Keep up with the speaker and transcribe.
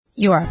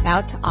You are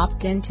about to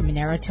opt in to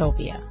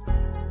Monerotopia,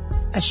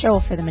 a show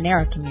for the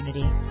Monero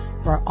community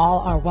where all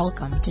are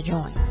welcome to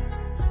join.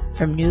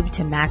 From noob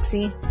to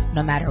maxi,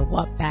 no matter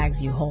what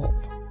bags you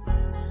hold.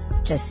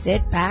 Just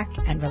sit back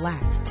and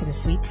relax to the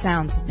sweet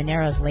sounds of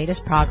Monero's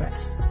latest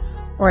progress.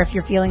 Or if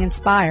you're feeling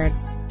inspired,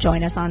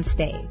 join us on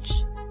stage.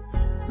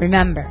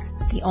 Remember,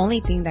 the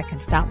only thing that can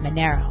stop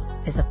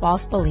Monero is a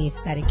false belief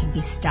that it can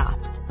be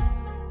stopped.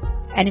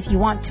 And if you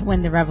want to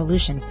win the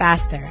revolution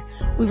faster,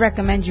 we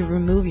recommend you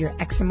remove your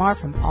XMR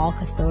from all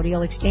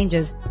custodial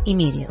exchanges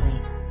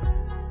immediately.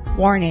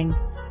 Warning,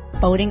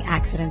 boating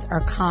accidents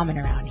are common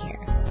around here.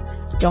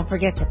 Don't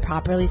forget to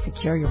properly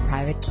secure your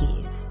private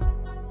keys.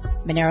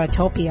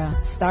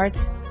 Monerotopia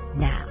starts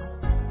now.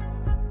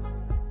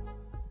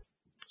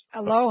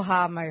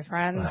 Aloha, my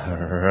friends.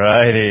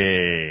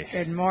 Alrighty.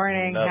 Good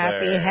morning.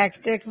 Happy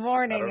hectic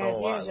morning as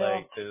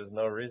usual. There's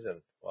no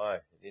reason why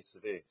it needs to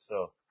be.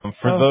 So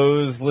for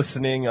those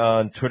listening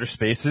on Twitter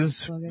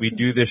Spaces, we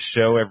do this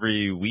show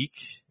every week.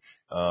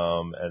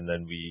 And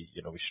then we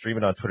stream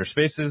it on Twitter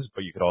Spaces,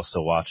 but you could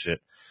also watch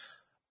it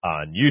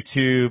on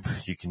YouTube.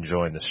 You can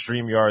join the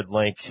StreamYard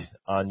link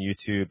on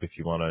YouTube if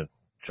you want to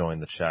join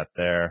the chat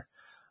there.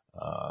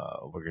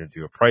 We're going to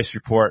do a price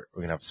report.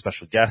 We're going to have a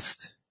special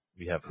guest.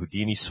 We have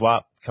Houdini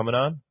Swap coming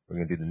on. We're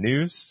going to do the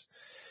news.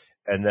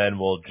 And then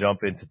we'll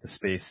jump into the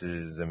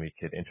spaces and we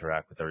could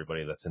interact with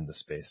everybody that's in the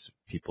space.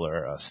 People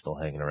are still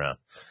hanging around.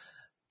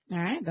 All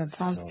right. That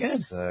sounds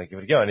good. Let's give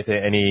it a go.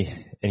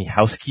 Any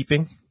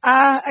housekeeping?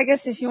 I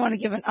guess if you want to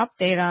give an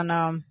update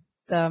on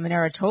the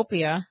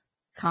Monerotopia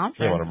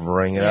conference. You want to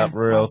bring it up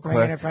real quick? I'll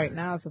bring it up right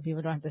now so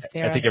people don't have to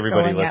stare at us. I think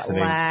everybody going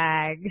listening. At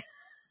lag.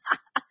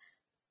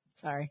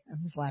 Sorry, I'm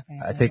just laughing.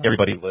 I think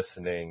everybody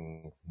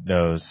listening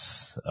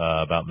knows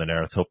about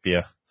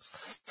Monerotopia.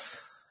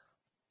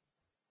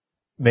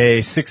 May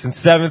 6th and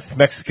 7th,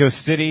 Mexico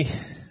City.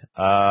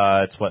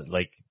 It's what,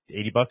 like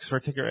 $80 for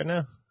a ticket right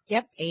now?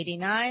 Yep,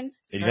 89.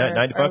 89,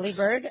 $90. Early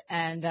bird,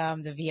 and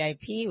the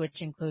VIP,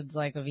 which includes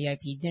like a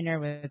VIP dinner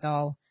with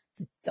all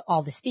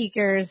the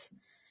speakers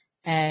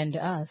and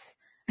us.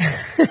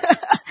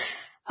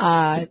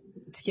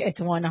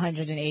 It's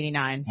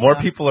 189. More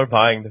people are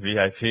buying the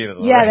VIP than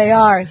the Yeah, they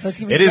are. So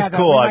it is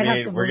cool. I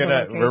mean,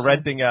 we're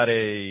renting out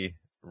a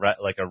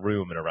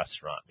room in a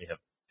restaurant. We have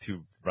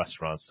two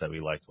restaurants that we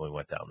liked when we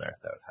went down there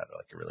that had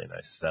like a really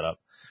nice setup.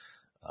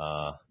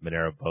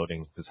 Monero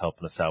Boating was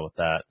helping us out with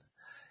that.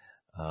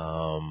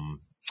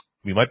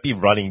 We might be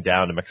running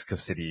down to Mexico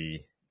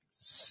City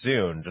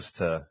soon just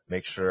to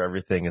make sure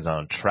everything is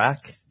on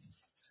track.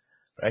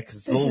 Right? Cause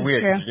it's a little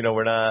weird.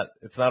 True.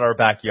 It's not our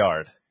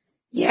backyard.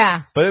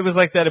 Yeah. But it was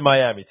like that in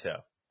Miami too.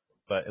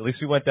 But at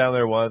least we went down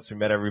there once, we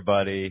met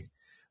everybody,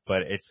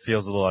 but it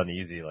feels a little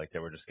uneasy, like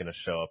that we're just gonna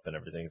show up and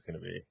everything's gonna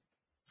be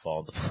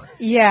falling apart.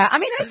 Yeah, I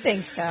mean, I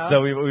think so.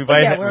 So we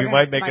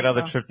might make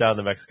another trip down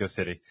to Mexico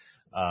City,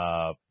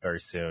 very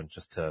soon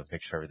just to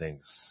make sure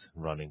everything's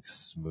running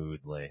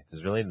smoothly.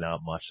 There's really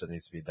not much that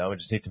needs to be done. We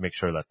just need to make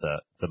sure that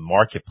the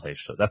marketplace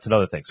show. That's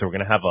another thing. So we're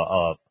gonna have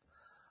a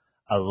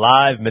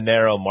live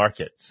Monero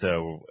market.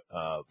 So,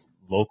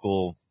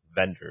 local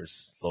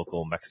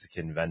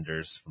Mexican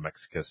vendors from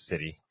Mexico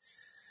City,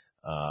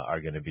 are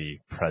going to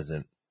be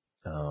present.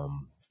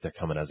 They're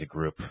coming as a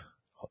group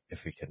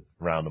if we can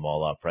round them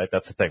all up, right?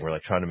 That's the thing. We're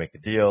like trying to make a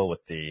deal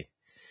with the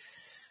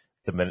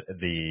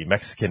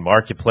Mexican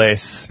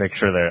marketplace, make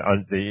sure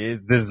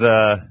there's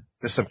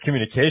some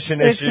communication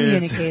issues.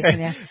 Communication,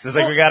 yeah. So it's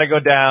like we got to go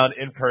down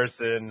in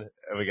person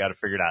and we got to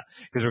figure it out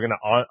because we're going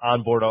to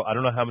onboard. I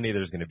don't know how many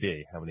there's going to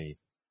be, how many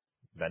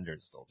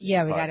vendors.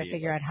 Yeah, we got to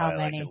figure out how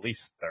many. Like at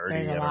least 30.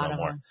 There's I don't know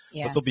more. Them.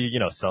 Yeah. But they'll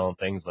be, selling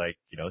things like,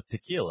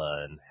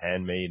 tequila and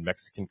handmade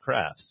Mexican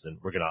crafts. And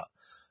we're going to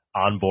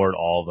onboard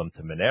all of them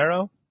to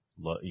Monero,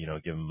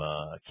 give them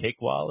a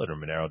cake wallet or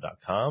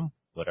Monero.com,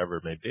 whatever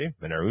it may be,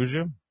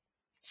 Monero.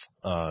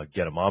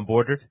 Get them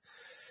onboarded,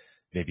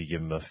 maybe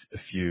give them a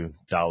few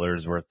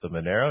dollars worth of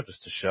Monero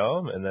just to show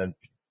them. And then,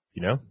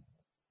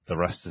 the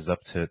rest is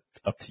up to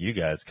you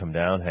guys. Come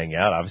down, hang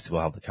out. Obviously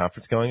we'll have the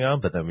conference going on,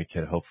 but then we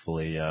could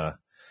hopefully,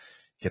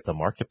 get the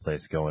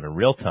marketplace going in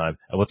real time.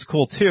 And what's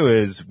cool too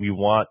is we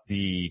want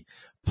the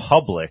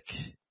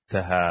public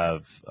to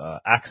have,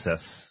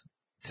 access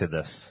to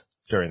this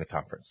during the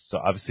conference. So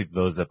obviously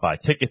those that buy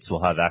tickets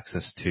will have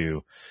access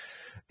to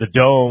the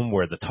dome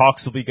where the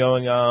talks will be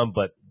going on,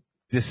 but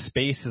this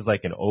space is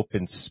like an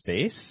open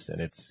space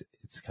and it's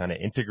kind of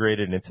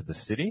integrated into the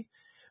city.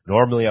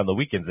 Normally on the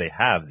weekends, they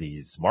have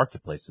these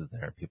marketplaces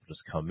there and people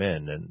just come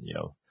in and,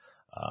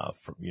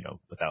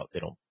 they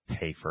don't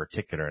pay for a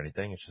ticket or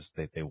anything. It's just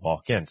they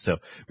walk in. So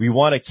we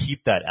want to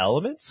keep that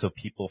element so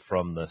people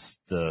from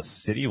the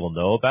city will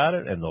know about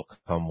it and they'll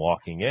come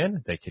walking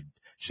in. They could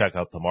check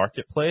out the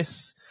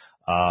marketplace.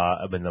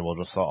 And then we'll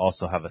just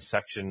also have a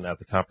section at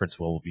the conference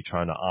where we'll be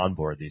trying to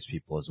onboard these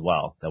people as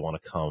well that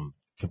want to come,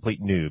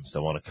 complete noobs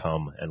that want to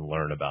come and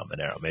learn about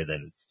Monero.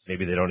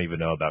 Maybe they don't even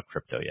know about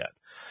crypto yet.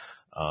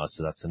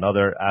 So that's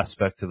another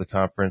aspect of the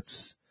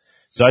conference.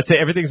 So I'd say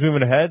everything's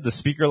moving ahead. The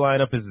speaker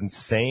lineup is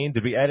insane.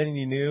 Did we add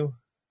any new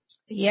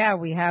Yeah,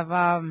 we have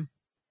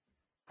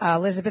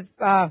Elizabeth.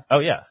 Oh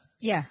yeah.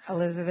 Yeah,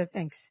 Elizabeth.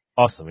 Thanks.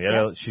 Awesome.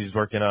 Yeah, Yep. she's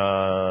working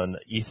on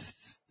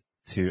ETH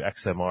to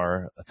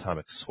XMR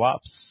atomic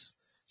swaps.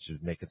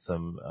 She's making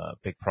some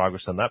big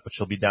progress on that, but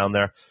she'll be down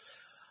there.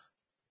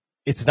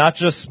 It's not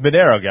just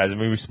Monero, guys. I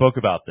mean, we spoke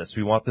about this.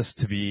 We want this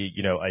to be,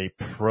 a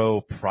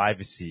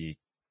pro-privacy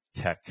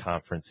tech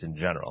conference in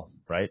general,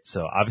 right?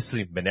 So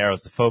obviously Monero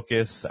is the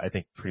focus. I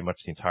think pretty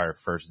much the entire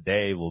first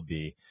day will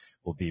be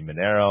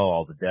Monero,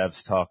 all the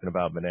devs talking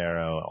about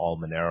Monero, all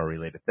Monero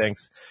related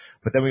things.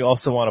 But then we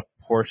also want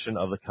a portion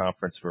of the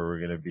conference where we're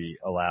going to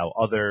allow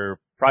other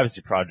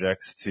privacy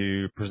projects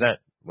to present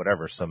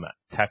whatever, some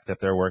tech that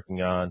they're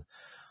working on.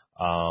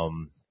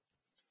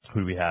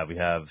 Who do we have? We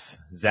have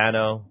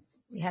Xano.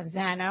 We have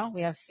Xano.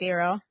 We have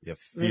Firo. We have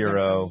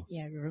Firo.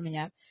 Ruben,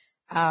 yeah.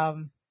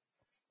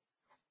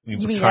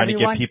 We're trying to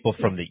get people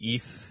from the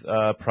ETH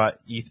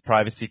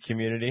privacy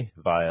community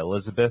via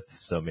Elizabeth,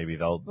 so maybe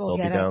they'll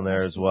be down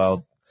there as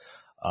well.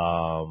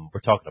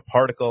 We're talking to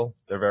Particle.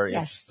 They're very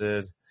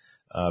interested,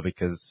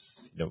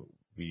 because,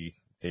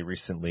 they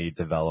recently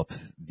developed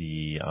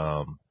the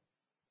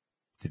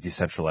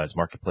decentralized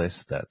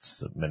marketplace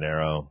that's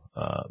Monero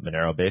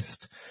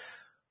based.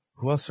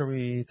 Who else are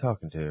we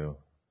talking to?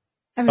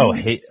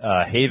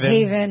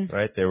 Haven.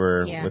 Right? They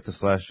were with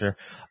us last year.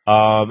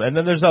 And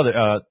then there's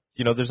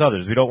there's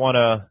others. We don't want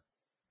to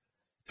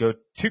go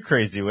too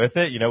crazy with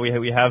it.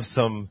 We have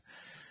some,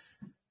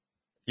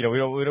 we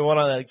don't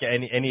want to get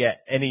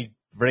any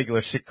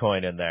regular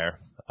shitcoin in there.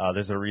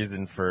 There's a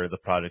reason for the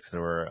projects that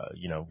we're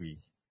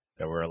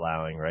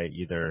allowing, right?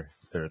 Either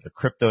they're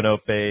crypto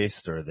note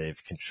based, or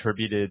they've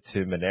contributed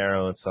to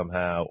Monero and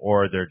somehow,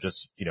 or they're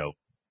just,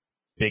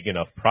 big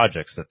enough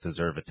projects that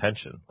deserve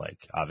attention,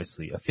 like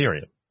obviously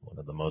Ethereum, one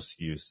of the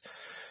most used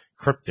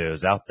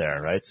cryptos out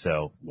there, right?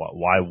 So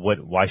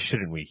why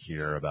shouldn't we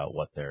hear about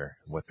what they're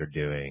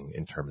doing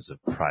in terms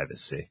of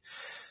privacy?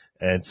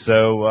 And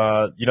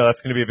so,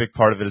 that's going to be a big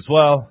part of it as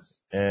well.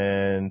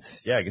 And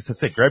yeah, I guess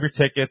that's it. Grab your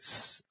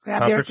tickets.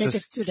 Grab your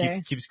tickets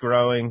today. Keeps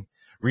growing.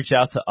 Reach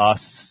out to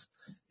us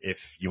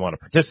if you want to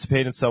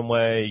participate in some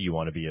way, you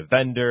want to be a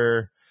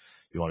vendor,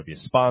 you want to be a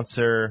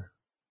sponsor,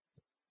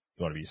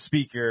 you want to be a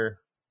speaker.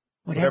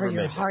 Whatever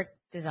your heart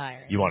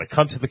desires. You want to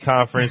come to the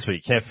conference, but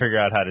you can't figure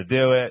out how to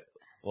do it.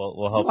 We'll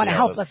help you. You want to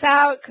help us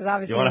out, because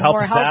obviously you want to help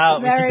us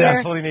out. We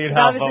definitely need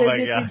help. Obviously, as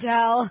you can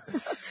tell,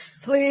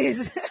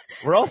 please.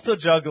 We're also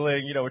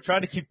juggling. We're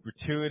trying to keep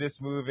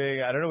Gratuitous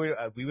moving. I don't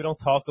know. We don't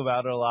talk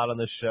about it a lot on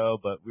this show,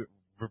 but we're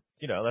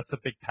that's a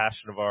big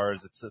passion of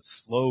ours. It's a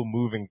slow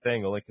moving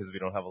thing, only because we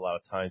don't have a lot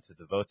of time to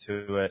devote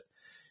to it.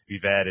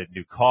 We've added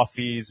new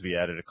coffees. We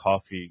added a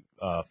coffee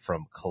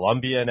from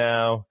Colombia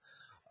now.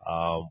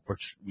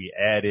 We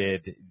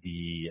added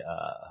the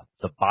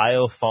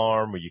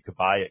BioFarm, where you could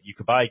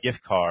buy a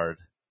gift card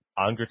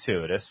on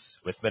Gratuitous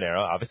with Monero.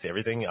 Obviously,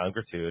 everything on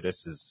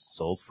Gratuitous is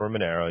sold for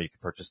Monero. You can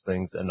purchase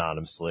things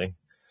anonymously,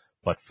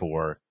 but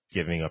for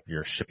giving up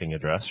your shipping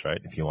address,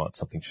 right? If you want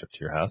something shipped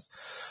to your house.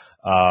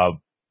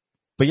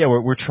 But yeah,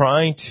 we're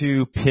trying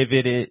to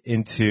pivot it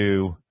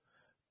into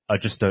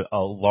just a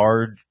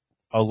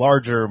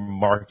larger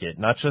market.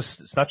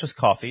 It's not just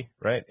coffee,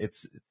 right?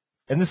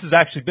 And this has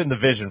actually been the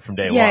vision from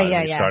day one.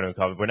 We started with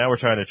coffee, but now we're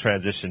trying to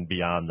transition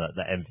beyond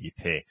the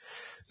MVP.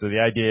 So the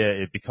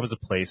idea, it becomes a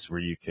place where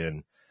you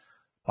can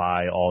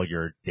buy all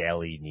your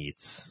daily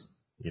needs,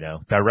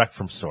 direct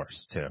from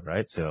source too,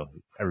 right? So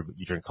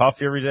you drink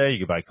coffee every day, you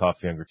can buy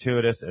coffee on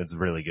Gratuitous, and it's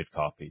really good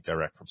coffee,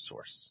 direct from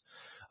source.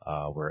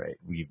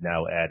 We've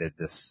now added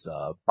this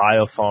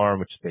BioFarm,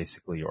 which is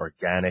basically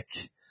organic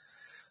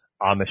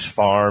Amish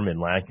farm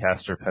in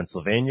Lancaster,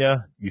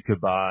 Pennsylvania.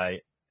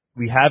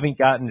 We haven't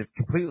gotten it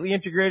completely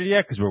integrated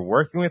yet because we're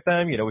working with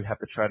them. We have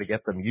to try to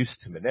get them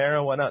used to Monero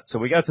and whatnot. So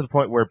we got to the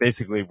point where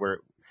basically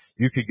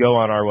you could go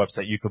on our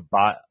website, you could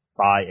buy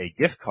a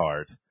gift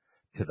card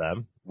to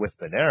them with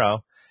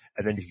Monero,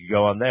 and then you could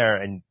go on there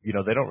and, they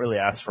don't really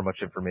ask for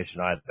much information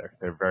either.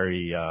 They're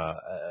very,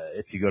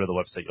 if you go to the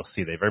website, you'll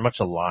see they very much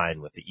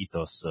align with the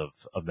ethos of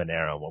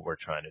Monero and what we're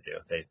trying to do.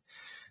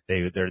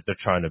 They're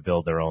trying to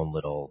build their own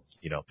little,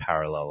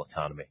 parallel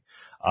economy.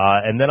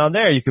 And then on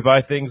there, you could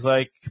buy things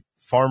like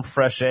farm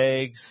fresh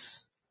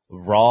eggs,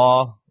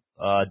 raw,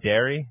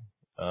 dairy,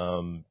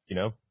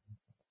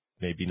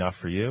 maybe not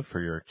for you, for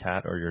your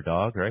cat or your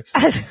dog, right?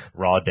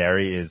 Raw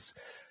dairy is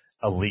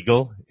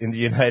illegal in the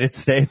United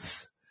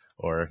States,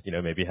 or,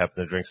 maybe you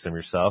happen to drink some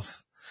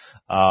yourself.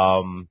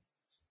 And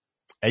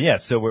yeah,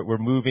 so we're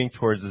moving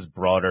towards this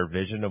broader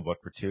vision of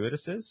what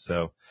Gratuitous is.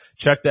 So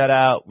check that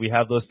out. We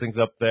have those things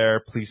up there.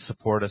 Please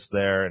support us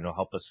there, and it'll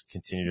help us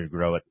continue to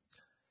grow it.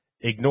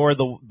 Ignore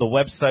the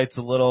website's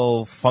a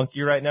little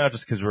funky right now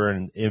just because we're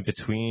in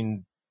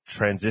between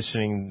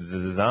transitioning the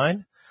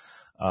design.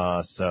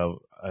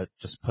 So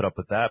just put up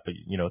with that, but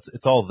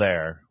it's all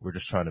there. We're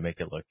just trying to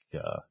make it look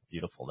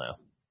beautiful now.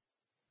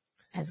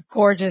 As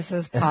gorgeous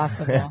as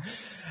possible.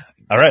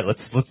 All right,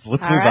 let's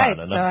move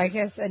on. So I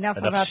guess enough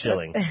about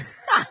shilling.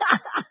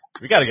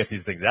 We got to get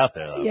these things out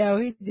there, though. Yeah,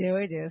 we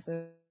do.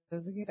 So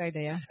was a good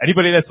idea.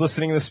 Anybody that's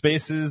listening to the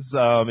spaces,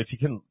 if you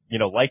can,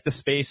 like the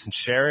space and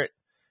share it,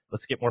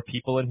 let's get more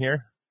people in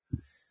here.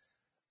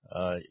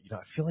 I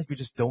feel like we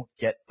just don't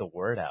get the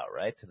word out,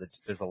 right?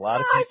 There's a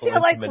lot of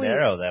people in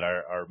Monero that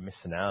are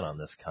missing out on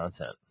this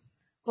content.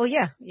 Well,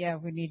 yeah,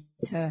 we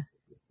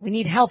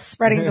need help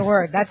spreading the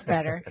word. That's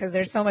better because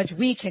there's so much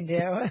we can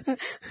do.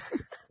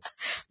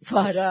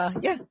 But,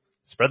 yeah.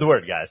 Spread the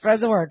word, guys. Spread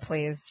the word,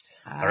 please.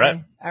 All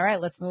right. All right.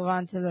 Let's move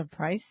on to the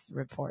price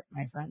report,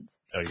 my friends.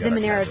 The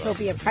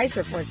Monerotopia price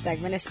report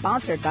segment is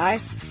sponsored by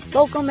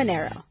Local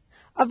Monero.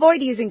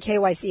 Avoid using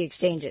KYC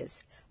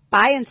exchanges.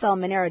 Buy and sell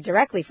Monero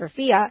directly for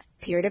fiat,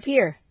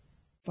 peer-to-peer.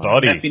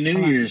 Happy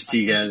New Year's to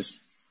you guys.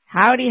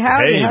 Howdy. Hey,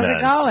 how's man.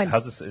 it going?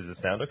 Is the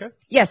sound okay?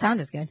 Yeah, sound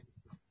is good.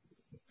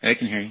 I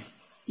can hear you.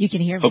 You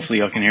can hear me. Hopefully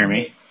y'all can hear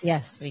me.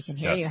 Yes, we can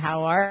hear you.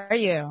 How are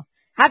you?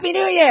 Happy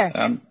New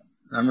Year!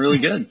 I'm really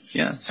good.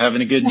 Yeah,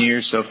 having a good New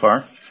Year so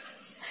far.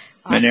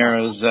 Awesome.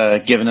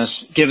 Monero's given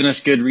us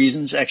good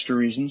reasons, extra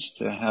reasons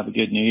to have a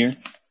good New Year.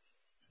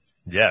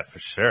 Yeah, for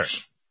sure.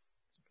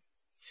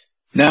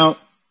 Now,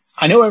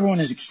 I know everyone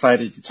is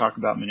excited to talk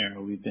about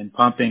Monero. We've been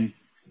pumping,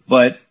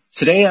 but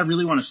today I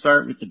really want to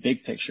start with the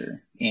big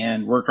picture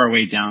and work our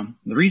way down.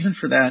 The reason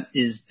for that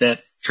is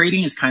that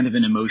trading is kind of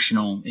an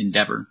emotional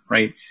endeavor,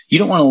 right? You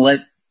don't want to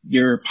let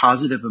your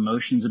positive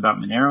emotions about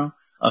Monero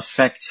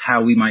affect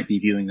how we might be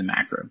viewing the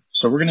macro.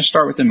 So we're going to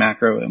start with the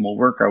macro and we'll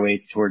work our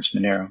way towards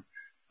Monero.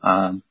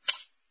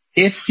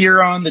 If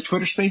you're on the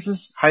Twitter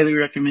spaces, highly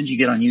recommend you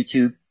get on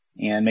YouTube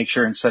and make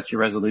sure and set your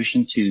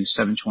resolution to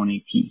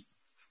 720p.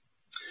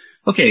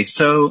 Okay,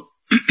 so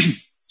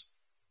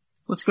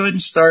let's go ahead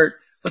and start.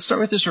 Let's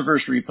start with this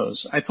reverse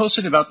repos. I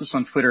posted about this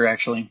on Twitter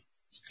actually.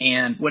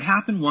 And what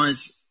happened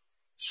was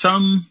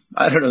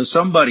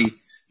somebody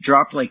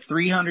dropped like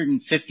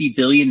 $350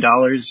 billion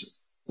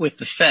with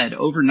the Fed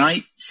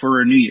overnight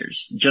for New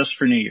Year's, just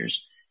for New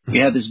Year's. We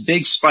had this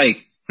big spike,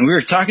 and we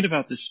were talking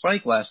about this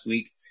spike last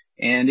week.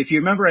 And if you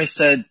remember, I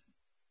said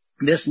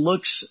this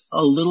looks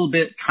a little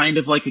bit kind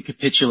of like a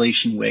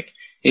capitulation wick.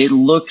 It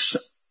looks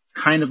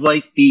kind of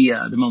like the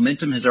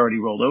momentum has already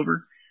rolled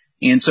over.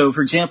 And so,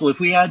 for example, if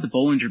we add the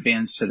Bollinger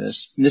Bands to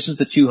this, and this is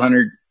the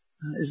 200,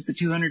 is it the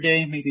 200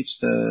 day? Maybe it's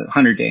the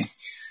 100 day.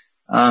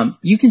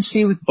 You can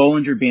see with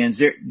Bollinger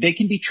Bands, they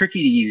can be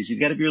tricky to use. You've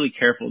got to be really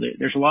careful.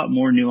 There's a lot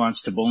more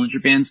nuance to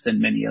Bollinger Bands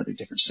than many other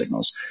different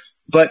signals.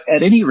 But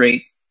at any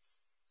rate,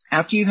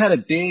 after you've had a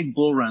big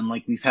bull run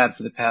like we've had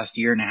for the past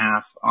year and a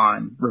half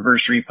on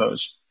reverse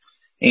repos,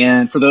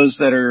 and for those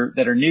that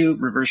are new,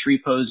 reverse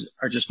repos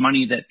are just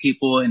money that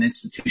people and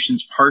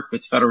institutions park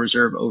with Federal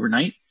Reserve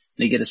overnight.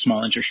 They get a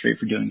small interest rate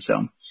for doing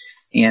so.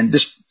 And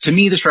to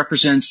me, this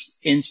represents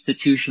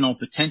institutional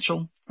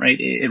potential, right?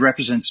 It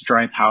represents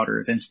dry powder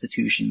of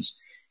institutions.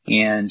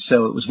 And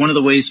so it was one of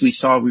the ways we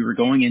saw we were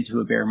going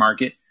into a bear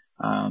market.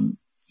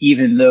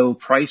 Even though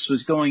price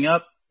was going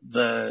up,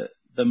 the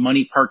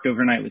money parked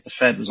overnight with the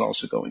Fed was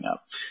also going up.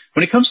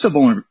 When it comes to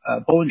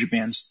Bollinger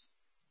Bands,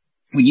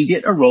 when you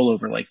get a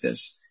rollover like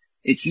this,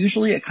 it's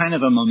usually a kind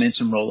of a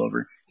momentum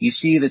rollover. You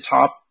see the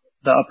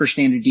upper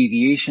standard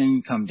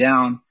deviation come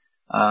down.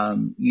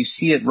 You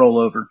see it roll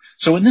over.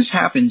 So when this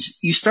happens,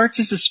 you start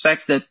to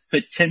suspect that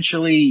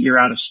potentially you're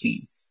out of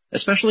steam,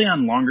 especially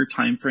on longer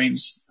time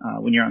frames.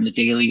 When you're on the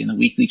daily and the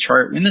weekly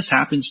chart, when this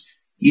happens,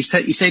 you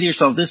say to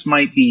yourself, this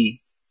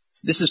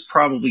is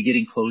probably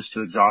getting close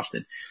to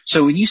exhausted.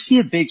 So when you see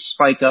a big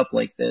spike up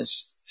like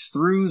this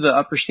through the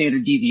upper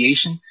standard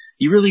deviation,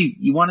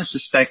 you want to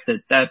suspect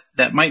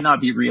that might not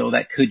be real.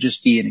 That could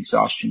just be an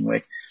exhaustion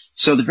wick.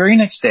 So the very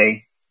next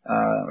day,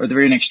 or the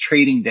very next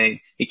trading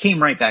day, it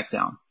came right back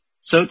down.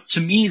 So to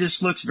me,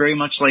 this looks very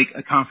much like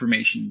a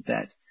confirmation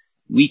that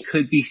we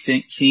could be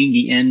seeing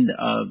the end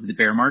of the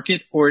bear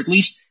market, or at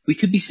least we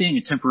could be seeing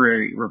a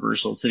temporary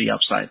reversal to the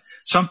upside,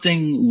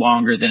 something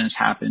longer than has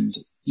happened.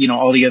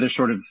 All the other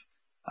sort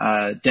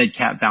of dead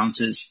cat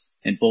bounces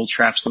and bull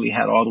traps that we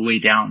had all the way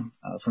down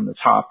from the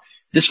top.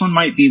 This one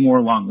might be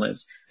more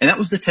long-lived. And that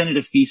was the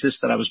tentative thesis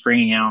that I was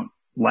bringing out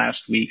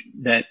last week,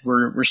 that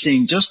we're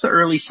seeing just the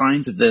early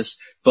signs of this,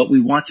 but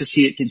we want to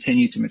see it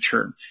continue to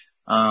mature.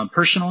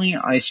 Personally,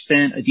 I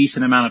spent a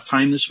decent amount of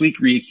time this week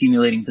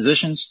reaccumulating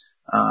positions.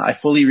 I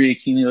fully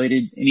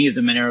reaccumulated any of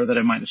the Monero that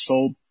I might have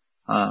sold,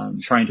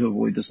 trying to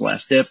avoid this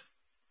last dip.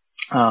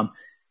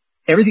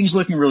 Everything's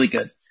looking really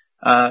good.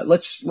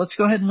 Let's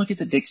go ahead and look at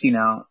the Dixie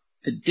now.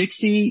 The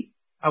Dixie,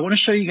 I want to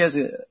show you guys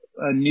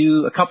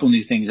a couple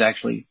new things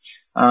actually.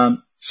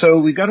 So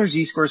we've got our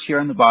Z-scores here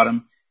on the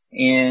bottom.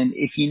 And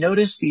if you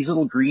notice these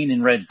little green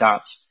and red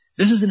dots,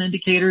 this is an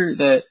indicator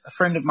that a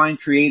friend of mine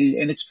created,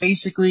 and it's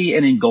basically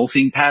an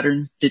engulfing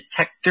pattern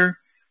detector.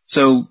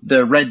 So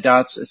the red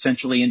dots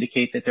essentially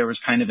indicate that there was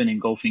kind of an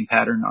engulfing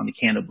pattern on the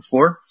candle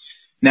before.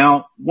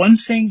 Now, one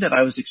thing that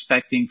I was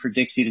expecting for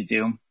Dixie to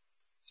do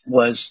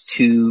was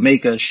to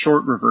make a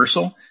short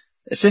reversal.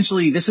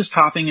 Essentially, this is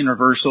topping in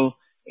reversal.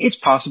 It's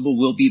possible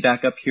we'll be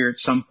back up here at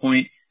some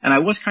point, and I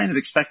was kind of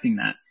expecting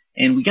that.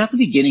 And we got the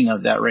beginning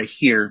of that right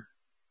here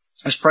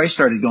as price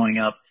started going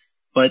up.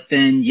 But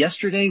then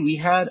yesterday we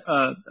had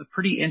a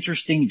pretty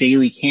interesting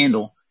daily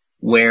candle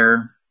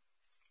where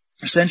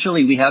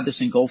essentially we had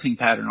this engulfing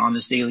pattern on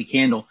this daily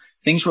candle.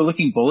 Things were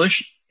looking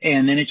bullish,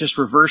 and then it just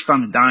reversed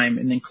on a dime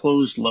and then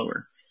closed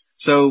lower.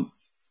 So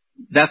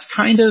that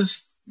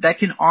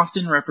can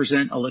often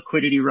represent a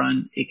liquidity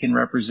run. It can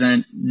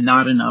represent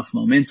not enough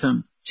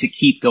momentum to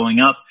keep going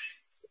up.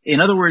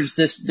 In other words,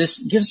 this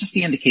gives us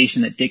the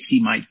indication that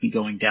Dixie might be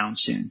going down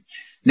soon.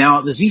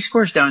 Now, the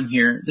Z-scores down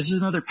here, this is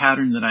another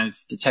pattern that I've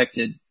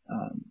detected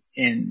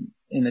in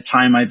the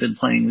time I've been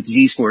playing with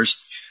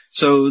Z-scores.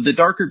 So the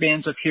darker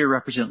bands up here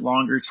represent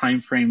longer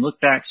time frame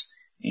lookbacks,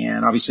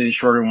 and obviously the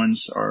shorter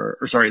ones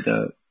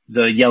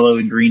the yellow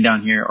and green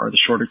down here are the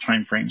shorter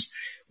time frames.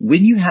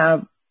 When you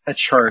have a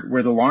chart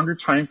where the longer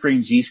time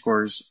frame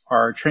Z-scores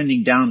are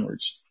trending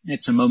downwards,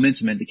 it's a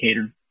momentum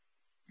indicator.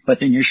 But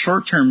then your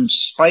short term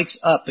spikes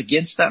up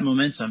against that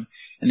momentum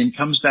and then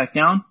comes back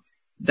down.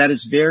 That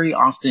is very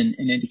often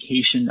an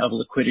indication of a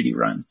liquidity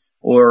run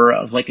or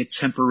of like a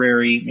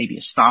temporary, maybe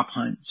a stop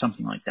hunt,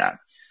 something like that.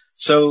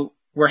 So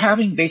we're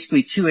having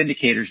basically two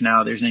indicators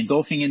now. There's an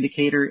engulfing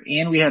indicator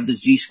and we have the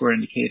Z-score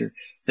indicator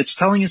that's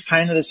telling us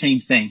kind of the same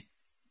thing.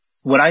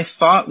 What I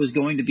thought was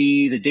going to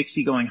be the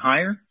Dixie going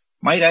higher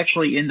might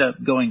actually end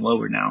up going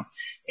lower now.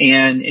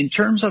 And in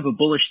terms of a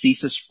bullish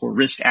thesis for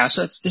risk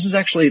assets, this is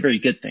actually a very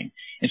good thing.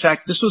 In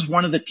fact, this was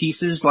one of the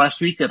pieces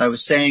last week that I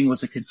was saying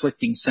was a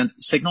conflicting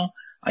signal.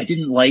 I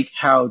didn't like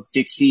how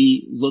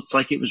Dixie looked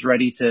like it was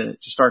ready to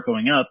start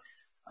going up.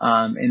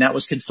 And that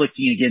was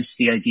conflicting against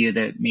the idea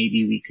that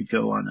maybe we could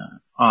go on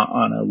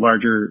a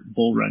larger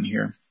bull run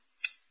here.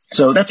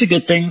 So that's a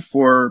good thing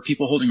for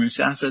people holding risk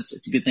assets.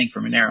 It's a good thing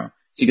for Monero.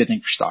 It's a good thing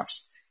for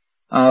stocks.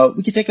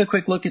 We could take a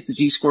quick look at the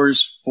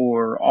Z-scores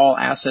for all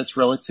assets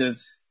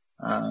relative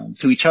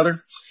to each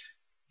other.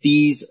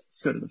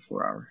 Let's go to the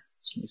 4 hour.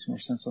 This makes more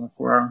sense on the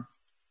 4 hour.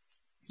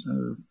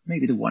 Or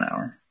maybe the 1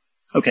 hour.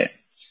 Okay.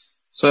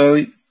 So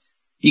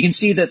you can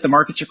see that the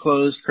markets are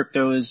closed.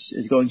 Crypto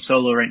is going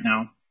solo right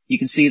now. You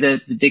can see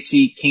that the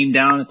Dixie came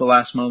down at the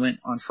last moment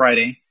on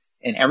Friday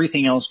and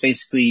everything else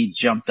basically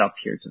jumped up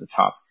here to the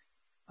top.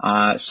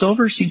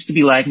 Silver seems to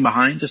be lagging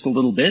behind just a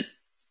little bit,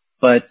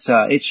 but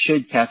it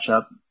should catch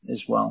up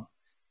as well.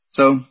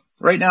 So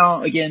right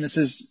now, again, this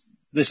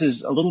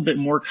is a little bit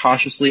more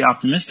cautiously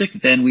optimistic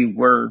than we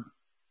were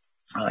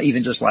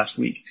even just last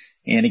week.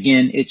 And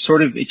again, it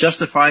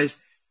justifies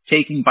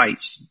taking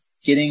bites,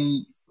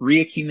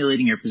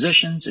 reaccumulating your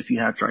positions if you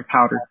have dry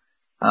powder,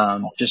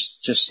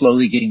 just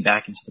slowly getting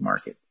back into the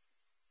market.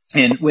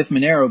 And with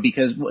Monero,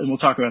 and we'll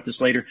talk about this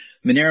later,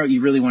 Monero,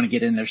 you really want to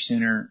get in there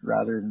sooner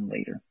rather than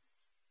later.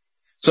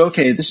 So,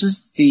 okay, this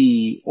is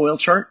the oil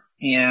chart,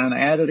 and I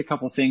added a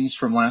couple things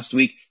from last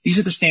week. These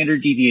are the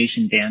standard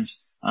deviation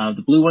bands.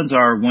 The blue ones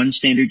are one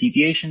standard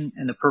deviation,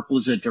 and the purple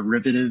is a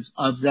derivative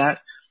of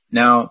that.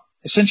 Now,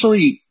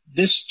 essentially,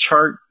 this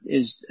chart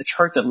is a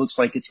chart that looks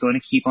like it's going to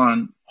keep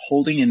on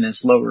holding in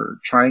this lower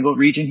triangle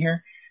region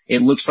here.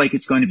 It looks like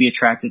it's going to be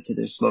attracted to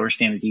this lower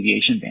standard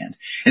deviation band.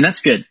 And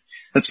that's good.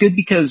 That's good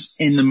because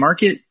in the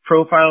market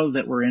profile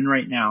that we're in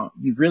right now,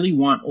 you really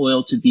want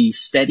oil to be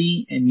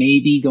steady and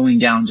maybe going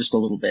down just a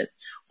little bit.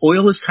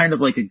 Oil is kind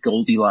of like a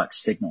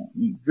Goldilocks signal.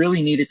 You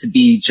really need it to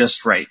be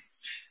just right.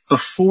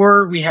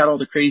 Before we had all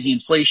the crazy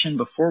inflation,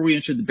 before we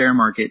entered the bear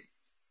market,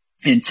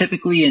 and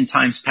typically in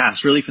times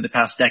past, really for the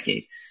past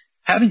decade,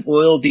 having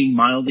oil being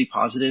mildly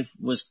positive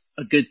was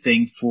a good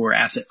thing for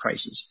asset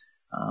prices.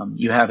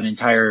 You have an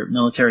entire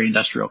military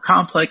industrial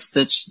complex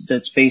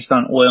that's based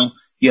on oil.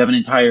 You have an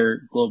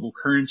entire global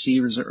currency,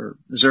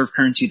 reserve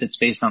currency that's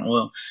based on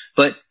oil.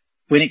 But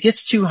when it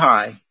gets too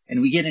high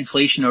and we get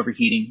inflation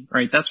overheating,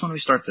 right, that's when we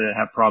start to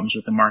have problems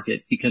with the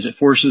market because it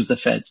forces the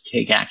Fed to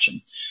take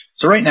action.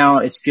 So right now,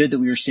 it's good that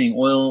we are seeing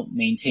oil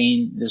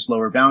maintain this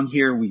lower bound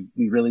here. We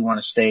really want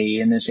to stay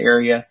in this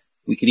area.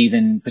 We could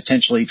even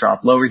potentially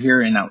drop lower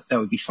here, and that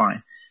would be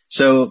fine.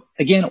 So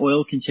again,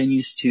 oil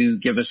continues to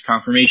give us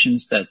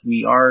confirmations that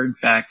we are, in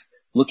fact,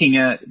 looking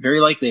at very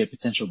likely a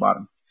potential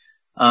bottom.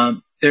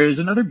 There's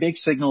another big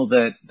signal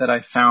that I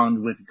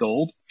found with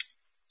gold.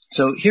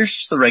 So here's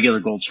just the regular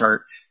gold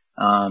chart.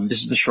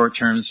 This is the short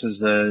term. This is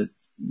the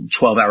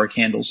 12-hour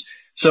candles.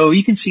 So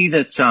you can see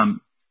that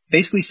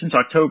basically since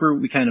October,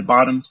 we kind of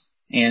bottomed,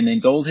 and then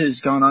gold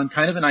has gone on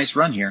kind of a nice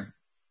run here.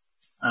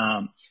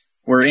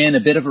 We're in a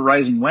bit of a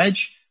rising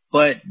wedge,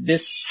 but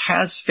this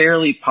has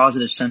fairly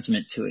positive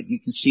sentiment to it. You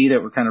can see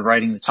that we're kind of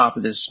riding the top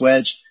of this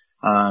wedge,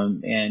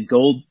 and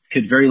gold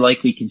could very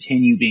likely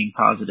continue being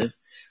positive.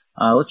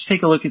 Let's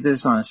take a look at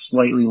this on a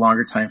slightly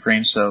longer time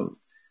frame. So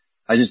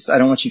I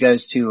don't want you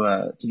guys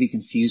to be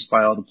confused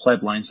by all the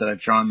pleb lines that I've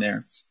drawn there.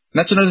 And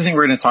that's another thing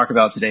we're going to talk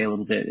about today a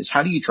little bit is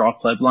how do you draw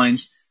pleb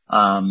lines?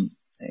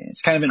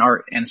 It's kind of an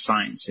art and a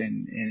science,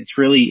 and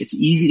it's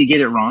easy to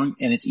get it wrong,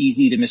 and it's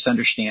easy to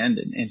misunderstand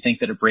and think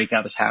that a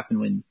breakout has happened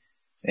when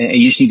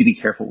you just need to be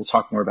careful. We'll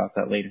talk more about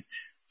that later.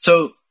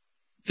 So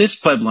this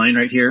pleb line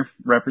right here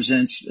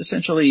represents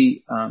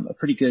essentially a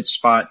pretty good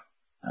spot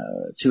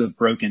to have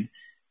broken.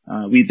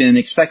 We've been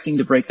expecting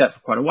to break that for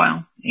quite a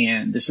while,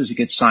 and this is a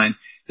good sign.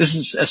 This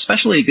is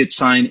especially a good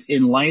sign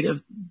in light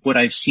of what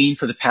I've seen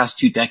for the past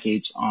 2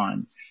 decades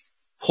on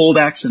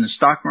pullbacks in the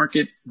stock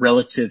market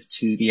relative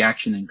to the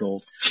action in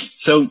gold.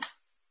 So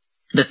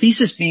the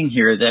thesis being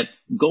here that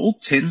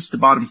gold tends to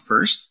bottom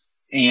first,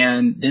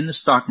 and then the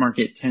stock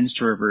market tends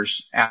to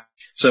reverse after.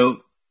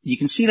 So you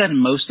can see that in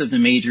most of the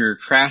major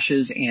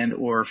crashes and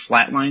or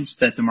flatlines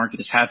that the market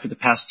has had for the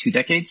past 2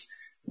 decades.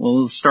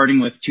 Well, starting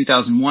with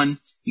 2001,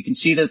 you can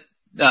see that,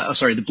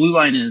 the blue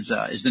line is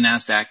the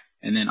NASDAQ,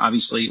 and then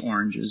obviously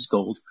orange is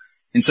gold.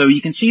 And so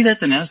you can see that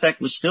the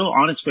NASDAQ was still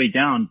on its way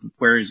down,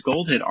 whereas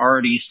gold had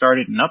already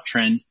started an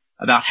uptrend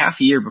about half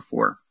a year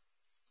before.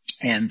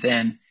 And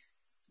then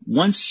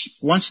once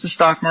the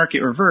stock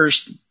market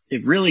reversed,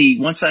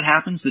 once that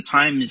happens, the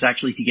time is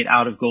actually to get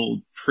out of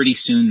gold pretty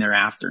soon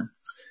thereafter.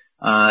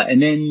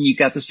 And then you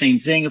got the same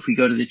thing if we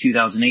go to the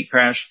 2008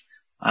 crash.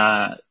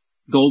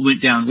 Gold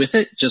went down with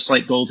it, just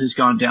like gold has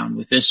gone down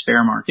with this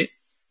bear market,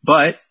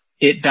 but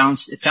it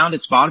found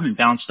its bottom and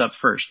bounced up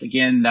first.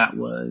 Again,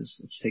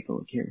 let's take a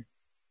look here.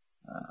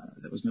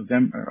 That was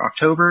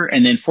October,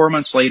 and then 4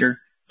 months later,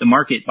 the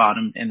market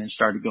bottomed and then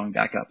started going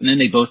back up. And then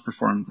they both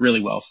performed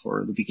really well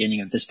for the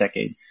beginning of this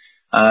decade.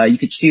 You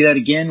could see that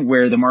again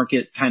where the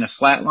market kind of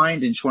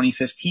flatlined in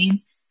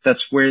 2015.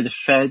 That's where the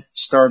Fed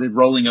started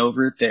rolling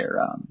over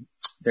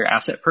their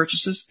asset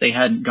purchases. They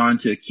hadn't gone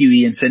to a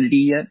QE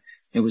infinity yet.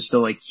 It was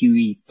still like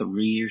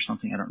QE3 or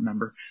something. I don't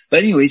remember. But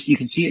anyways, you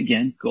can see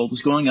again, gold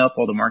was going up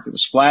while the market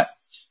was flat.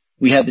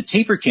 We had the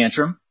taper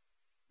tantrum.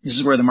 This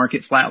is where the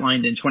market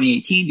flatlined in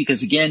 2018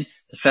 because again,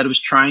 the Fed was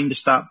trying to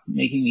stop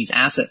making these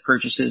asset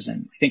purchases,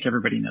 and I think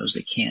everybody knows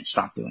they can't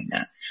stop doing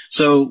that.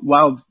 So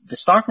while the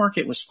stock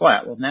market was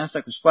flat, while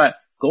NASDAQ was flat,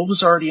 gold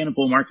was already in a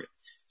bull market.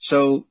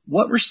 So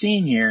what we're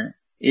seeing here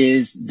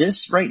is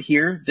this right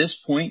here, this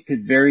point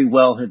could very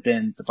well have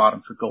been the bottom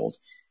for gold.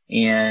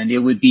 And it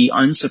would be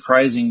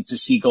unsurprising to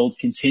see gold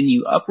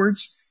continue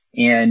upwards,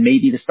 and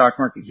maybe the stock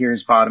market here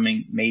is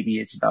bottoming. Maybe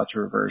it's about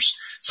to reverse.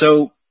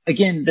 So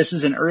again, this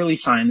is an early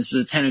sign. This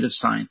is a tentative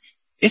sign.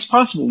 It's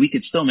possible we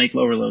could still make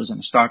lower lows on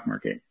the stock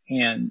market.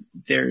 And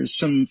there's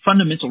some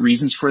fundamental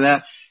reasons for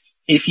that.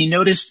 If you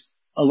notice,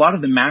 a lot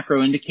of the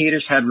macro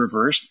indicators had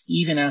reversed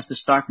even as the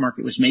stock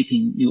market was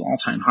making new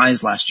all-time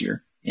highs last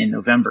year in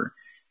November.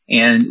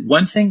 And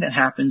one thing that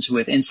happens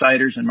with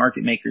insiders and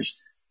market makers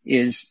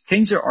is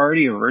things are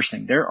already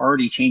reversing. They're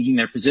already changing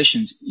their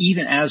positions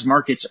even as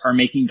markets are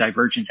making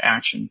divergent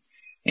action.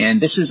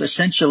 And this is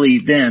essentially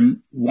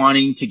them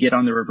wanting to get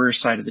on the reverse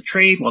side of the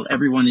trade while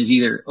everyone is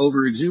either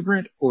over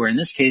exuberant or in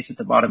this case at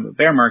the bottom of a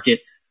bear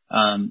market,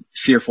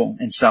 fearful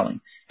and selling.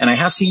 And I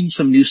have seen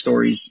some news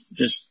stories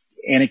just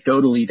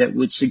anecdotally that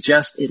would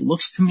suggest it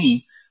looks to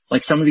me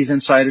like some of these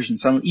insiders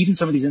and even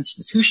some of these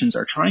institutions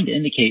are trying to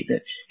indicate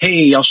that,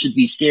 hey, y'all should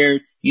be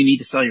scared. You need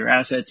to sell your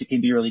assets. It can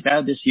be really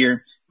bad this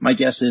year. My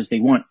guess is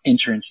they want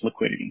entrance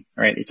liquidity,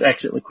 right? It's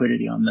exit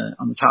liquidity on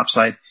the top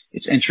side.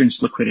 It's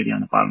entrance liquidity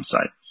on the bottom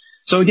side.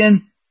 So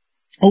again,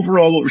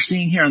 overall, what we're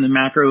seeing here on the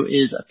macro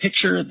is a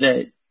picture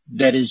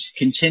that is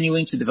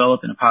continuing to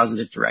develop in a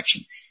positive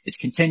direction. It's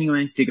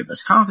continuing to give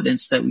us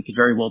confidence that we could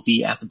very well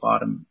be at the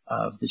bottom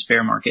of this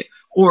bear market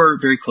or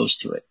very close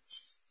to it.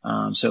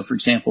 So for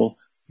example,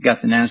 we've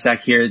got the NASDAQ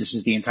here. This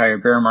is the entire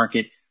bear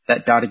market.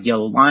 That dotted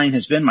yellow line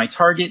has been my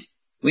target.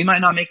 We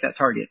might not make that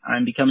target.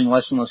 I'm becoming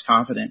less and less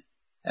confident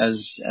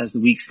as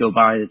the weeks go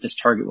by that this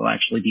target will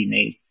actually be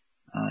made.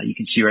 You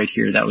can see right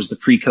here, that was the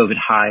pre-COVID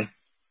high.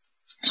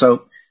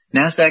 So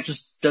NASDAQ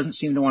just doesn't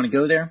seem to want to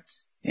go there.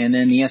 And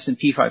then the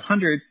S&P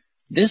 500,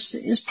 this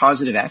is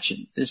positive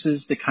action. This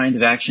is the kind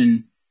of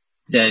action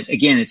that,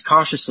 again, it's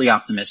cautiously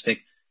optimistic.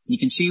 You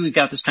can see we've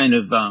got this kind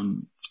of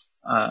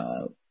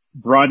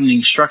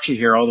broadening structure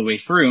here all the way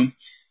through.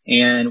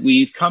 And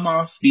we've come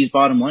off these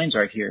bottom lines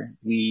right here.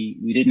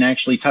 We didn't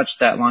actually touch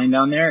that line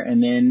down there.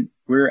 And then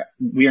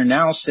we are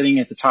now sitting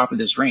at the top of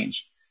this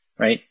range,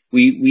 right?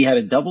 We had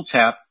a double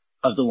tap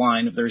of the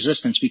line of the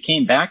resistance. We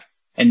came back.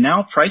 And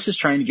now price is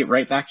trying to get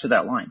right back to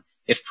that line.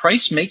 If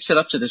price makes it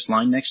up to this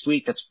line next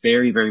week, that's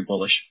very, very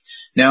bullish.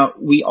 Now,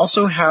 we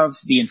also have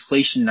the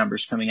inflation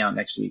numbers coming out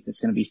next week. That's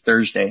going to be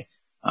Thursday.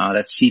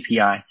 That's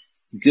CPI.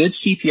 Good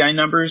CPI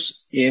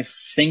numbers. If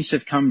things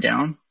have come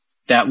down,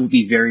 that will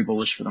be very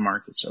bullish for the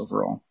markets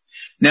overall.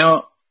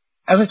 Now,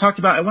 as I talked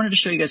about, I wanted to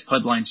show you guys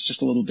PUD lines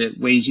just a little bit,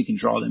 ways you can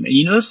draw them. And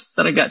you notice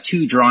that I got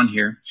 2 drawn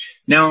here.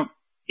 Now,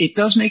 it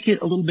does make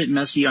it a little bit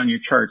messy on your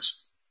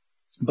charts,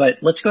 but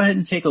let's go ahead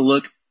and take a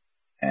look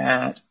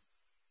let's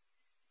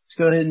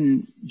go ahead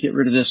and get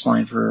rid of this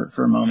line for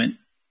a moment.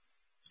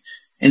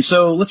 And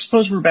so let's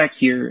suppose we're back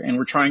here and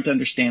we're trying to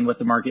understand what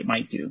the market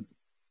might do.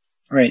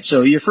 All right.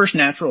 So your first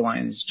natural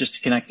line is just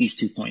to connect these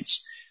 2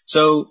 points.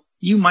 So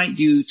you might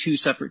do 2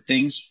 separate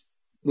things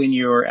when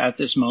you're at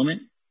this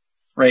moment,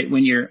 right?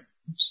 When you're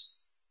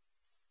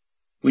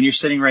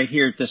sitting right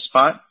here at this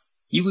spot,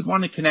 you would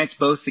want to connect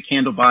both the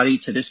candle body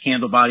to this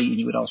candle body, and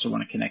you would also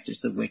want to connect it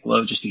to the wick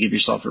low just to give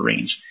yourself a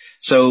range.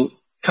 So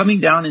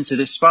coming down into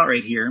this spot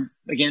right here,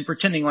 again,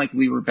 pretending like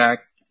we were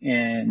back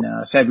in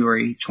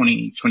February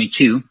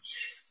 2022.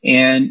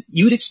 And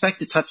you would expect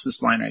to touch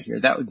this line right here.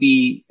 That would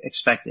be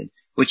expected.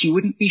 What you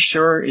wouldn't be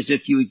sure is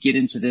if you would get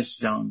into this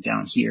zone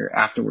down here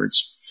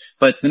afterwards.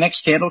 But the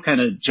next candle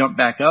kind of jumped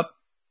back up,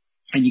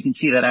 and you can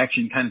see that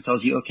action kind of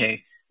tells you,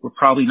 okay, we're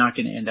probably not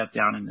going to end up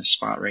down in this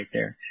spot right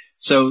there.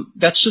 So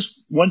that's just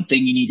one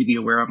thing you need to be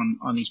aware of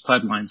on these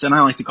pleb lines. And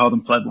I like to call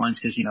them pleb lines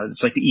because,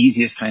 it's like the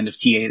easiest kind of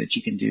TA that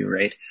you can do,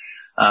 right?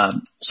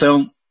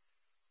 So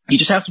you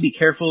just have to be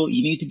careful.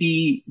 You need to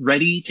be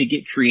ready to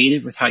get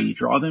creative with how you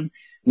draw them.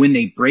 When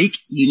they break,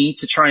 you need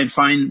to try and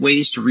find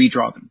ways to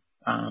redraw them.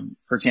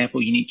 For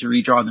example, you need to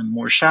redraw them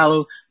more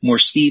shallow, more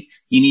steep.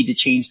 You need to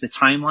change the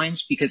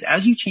timelines, because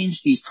as you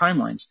change these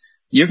timelines,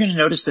 you're going to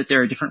notice that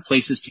there are different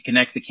places to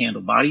connect the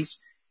candle bodies.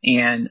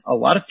 And a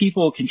lot of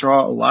people can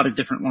draw a lot of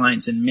different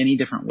lines in many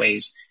different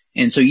ways.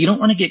 And so you don't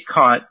want to get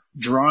caught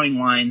drawing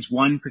lines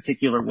one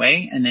particular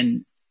way and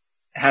then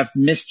have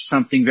missed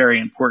something very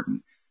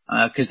important,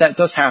 because that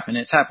does happen.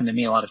 It's happened to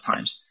me a lot of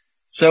times.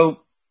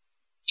 So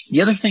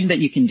the other thing that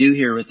you can do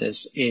here with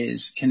this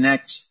is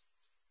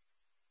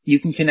you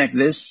can connect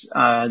these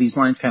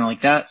lines kind of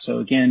like that. So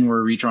again,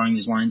 we're redrawing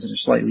these lines in a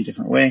slightly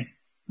different way.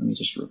 Let me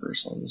just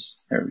reverse all this.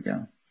 There we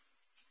go.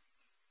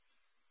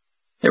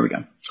 There we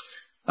go.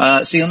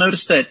 So you'll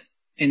notice that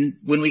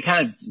when we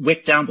kind of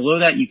wick down below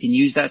that, you can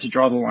use that to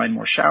draw the line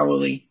more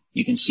shallowly.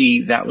 You can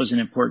see that was an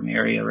important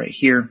area right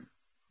here.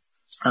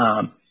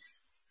 And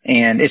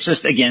it's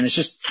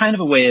just kind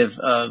of a way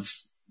of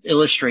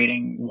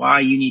illustrating why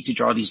you need to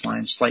draw these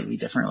lines slightly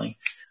differently.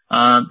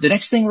 The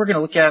next thing we're going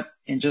to look at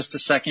in just a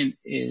second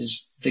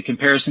is the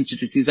comparison to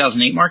the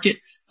 2008 market.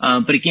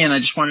 But again, I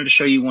just wanted to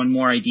show you one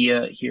more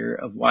idea here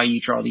of why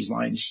you draw these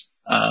lines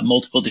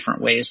multiple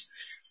different ways.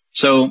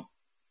 So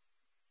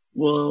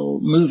we'll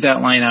move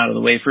that line out of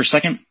the way for a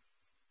second.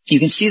 You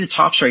can see the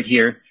tops right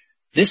here.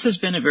 This has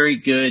been a very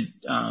good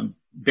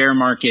bear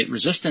market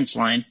resistance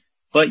line,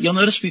 but you'll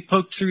notice we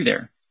poked through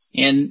there.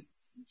 And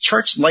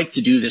charts like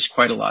to do this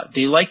quite a lot.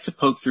 They like to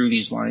poke through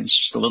these lines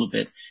just a little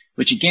bit,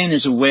 which again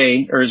is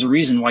a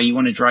reason why you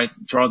want to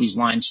draw these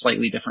lines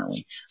slightly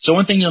differently. So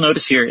one thing you'll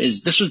notice here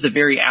is this was the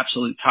very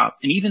absolute top.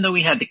 And even though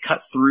we had to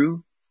cut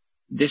through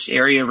this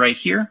area right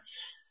here,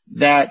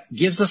 that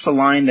gives us a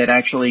line that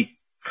actually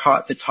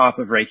caught the top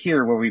of right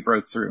here where we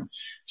broke through.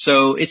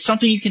 So it's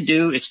something you can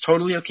do. It's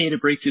totally okay to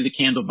break through the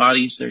candle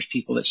bodies. There's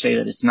people that say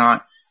that it's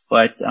not,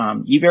 but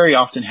you very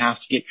often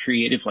have to get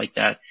creative like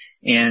that.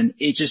 And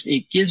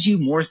it gives you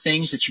more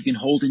things that you can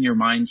hold in your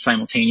mind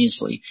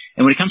simultaneously.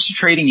 And when it comes to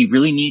trading, you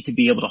really need to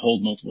be able to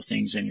hold multiple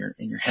things in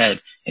your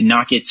head and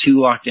not get too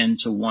locked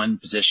into one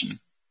position.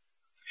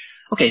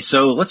 Okay,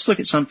 so let's look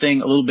at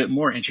something a little bit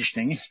more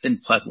interesting than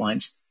pleb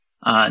lines.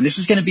 And this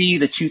is going to be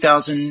the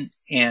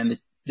 2001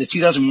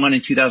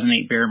 and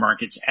 2008 bear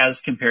markets as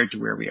compared to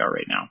where we are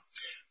right now.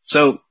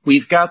 So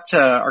we've got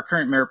our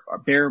current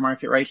bear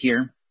market right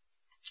here,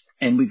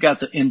 and we've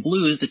got in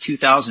blue is the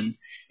 2000.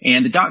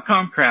 And the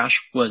dot-com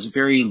crash was a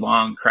very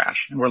long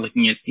crash. And we're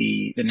looking at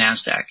the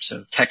NASDAQ,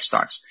 so tech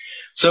stocks.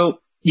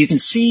 So you can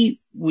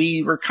see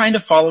we were kind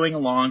of following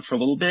along for a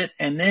little bit,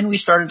 and then we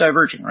started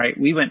diverging, right?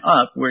 We went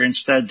up where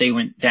instead they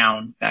went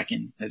down back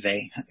in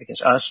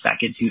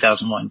back in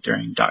 2001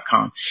 during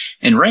dot-com.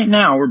 And right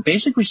now we're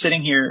basically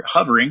sitting here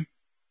hovering.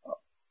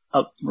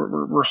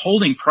 We're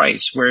holding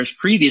price, whereas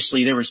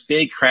previously there was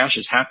big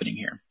crashes happening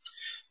here.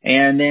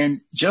 And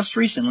then just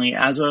recently,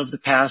 as of the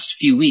past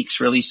few weeks,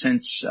 really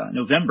since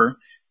November,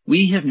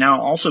 we have now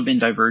also been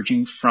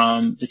diverging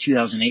from the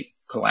 2008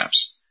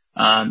 collapse.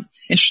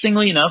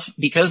 Interestingly enough,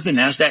 because the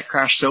NASDAQ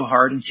crashed so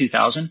hard in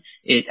 2000,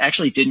 it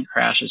actually didn't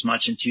crash as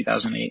much in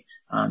 2008.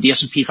 The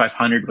S&P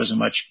 500 was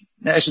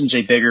I shouldn't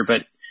say bigger,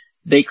 but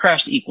they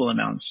crashed equal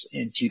amounts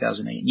in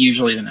 2008.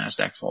 Usually the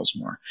NASDAQ falls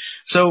more.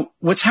 So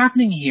what's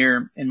happening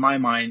here in my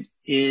mind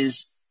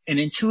is an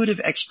intuitive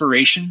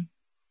expiration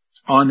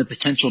on the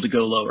potential to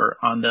go lower,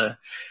 on the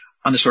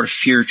sort of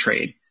fear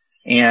trade.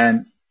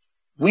 And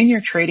when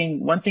you're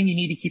trading, one thing you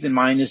need to keep in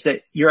mind is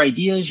that your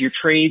ideas, your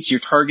trades, your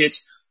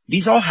targets,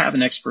 these all have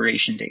an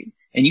expiration date.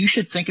 And you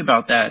should think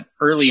about that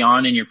early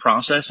on in your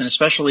process, and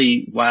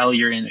especially while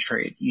you're in a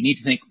trade. You need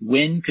to think,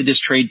 when could this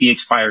trade be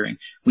expiring?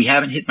 We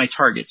haven't hit my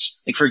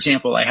targets. Like, for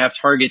example, I have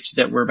targets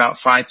that were about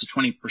 5 to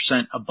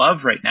 20%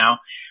 above right now.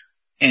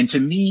 And to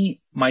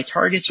me, my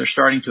targets are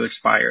starting to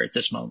expire at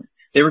this moment.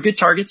 They were good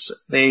targets.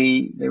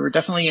 They were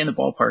definitely in the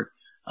ballpark.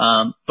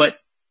 But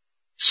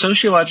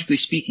sociologically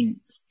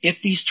speaking,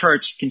 if these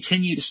charts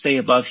continue to stay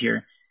above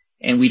here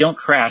and we don't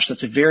crash,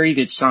 that's a very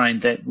good sign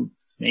that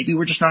maybe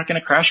we're just not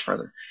going to crash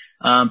further.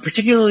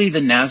 Particularly the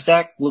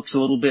NASDAQ looks a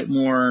little bit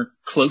more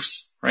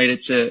close, right?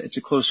 It's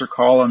a closer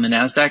call on the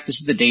NASDAQ. This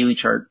is the daily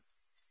chart.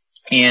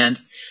 And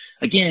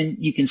again,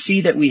 you can see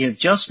that we have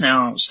just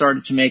now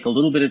started to make a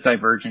little bit of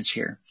divergence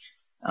here.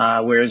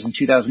 Whereas in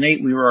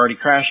 2008, we were already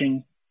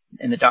crashing.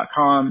 In the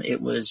dot-com,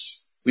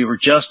 we were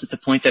just at the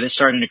point that it's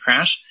starting to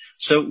crash.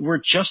 So we're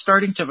just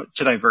starting to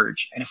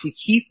diverge. And if we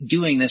keep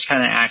doing this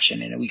kind of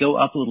action and we go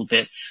up a little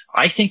bit,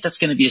 I think that's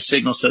going to be a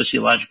signal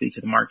sociologically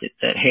to the market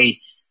that,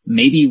 hey,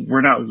 maybe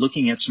we're not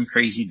looking at some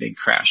crazy big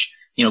crash.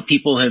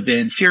 People have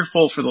been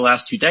fearful for the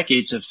last 2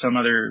 decades of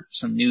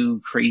some new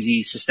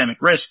crazy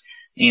systemic risk.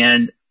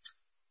 And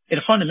in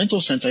a fundamental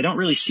sense, I don't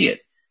really see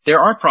it. There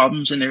are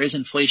problems and there is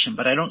inflation,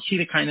 but I don't see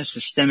the kind of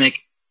systemic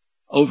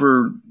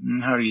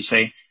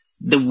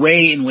the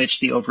way in which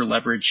the over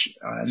leverage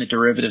in the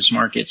derivatives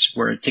markets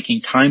were a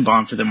ticking time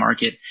bomb for the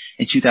market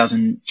in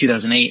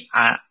 2008.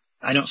 I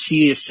don't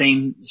see a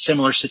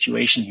similar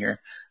situation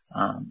here.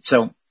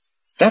 So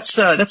that's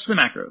the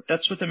macro.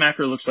 That's what the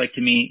macro looks like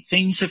to me.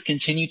 Things have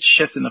continued to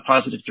shift in the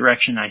positive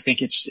direction. I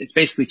think it's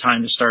basically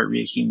time to start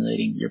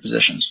reaccumulating your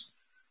positions.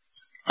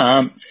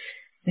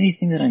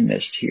 Anything that I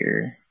missed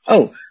here?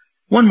 Oh,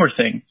 one more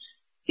thing.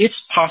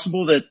 It's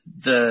possible that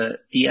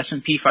the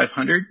S&P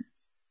 500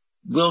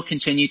 will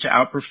continue to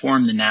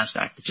outperform the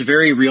NASDAQ. It's a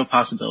very real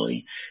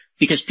possibility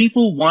because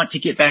people want to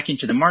get back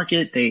into the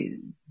market.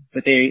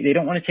 But they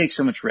don't want to take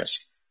so much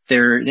risk. They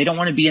don't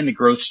want to be in the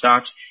growth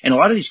stocks. And a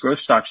lot of these growth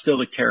stocks still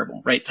look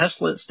terrible, right?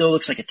 Tesla still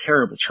looks like a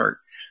terrible chart.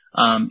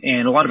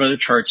 And a lot of other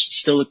charts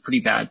still look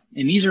pretty bad.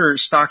 And these are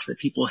stocks that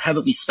people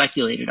heavily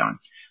speculated on.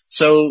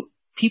 So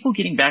people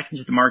getting back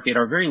into the market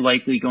are very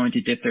likely going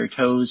to dip their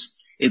toes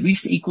at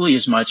least equally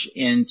as much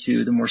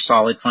into the more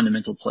solid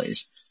fundamental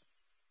plays.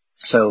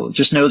 So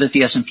just know that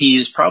the S&P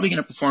is probably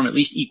going to perform at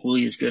least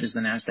equally as good as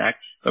the NASDAQ,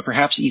 but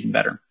perhaps even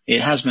better.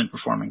 It has been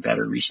performing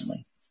better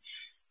recently.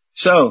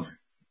 So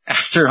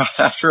after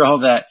all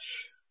that,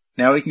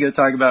 now we can go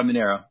talk about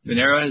Monero.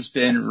 Monero has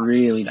been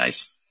really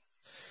nice.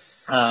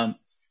 Let's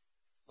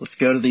just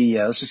go to the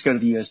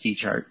USD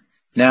chart.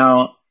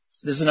 Now,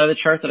 this is another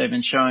chart that I've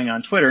been showing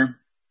on Twitter,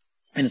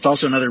 and it's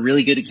also another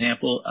really good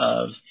example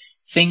of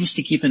things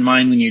to keep in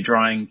mind when you're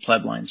drawing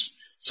pleb lines.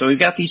 So we've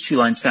got these 2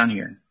 lines down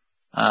here.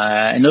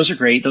 And those are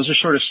great. Those are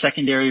sort of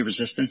secondary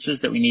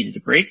resistances that we needed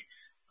to break.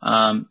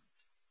 But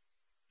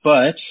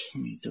let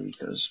me delete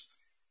those.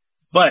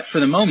 But for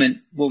the moment,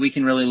 what we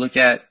can really look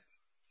at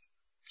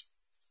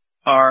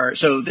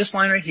so this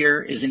line right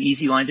here is an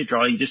easy line to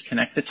draw. You just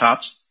connect the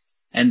tops.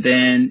 And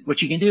then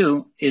what you can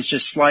do is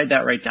just slide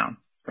that right down,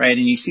 right?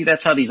 And you see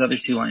that's how these other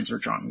 2 lines were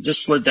drawn. We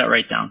just slid that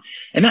right down.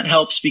 And that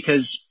helps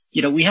because,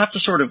 we have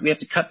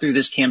to cut through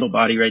this candle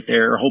body right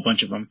there, or a whole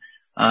bunch of them.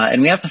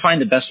 And we have to find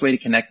the best way to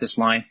connect this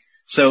line.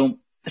 So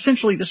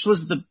essentially this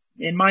was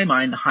in my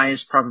mind, the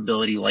highest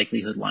probability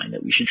likelihood line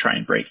that we should try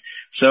and break.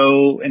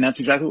 So, and that's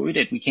exactly what we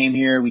did. We came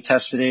here, we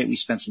tested it, we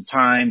spent some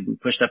time, we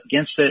pushed up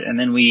against it, and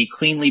then we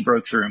cleanly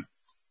broke through.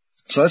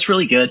 So that's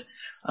really good.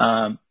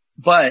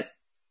 But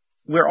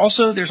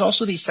there's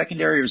also these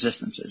secondary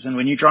resistances. And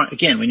when you're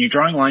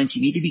drawing lines,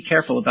 you need to be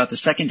careful about the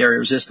secondary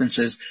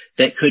resistances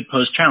that could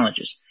pose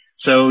challenges.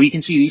 So you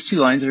can see these 2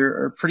 lines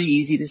are pretty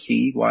easy to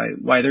see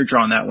why they're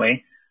drawn that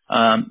way.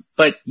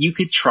 But you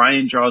could try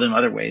and draw them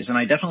other ways. And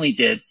I definitely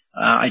did.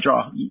 I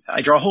draw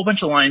a whole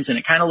bunch of lines and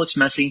it kind of looks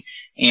messy,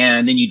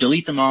 and then you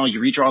delete them all, you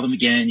redraw them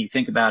again, you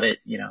think about it,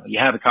 you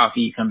have a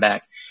coffee, you come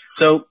back.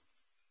 So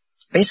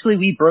basically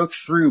we broke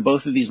through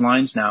both of these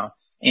lines now.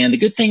 And the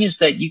good thing is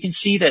that you can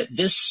see that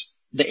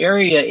the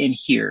area in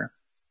here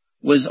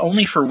was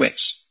only for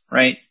wicks,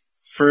 right?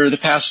 For the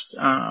past,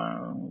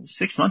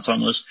 6 months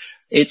almost,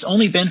 it's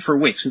only been for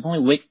wicks. We've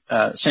only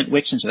sent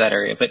wicks into that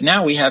area, but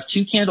now we have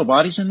 2 candle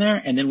bodies in there,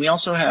 and then we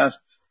also have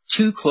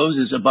 2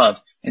 closes above.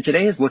 And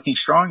today is looking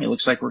strong. It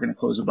looks like we're going to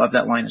close above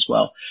that line as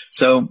well.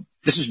 So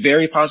this is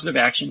very positive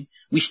action.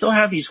 We still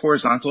have these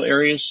horizontal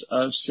areas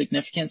of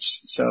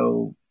significance.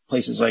 So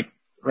places like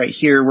right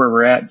here where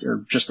we're at,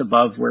 or just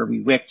above where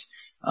we wicked.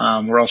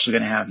 We're also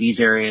going to have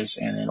these areas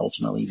and then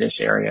ultimately this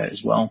area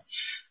as well.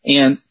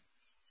 And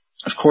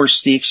of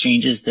course, the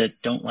exchanges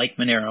that don't like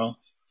Monero,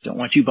 don't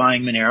want you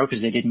buying Monero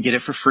because they didn't get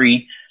it for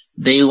free.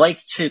 They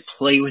like to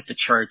play with the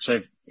charts.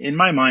 In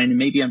my mind, and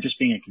maybe I'm just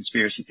being a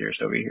conspiracy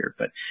theorist over here,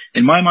 but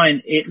in my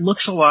mind, it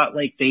looks a lot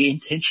like they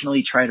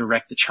intentionally try to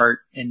wreck the chart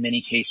in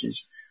many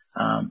cases.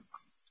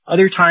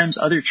 Other times,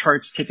 other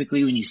charts,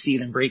 typically when you see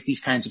them break these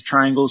kinds of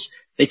triangles,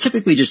 they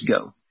typically just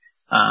go.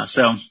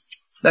 So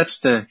that's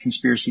the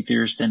conspiracy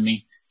theorist in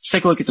me. Let's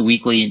take a look at the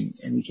weekly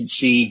and we can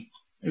see,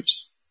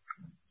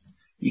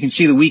 you can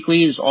see the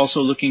weekly is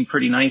also looking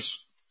pretty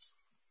nice.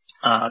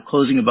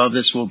 Closing above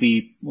this will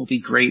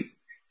be great.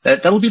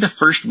 That'll be the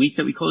first week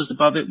that we closed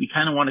above it. We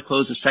kind of want to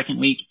close the second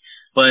week,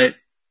 but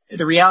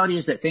the reality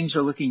is that things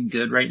are looking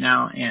good right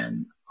now,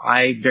 and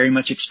I very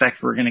much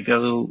expect we're going to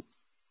go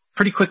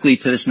pretty quickly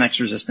to this next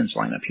resistance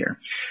line up here.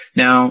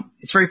 Now,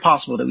 it's very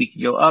possible that we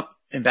could go up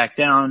and back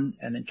down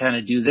and then kind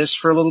of do this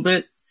for a little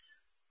bit.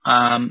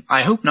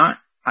 I hope not.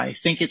 I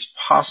think it's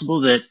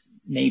possible that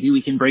maybe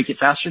we can break it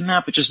faster than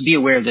that, but just be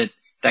aware that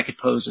that could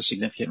pose a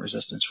significant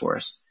resistance for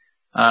us.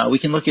 We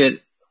can look at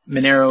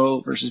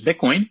Monero versus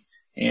Bitcoin.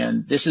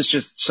 And this is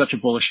just such a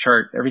bullish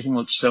chart. Everything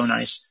looks so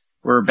nice.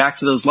 We're back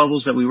to those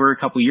levels that we were a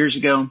couple years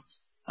ago.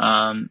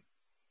 The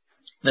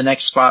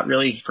next spot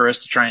really for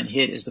us to try and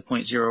hit is the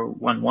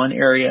 0.011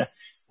 area.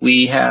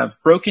 We have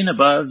broken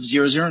above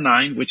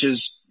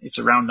 0.009, it's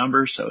a round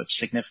number, so it's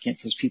significant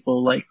because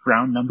people like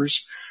round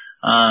numbers.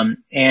 And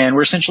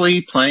we're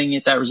essentially playing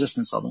at that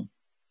resistance level.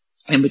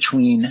 in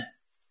between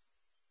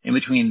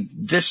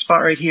this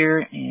spot right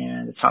here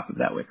and the top of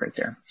that wick right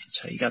there.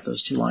 That's how you got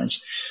those two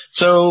lines.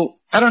 So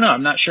I don't know.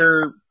 I'm not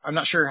sure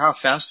how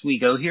fast we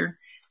go here.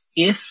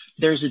 If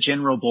there's a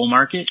general bull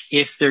market,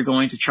 if they're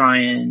going to try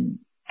and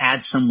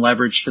add some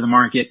leverage to the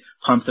market,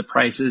 pump the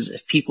prices,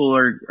 if people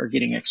are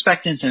getting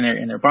expectant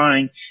and they're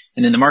buying,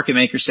 and then the market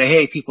makers say,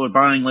 hey, people are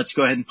buying, let's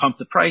go ahead and pump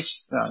the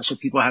price, so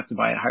people have to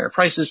buy at higher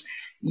prices,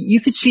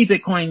 you could see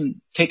Bitcoin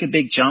take a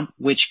big jump,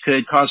 which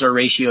could cause our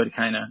ratio to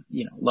kind of,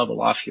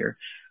 level off here.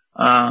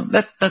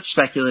 That's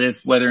speculative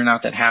whether or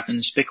not that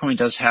happens. Bitcoin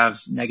does have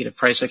negative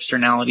price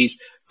externalities,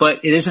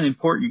 but it is an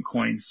important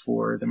coin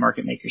for the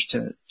market makers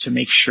to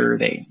make sure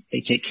they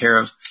take care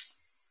of.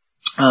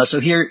 So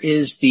here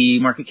is the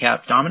market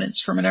cap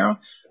dominance for Monero.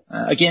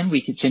 Again,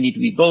 we continue to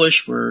be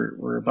bullish.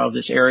 We're above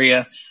this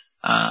area.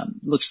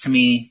 Looks to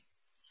me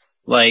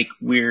like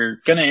we're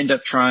going to end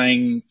up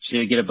trying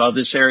to get above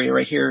this area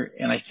right here.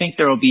 And I think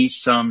there will be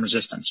some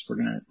resistance. We're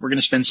going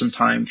to spend some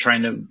time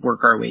trying to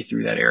work our way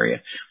through that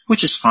area,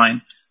 which is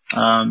fine.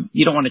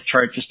 You don't want to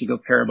chart just to go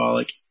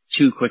parabolic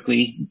too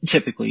quickly,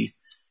 typically.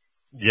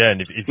 Yeah.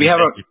 And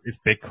if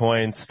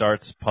Bitcoin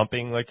starts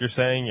pumping, like you're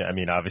saying, I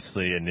mean,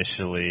 obviously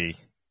initially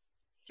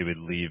you would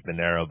leave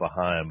Monero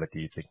behind, but do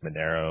you think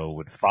Monero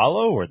would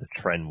follow, or the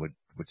trend would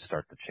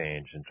start to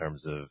change in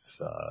terms of,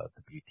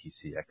 the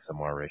BTC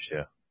XMR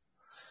ratio?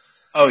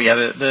 Oh yeah,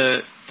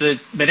 the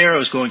Monero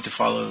is going to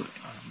follow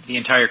the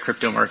entire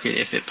crypto market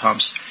if it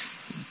pumps,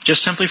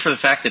 just simply for the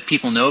fact that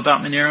people know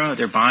about Monero,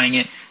 they're buying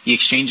it, the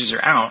exchanges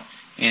are out,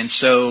 and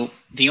so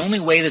the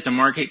only way that the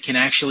market can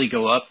actually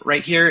go up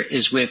right here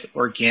is with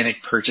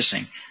organic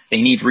purchasing.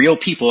 They need real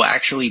people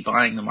actually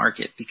buying the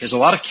market, because a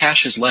lot of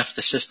cash has left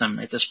the system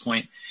at this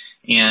point,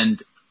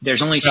 and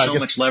there's only so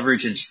much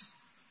leverage in.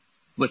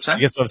 What's that? I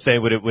guess what I'm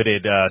saying, would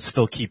it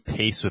still keep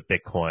pace with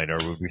Bitcoin,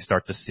 or would we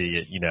start to see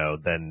it,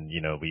 then,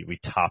 we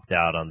topped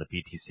out on the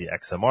BTC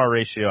XMR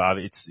ratio.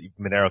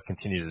 Monero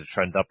continues to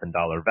trend up in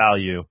dollar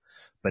value,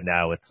 but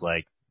now it's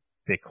like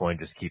Bitcoin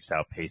just keeps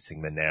outpacing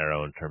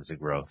Monero in terms of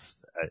growth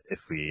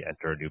if we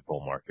enter a new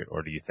bull market?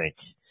 Or do you think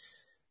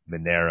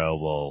Monero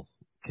will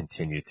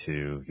continue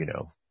to,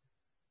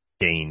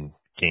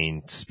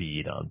 gain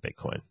speed on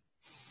Bitcoin?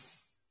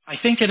 I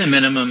think at a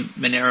minimum,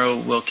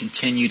 Monero will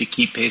continue to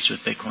keep pace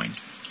with Bitcoin.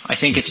 I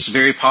think it's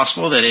very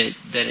possible that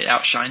it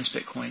outshines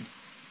Bitcoin.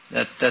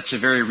 That's a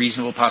very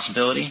reasonable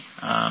possibility.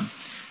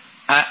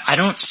 I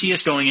don't see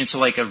us going into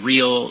like a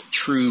real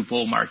true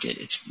bull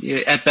market.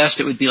 At best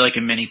it would be like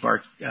a mini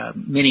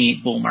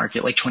bull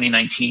market like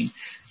 2019.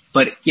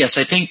 But yes,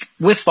 I think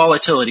with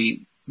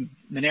volatility,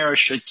 Monero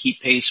should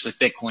keep pace with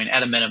Bitcoin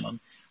at a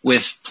minimum,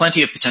 with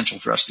plenty of potential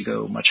for us to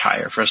go much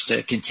higher, for us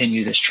to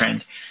continue this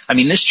trend. I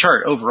mean, this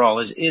chart overall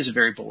is a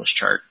very bullish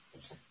chart.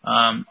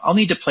 I'll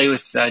need to play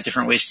with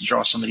different ways to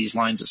draw some of these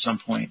lines at some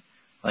point.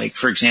 Like,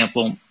 for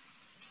example,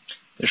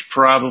 there's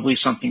probably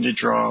something to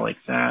draw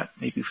like that.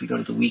 Maybe if we go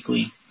to the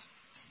weekly.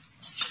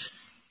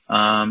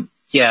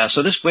 Yeah,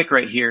 so this wick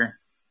right here,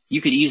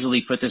 you could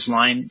easily put this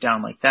line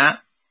down like that,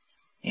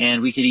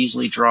 and we could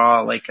easily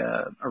draw like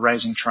a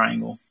rising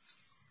triangle.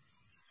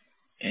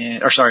 A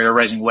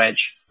rising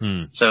wedge.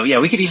 So yeah,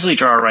 we could easily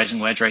draw a rising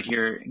wedge right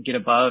here and get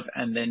above,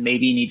 and then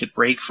maybe need to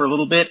break for a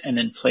little bit and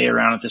then play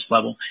around at this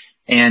level.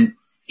 And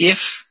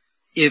if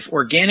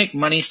organic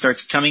money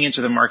starts coming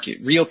into the market,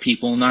 real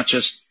people, not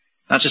just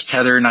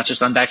Tether, not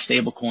just unbacked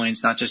stable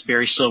coins, not just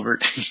Barry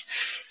Silbert,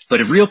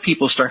 but if real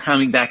people start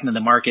coming back into the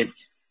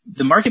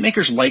market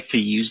makers like to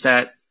use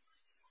that.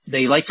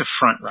 They like to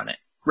front run it,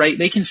 right?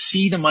 They can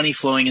see the money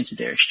flowing into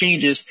their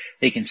exchanges.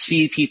 They can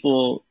see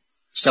people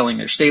selling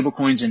their stable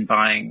coins and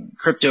buying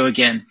crypto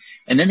again,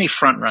 and then they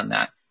front run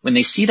that. When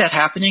they see that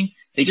happening,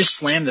 they just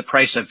slam the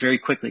price up very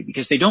quickly,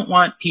 because they don't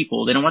want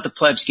the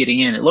plebs getting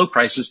in at low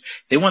prices.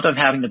 They want them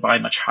having to buy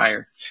much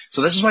higher.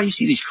 So this is why you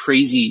see these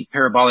crazy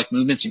parabolic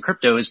movements in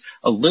crypto, is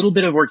a little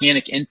bit of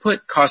organic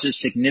input causes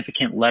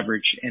significant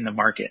leverage in the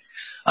market.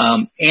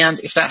 And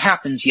if that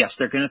happens, yes,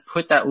 they're going to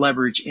put that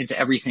leverage into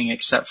everything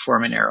except for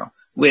Monero,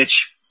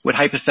 which would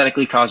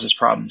hypothetically cause us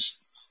problems.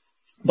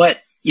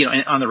 But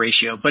on the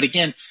ratio. But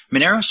again,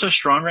 Monero is so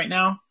strong right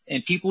now,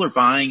 and people are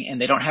buying,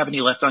 and they don't have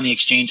any left on the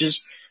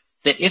exchanges,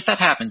 that if that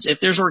happens, if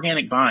there's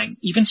organic buying,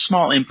 even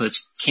small inputs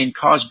can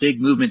cause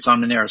big movements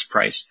on Monero's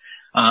price.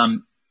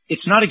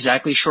 It's not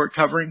exactly short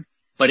covering,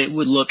 but it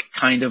would look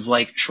kind of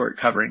like short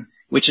covering,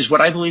 which is what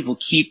I believe will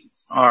keep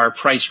our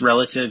price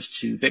relative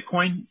to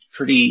Bitcoin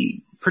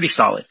pretty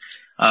solid.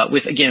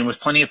 With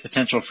plenty of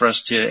potential for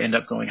us to end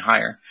up going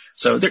higher.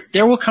 So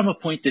there will come a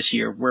point this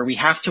year where we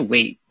have to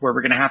wait, where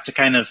we're going to have to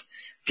kind of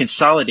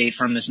consolidate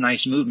from this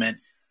nice movement.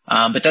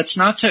 But that's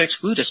not to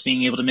exclude us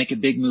being able to make a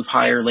big move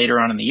higher later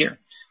on in the year.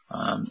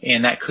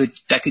 And that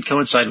could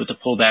coincide with the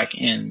pullback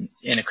in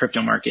a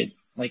crypto market.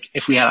 Like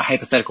if we had a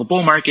hypothetical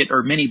bull market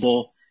or mini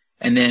bull,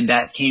 and then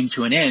that came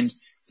to an end,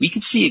 we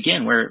could see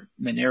again where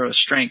Monero's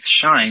strength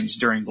shines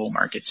during bull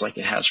markets like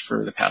it has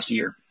for the past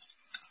year.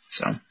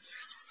 So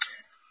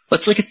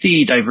let's look at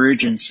the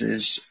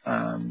divergences.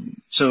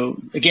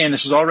 So again,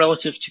 this is all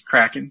relative to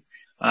Kraken.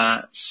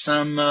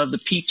 Some of the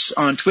peeps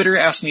on Twitter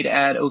asked me to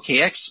add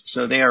OKX,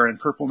 so they are in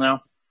purple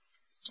now.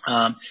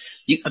 A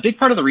big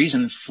part of the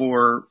reason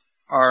for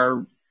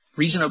our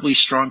reasonably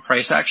strong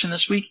price action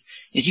this week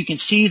is you can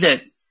see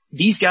that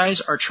these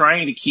guys are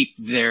trying to keep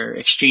their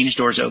exchange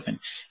doors open.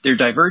 They're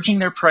diverging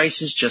their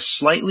prices just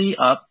slightly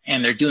up,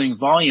 and they're doing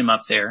volume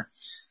up there.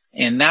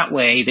 And that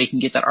way they can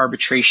get that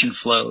arbitration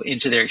flow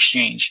into their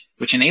exchange,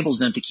 which enables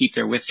them to keep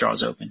their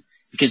withdrawals open,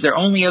 because their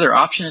only other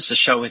option is to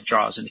show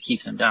withdrawals and to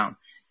keep them down.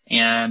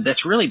 And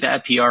that's really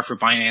bad PR for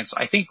Binance.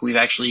 I think we've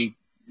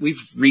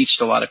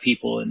reached a lot of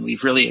people and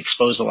we've really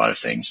exposed a lot of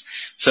things.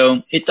 So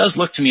it does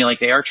look to me like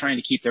they are trying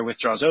to keep their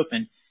withdrawals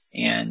open.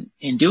 And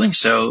in doing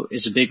so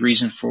is a big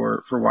reason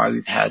for why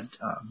we've had,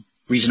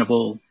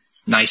 reasonable,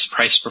 nice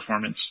price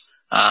performance,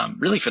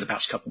 really for the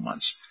past couple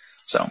months.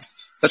 So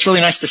that's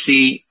really nice to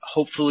see.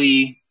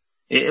 Hopefully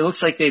it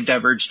looks like they've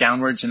diverged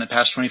downwards in the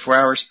past 24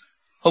 hours.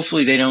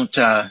 Hopefully they don't,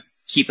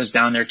 keep us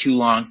down there too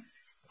long.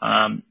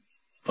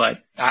 But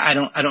I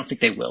don't think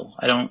they will.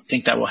 I don't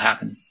think that will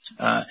happen.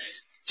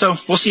 So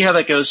we'll see how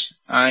that goes.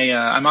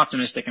 I'm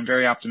optimistic. I'm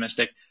very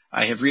optimistic.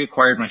 I have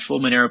reacquired my full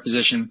Monero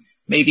position.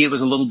 Maybe it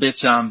was a little bit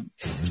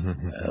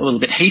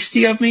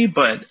hasty of me,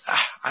 but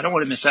I don't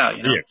want to miss out,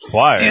 you know.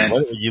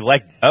 Reacquired? You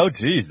like, oh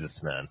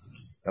Jesus, man.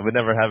 I would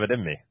never have it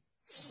in me.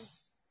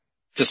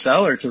 To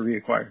sell or to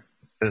reacquire?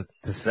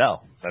 To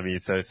sell. I mean,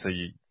 so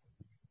you,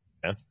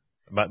 yeah.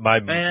 My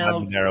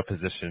Monero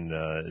position,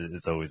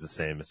 is always the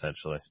same,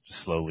 essentially.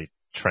 Just slowly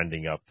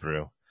trending up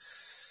through.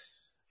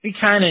 We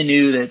kind of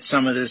knew that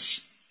some of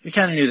this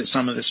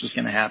was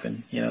going to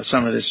happen. You know,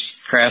 some of this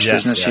crash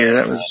business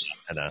here.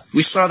 I know.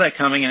 We saw that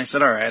coming, and I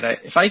said, all right,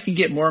 if I can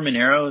get more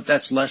Monero,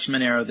 that's less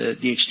Monero that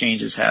the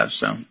exchanges have.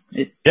 So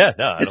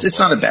it's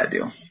not a bad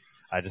deal.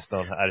 I just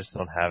don't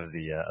have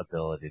the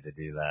ability to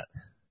do that.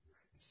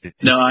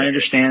 No, I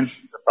understand.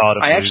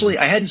 I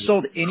hadn't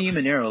sold any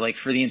Monero like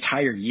for the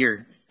entire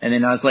year. And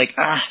then I was like,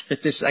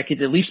 but I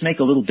could at least make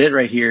a little bit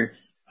right here.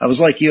 I was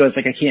like you. I was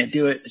like, I can't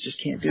do it. I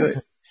just can't do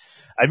it.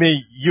 I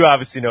mean, you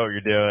obviously know what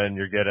you're doing.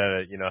 You're good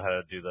at it. You know how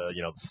to do the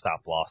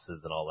stop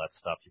losses and all that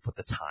stuff. You put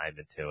the time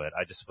into it.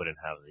 I just wouldn't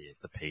have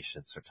the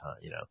patience or time,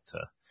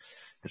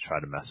 to try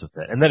to mess with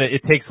it. And then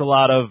it takes a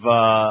lot of,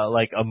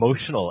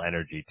 emotional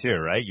energy too,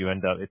 right?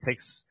 It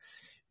takes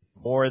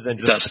more than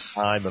just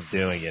the time of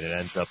doing it. It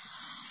ends up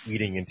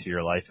eating into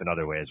your life in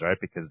other ways, right?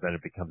 Because then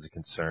it becomes a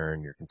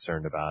concern. You're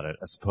concerned about it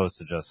as opposed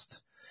to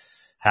just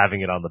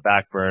having it on the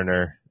back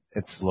burner.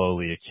 It's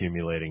slowly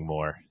accumulating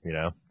more,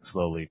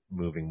 slowly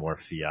moving more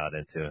fiat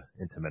into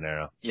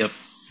Monero. Yep.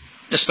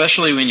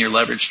 Especially when you're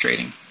leverage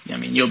trading. I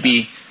mean,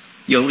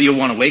 you'll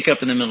want to wake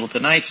up in the middle of the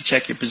night to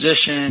check your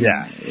position.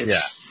 Yeah.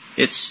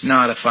 It's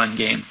not a fun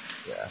game.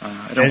 Yeah.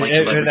 I don't like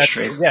to leverage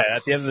trade. Yeah.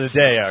 At the end of the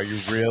day, are you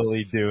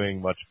really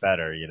doing much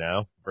better,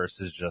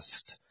 versus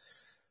just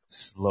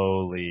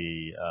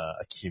slowly,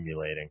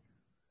 accumulating?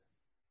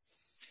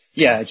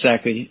 Yeah,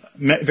 exactly.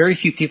 Very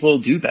few people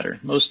do better.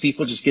 Most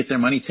people just get their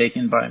money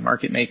taken by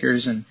market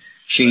makers and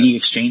shady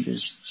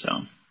exchanges.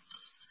 So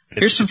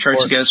here's some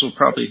charts you guys will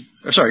probably,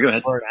 sorry, go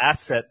ahead. Or an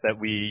asset that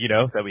we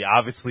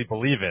obviously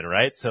believe in,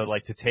 right? So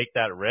like to take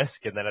that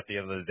risk and then at the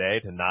end of the day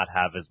to not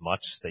have as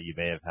much that you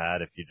may have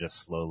had if you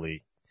just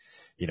slowly,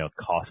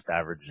 cost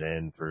average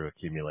in through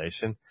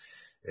accumulation,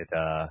 it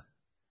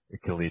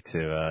can lead to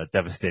a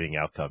devastating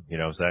outcome. You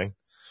know what I'm saying?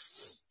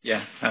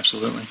 Yeah,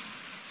 absolutely.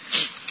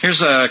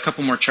 Here's a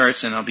couple more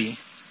charts and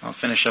I'll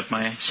finish up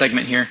my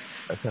segment here.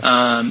 Okay.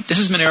 This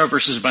is Monero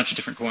versus a bunch of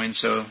different coins.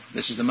 So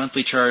this is the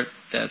monthly chart.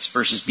 That's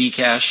versus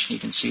Bcash. You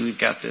can see we've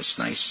got this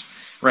nice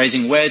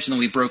rising wedge and then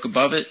we broke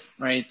above it,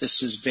 right?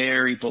 This is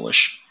very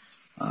bullish,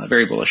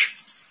 very bullish.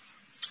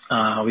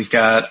 We've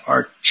got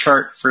our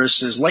chart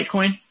versus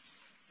Litecoin.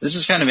 This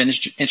is kind of an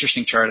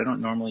interesting chart. I don't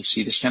normally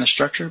see this kind of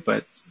structure,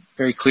 but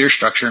very clear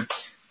structure.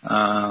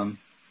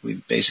 We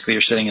basically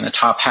are sitting in the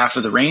top half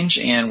of the range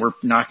and we're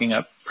pressing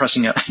up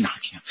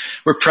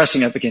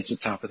against the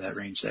top of that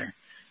range there.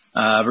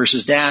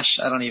 Versus Dash.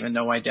 I don't even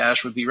know why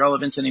Dash would be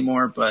relevant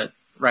anymore, but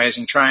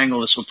rising triangle,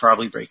 this will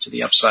probably break to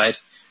the upside.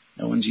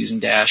 No one's using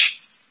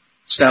Dash.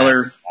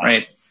 Stellar,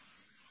 right?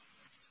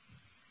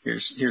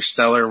 Here's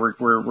Stellar.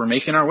 We're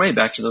making our way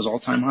back to those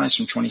all-time highs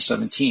from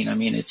 2017. I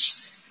mean, and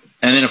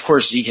then of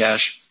course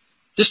Zcash.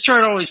 This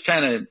chart always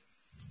kind of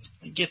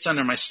gets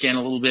under my skin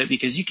a little bit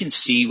because you can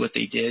see what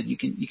they did. You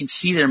can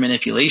see their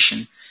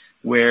manipulation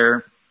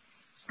where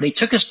they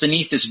took us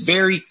beneath this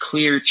very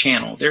clear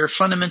channel. There are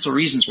fundamental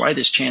reasons why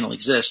this channel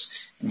exists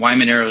and why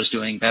Monero is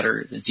doing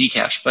better than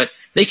Zcash, but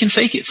they can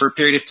fake it for a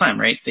period of time,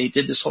 right? They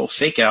did this whole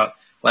fake out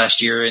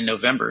last year in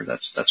November.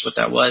 That's what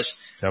that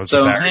was. That was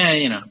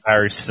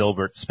Barry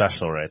Silbert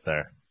special right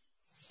there.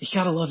 You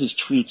gotta love his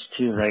tweets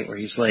too, right? Where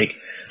he's like,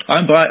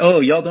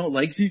 y'all don't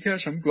like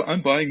Zcash?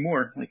 I'm buying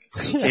more. Like,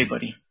 okay,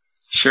 buddy.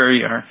 Sure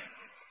you are.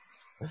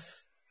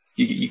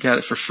 You got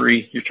it for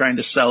free. You're trying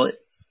to sell it.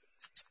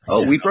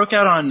 Oh, yeah. We broke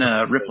out on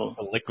Ripple.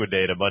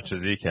 Liquidate a bunch of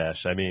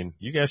Zcash. I mean,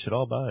 you guys should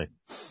all buy.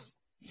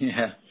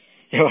 Yeah.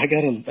 Yo, I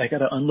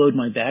gotta unload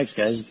my bags,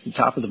 guys. It's the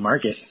top of the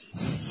market.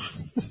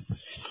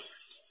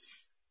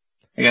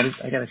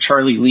 I got a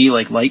Charlie Lee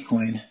like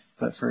Litecoin,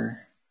 but for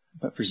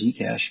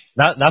Zcash.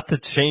 Not to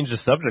change the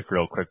subject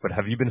real quick, but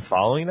have you been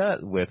following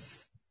that with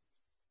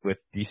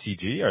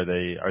DCG? Are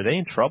they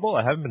in trouble?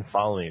 I haven't been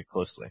following it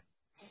closely.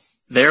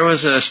 There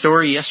was a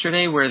story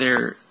yesterday where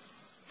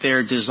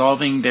they're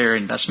dissolving their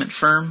investment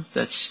firm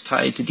that's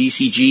tied to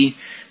DCG.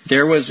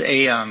 There was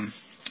a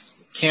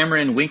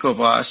Cameron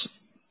Winklevoss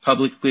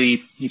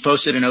publicly, he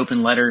posted an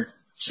open letter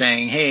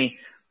saying, hey,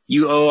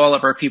 you owe all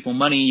of our people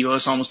money. You owe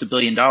us almost $1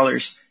 billion.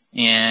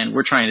 And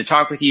we're trying to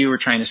talk with you. We're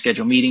trying to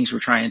schedule meetings. We're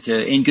trying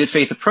to, in good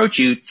faith, approach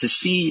you to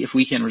see if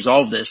we can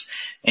resolve this.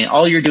 And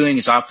all you're doing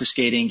is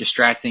obfuscating,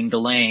 distracting,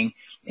 delaying.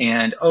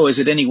 And, oh, is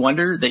it any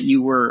wonder that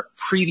you were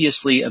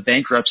previously a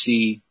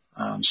bankruptcy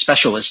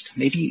specialist?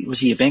 Maybe was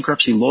he a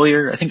bankruptcy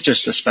lawyer? I think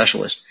just a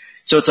specialist.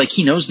 So it's like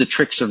he knows the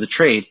tricks of the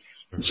trade.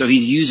 And so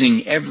he's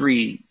using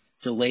every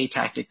delay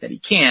tactic that he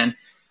can.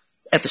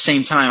 At the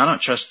same time, I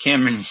don't trust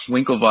Cameron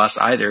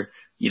Winklevoss either.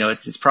 You know,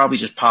 it's probably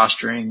just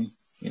posturing,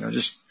 you know,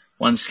 just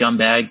one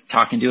scumbag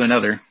talking to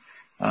another.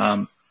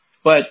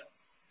 But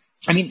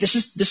I mean, this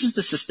is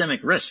the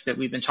systemic risk that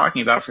we've been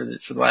talking about for the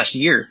last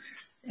year,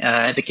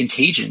 the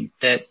contagion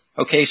that,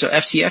 okay, so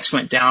FTX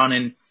went down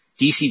and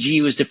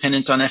DCG was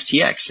dependent on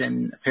FTX,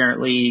 and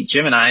apparently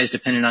Gemini is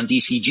dependent on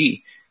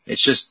DCG.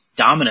 It's just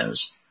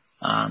dominoes.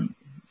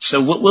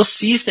 So we'll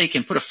see if they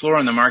can put a floor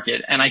on the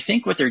market. And I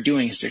think what they're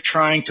doing is they're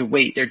trying to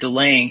wait, they're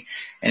delaying,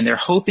 and they're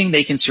hoping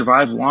they can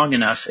survive long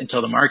enough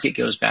until the market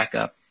goes back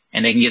up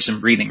and they can get some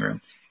breathing room.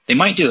 They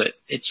might do it.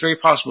 It's very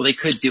possible they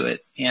could do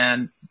it.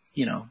 And,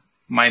 you know,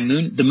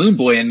 the moon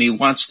boy in me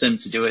wants them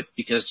to do it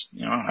because,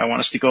 you know, I want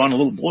us to go on a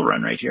little bull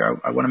run right here.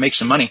 I want to make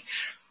some money.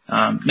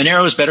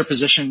 Monero is better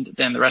positioned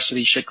than the rest of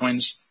these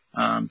shitcoins,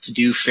 to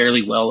do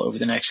fairly well over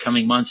the next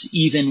coming months,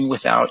 even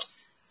without,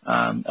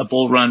 a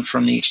bull run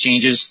from the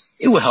exchanges.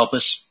 It would help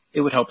us.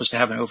 It would help us to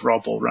have an overall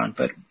bull run,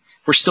 but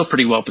we're still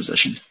pretty well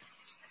positioned.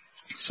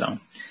 So,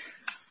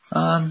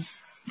 I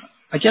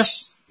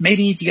guess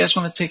maybe do you guys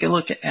want to take a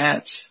look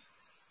at,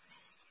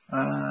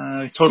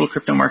 total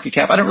crypto market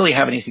cap? I don't really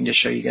have anything to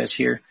show you guys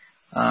here,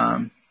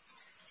 other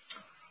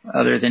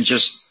than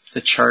just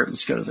the chart.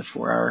 Let's go to the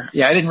 4-hour.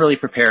 Yeah, I didn't really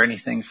prepare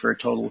anything for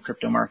total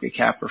crypto market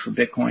cap or for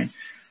Bitcoin.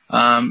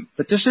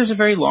 But this is a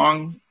very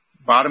long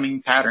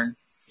bottoming pattern.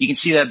 You can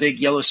see that big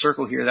yellow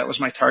circle here. That was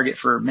my target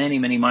for many,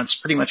 many months,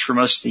 pretty much for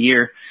most of the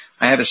year.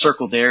 I have a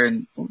circle there,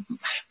 and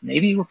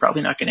maybe we're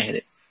probably not going to hit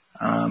it.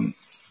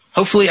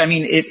 Hopefully, I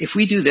mean, if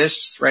we do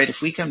this, right,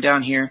 if we come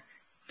down here,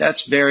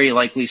 that's very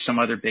likely some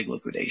other big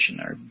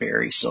liquidation, or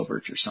Barry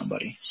Silbert or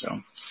somebody.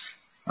 So,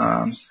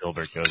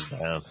 Silbert goes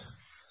down.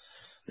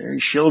 Barry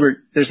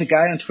Silbert. There's a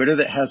guy on Twitter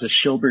that has a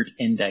Silbert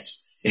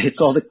index. It's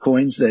all the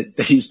coins that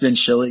he's been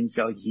shilling. He's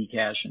got like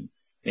Zcash, and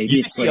maybe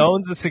you think he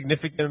owns a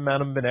significant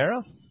amount of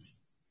Monero?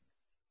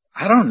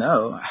 I don't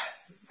know.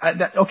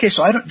 Okay,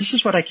 so this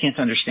is what I can't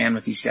understand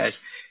with these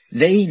guys.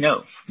 They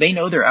know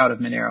they're out of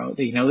Monero.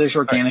 They know there's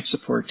organic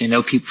support. They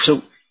know people.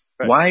 So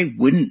why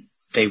wouldn't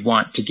they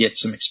want to get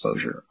some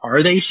exposure?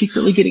 Are they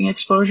secretly getting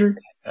exposure?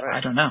 I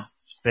don't know.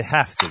 They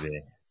have to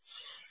be.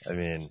 I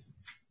mean,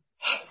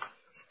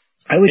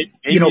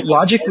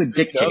 logic would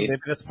dictate.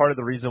 Maybe that's part of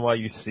the reason why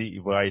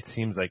why it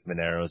seems like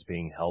Monero is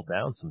being held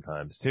down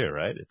sometimes too,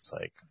 right? It's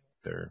like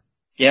they're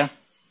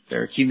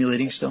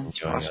accumulating still. It's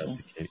possible.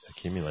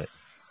 Accumulate.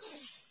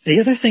 The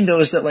other thing though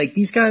is that like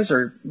these guys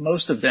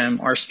most of them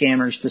are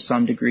scammers to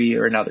some degree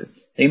or another.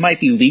 They might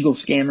be legal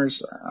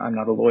scammers. I'm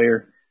not a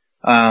lawyer.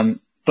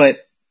 But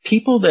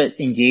people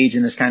that engage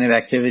in this kind of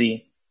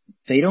activity,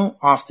 they don't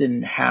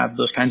often have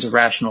those kinds of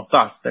rational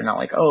thoughts. They're not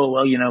like, oh,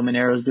 well, you know,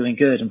 Monero's doing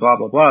good and blah,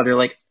 blah, blah. They're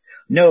like,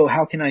 no,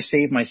 how can I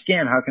save my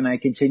scam? How can I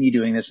continue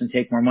doing this and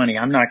take more money?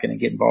 I'm not going to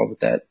get involved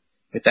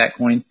with that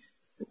coin.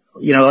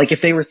 You know, like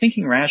if they were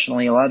thinking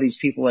rationally, a lot of these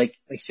people like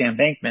Sam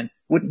Bankman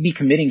wouldn't be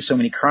committing so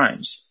many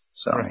crimes.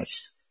 So right.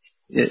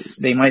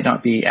 They might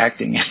not be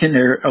acting in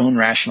their own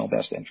rational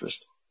best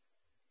interest.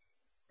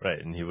 Right.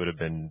 And he would have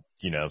been,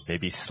 you know,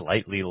 maybe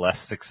slightly less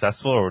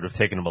successful, or would have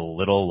taken him a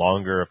little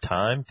longer of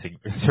time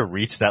to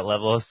reach that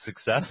level of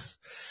success,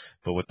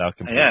 but without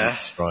completely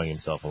destroying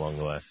himself along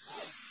the way.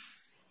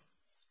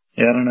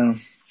 Yeah, I don't know.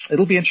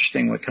 It'll be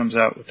interesting what comes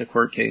out with the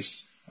court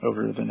case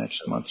over the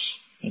next months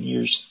and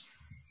years.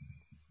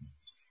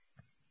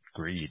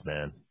 Agreed,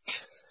 man.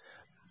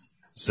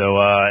 So,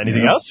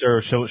 anything else,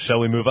 or shall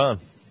we move on?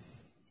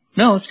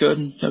 No, let's go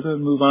ahead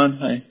and move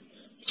on.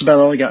 That's about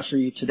all I got for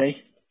you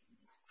today.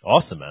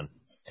 Awesome, man.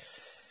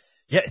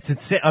 Yeah, it's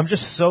insane. I'm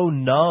just so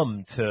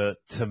numb to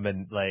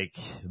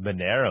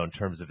Monero in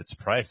terms of its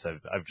price.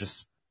 I've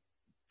just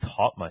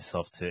taught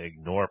myself to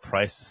ignore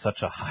price to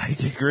such a high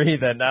degree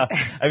that now,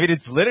 I mean,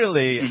 it's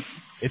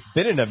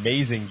been an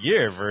amazing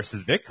year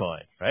versus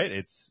Bitcoin, right?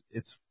 It's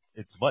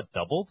what,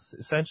 doubled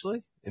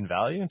essentially in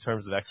value in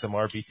terms of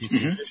XMR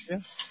BTC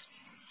ratio?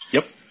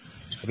 Yep.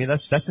 I mean,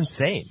 that's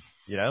insane.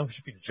 You know, we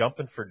should be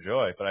jumping for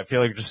joy, but I feel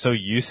like we're just so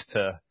used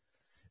to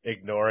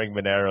ignoring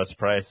Monero's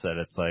price that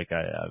it's like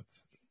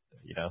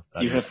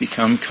you have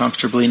become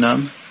comfortably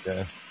numb.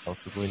 Yeah,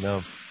 comfortably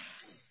numb.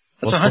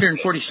 That's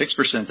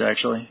 146%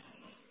 actually.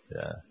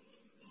 Yeah.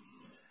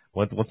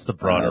 What's the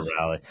broader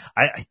rally?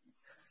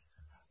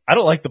 I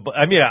don't like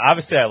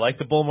obviously I like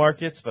the bull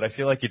markets, but I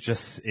feel like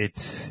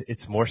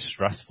it's more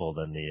stressful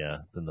than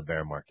the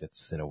bear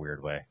markets in a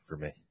weird way for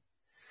me.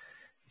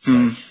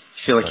 I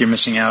feel like you're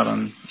missing out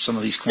on some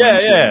of these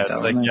coins. Yeah.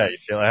 It's like, you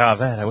feel like, oh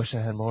man, I wish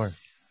I had more.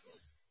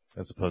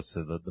 As opposed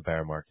to the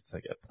bear markets, I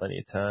get plenty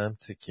of time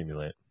to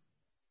accumulate.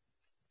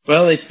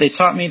 Well, they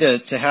taught me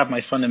to have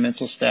my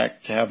fundamental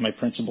stack, to have my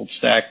principled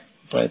stack,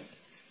 but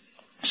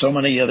so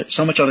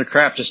much other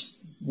crap just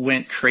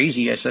went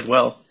crazy. I said,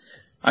 well,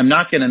 I'm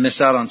not going to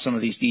miss out on some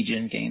of these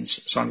degen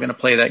gains, so I'm going to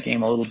play that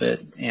game a little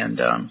bit. And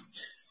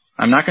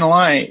I'm not going to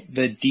lie,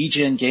 the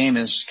degen game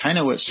is kind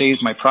of what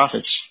saved my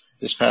profits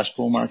this past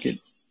bull market.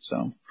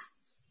 So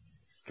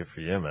good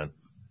for you, man.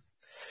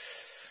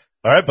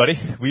 All right, buddy.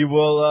 We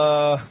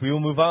will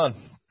move on.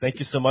 Thank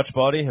you so much,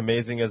 buddy.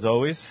 Amazing as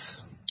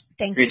always.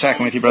 Thank Great you.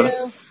 talking with you,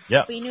 brother. Yeah.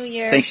 Happy New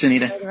Year. Thanks,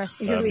 Anita. For the rest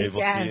of your week. Maybe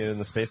we'll see you in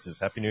the spaces.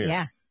 Happy New Year.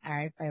 Yeah. All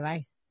right.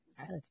 Bye-bye.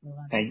 All right. Let's move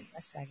on to Hey. the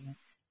next segment.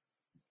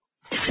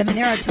 The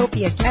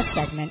Monerotopia guest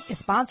segment is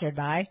sponsored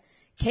by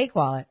Cake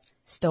Wallet.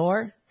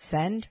 Store,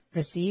 send,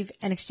 receive,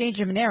 and exchange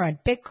your Monero and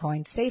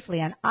Bitcoin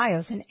safely on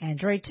iOS and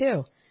Android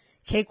too.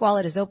 Cake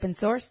Wallet is open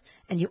source,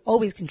 and you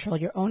always control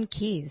your own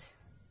keys.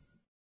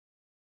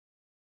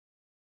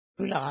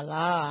 Ooh la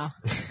la.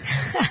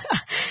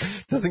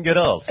 Doesn't get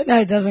old.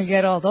 No, it doesn't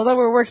get old, although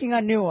we're working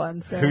on new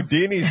ones. So.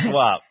 Houdini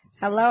swap.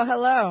 Hello.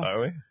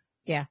 Are we?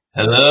 Yeah.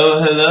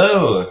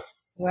 Hello.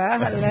 Well,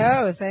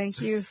 hello. Thank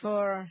you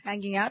for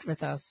hanging out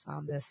with us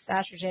on this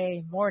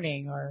Saturday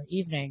morning or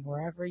evening,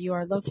 wherever you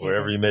are located.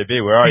 Wherever you may be.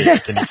 Where are you?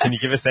 Can you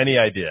give us any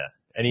idea?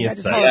 Any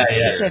insight?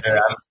 Yeah.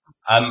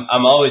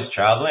 I'm always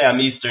traveling. I'm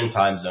Eastern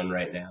time zone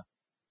right now,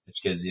 which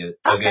gives you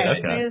a good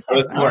idea. So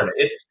it's morning.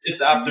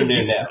 It's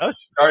afternoon now.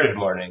 Started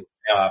morning,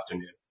 now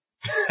afternoon.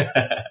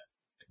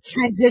 It's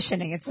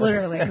transitioning. It's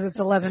literally because it's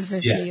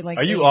 11:50. Yeah. Like,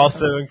 are you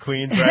also in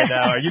Queens right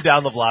now? Are you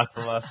down the block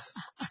from us?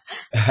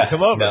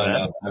 Come over,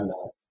 man.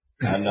 No,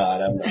 I'm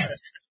not.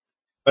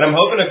 But I'm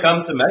hoping to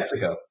come to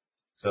Mexico.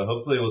 So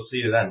hopefully we'll see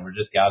you then. We're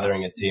just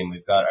gathering a team.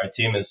 Our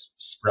team is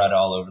spread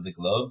all over the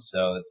globe,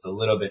 so it's a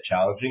little bit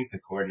challenging to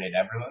coordinate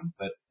everyone,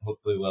 but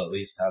hopefully we'll at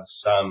least have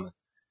some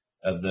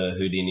of the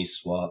Houdini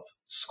swap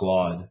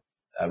squad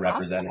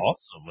represented.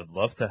 Awesome. Would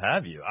love to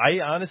have you. I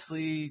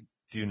honestly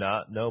do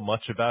not know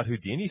much about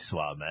Houdini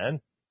swap,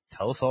 man.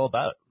 Tell us all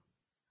about it.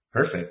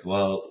 Perfect.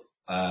 Well,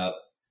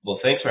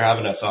 thanks for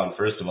having us on.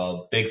 First of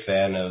all, big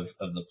fan of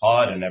the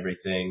pod and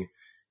everything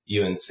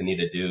you and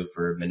Sunita do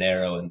for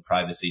Monero and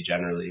privacy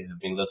generally.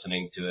 I've been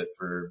listening to it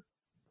for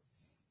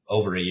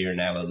over a year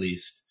now, at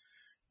least.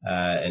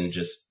 And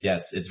just,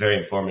 it's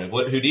very informative.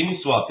 What Houdini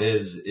swap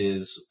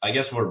is I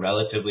guess we're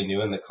relatively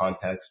new in the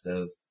context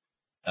of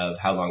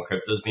how long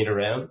crypto's been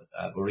around.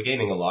 But we're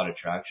gaining a lot of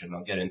traction.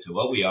 I'll get into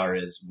what we are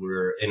is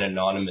we're an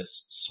anonymous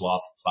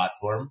swap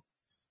platform.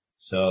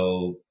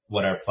 So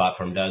what our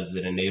platform does is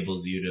it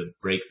enables you to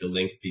break the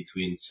link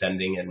between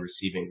sending and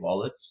receiving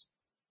wallets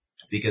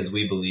because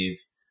we believe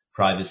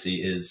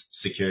privacy is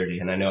security.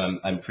 And I know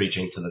I'm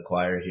preaching to the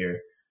choir here.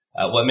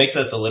 What makes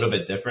us a little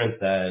bit different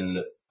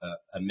than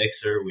a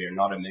mixer, we are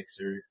not a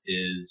mixer,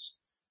 is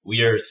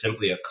we are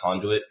simply a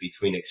conduit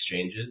between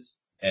exchanges.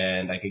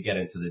 And I could get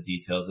into the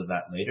details of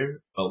that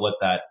later. But what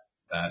that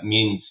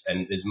means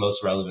and is most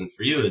relevant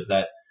for you is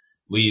that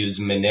we use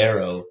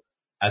Monero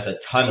as a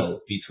tunnel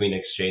between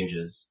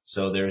exchanges.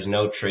 So there's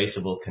no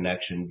traceable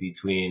connection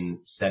between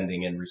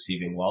sending and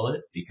receiving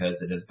wallet because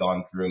it has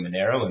gone through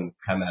Monero and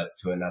come out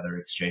to another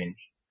exchange.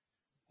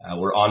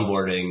 We're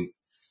onboarding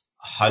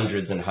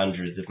hundreds and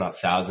hundreds, if not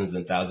thousands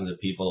and thousands of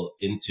people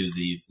into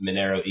the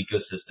Monero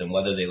ecosystem,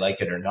 whether they like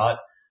it or not,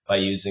 by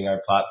using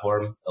our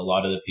platform. A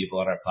lot of the people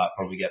on our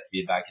platform, we get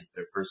feedback it's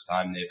their first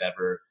time they've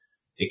ever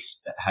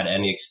had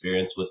any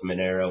experience with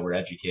Monero. We're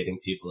educating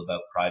people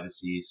about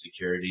privacy,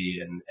 security,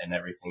 and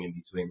everything in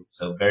between.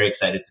 So very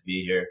excited to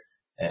be here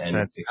and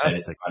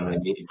excited to finally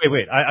meet you.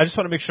 Wait. I just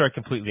want to make sure I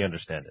completely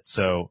understand it.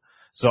 So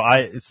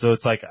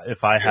it's like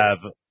if I have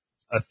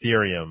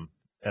Ethereum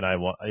and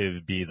it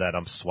would be that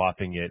I'm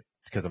swapping it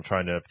because I'm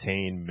trying to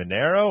obtain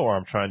Monero or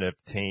I'm trying to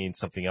obtain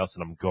something else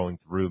and I'm going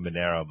through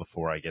Monero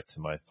before I get to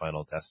my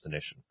final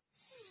destination.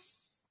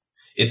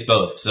 It's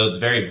both. So it's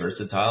very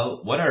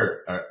versatile. What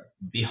are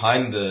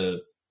behind the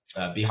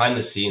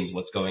scenes,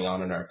 what's going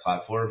on in our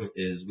platform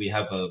is we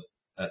have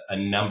a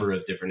number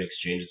of different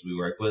exchanges we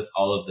work with,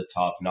 all of the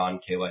top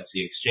non-KYC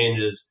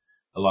exchanges,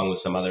 along with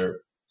some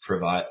other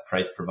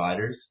price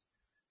providers.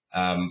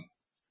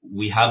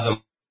 We have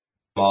them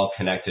all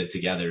connected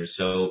together.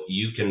 So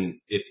you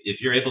can, if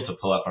you're able to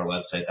pull up our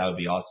website, that would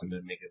be awesome to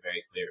make it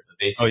very clear. But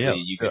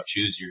basically you could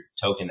choose your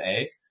token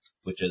A,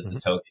 which is the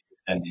token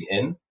you're sending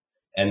in,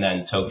 and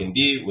then token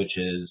B, which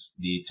is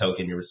the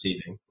token you're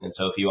receiving. And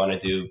so if you want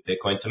to do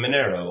Bitcoin to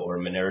Monero or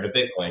Monero to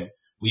Bitcoin,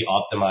 we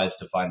optimize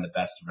to find the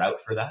best route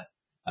for that.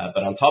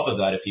 But on top of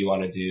that, if you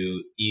want to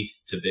do ETH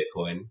to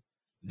Bitcoin,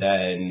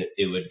 then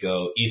it would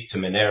go ETH to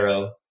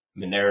Monero,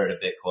 Monero to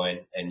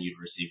Bitcoin, and you'd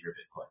receive your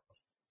Bitcoin.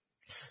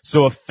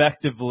 So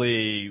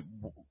effectively,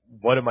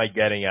 what am I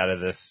getting out of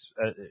this?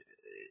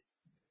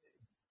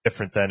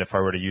 Different than if I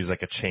were to use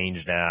like a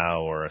Change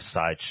Now or a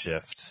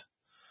SideShift.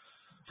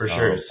 For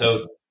sure.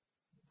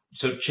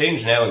 So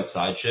Change Now and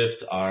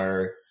SideShift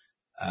are,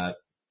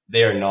 they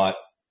are not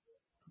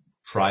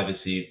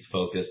privacy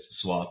focused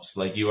swaps.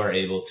 Like you are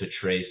able to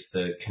trace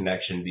the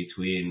connection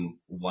between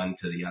one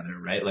to the other,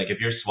 right? Like if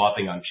you're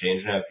swapping on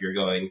Change Now, if you're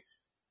going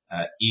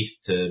ETH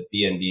to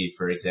BNB,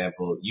 for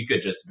example, you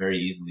could just very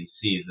easily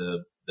see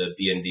the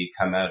BNB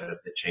come out of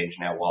the Change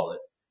Now wallet,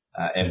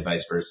 and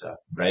vice versa,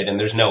 right? And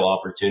there's no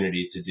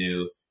opportunity to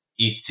do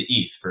ETH to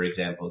ETH, for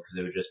example, because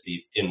it would just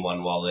be in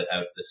one wallet,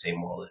 out the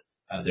same wallet.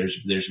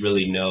 There's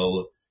really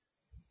no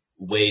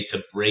way to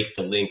break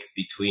the link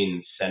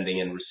between sending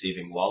and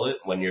receiving wallet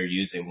when you're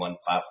using one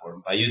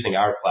platform. By using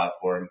our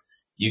platform,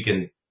 you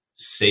can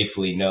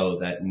safely know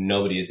that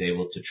nobody is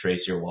able to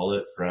trace your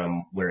wallet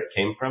from where it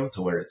came from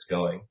to where it's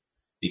going.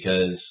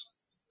 Because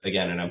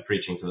again, and I'm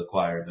preaching to the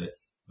choir,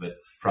 but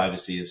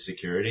privacy is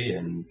security,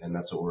 and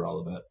that's what we're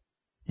all about.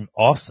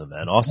 Awesome,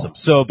 man. Awesome.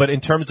 So, but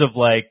in terms of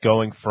like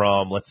going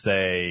from, let's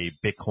say,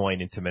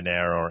 Bitcoin into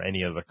Monero or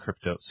any other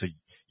crypto, so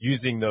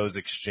using those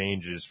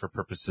exchanges for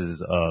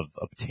purposes of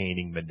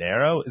obtaining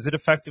Monero, is it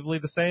effectively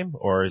the same,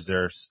 or is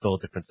there still a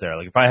difference there?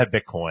 Like if I had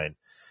Bitcoin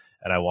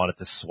and I wanted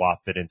to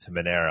swap it into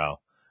Monero,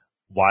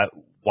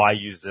 why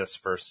use this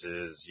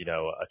versus,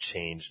 a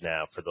Change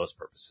Now for those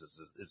purposes?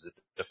 Is it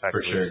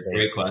effectively For sure. the same?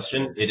 Great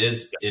question.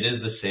 It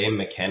is the same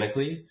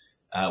mechanically.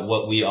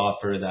 What we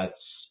offer,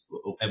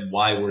 and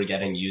why we're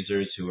getting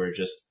users who are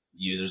just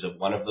users of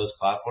one of those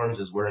platforms,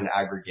 is we're an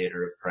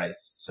aggregator of price.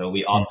 So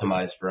we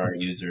optimize for our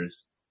users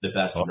the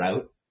best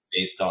route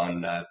based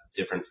on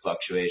different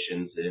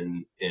fluctuations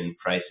in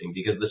pricing,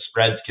 because the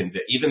spreads can,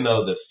 even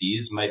though the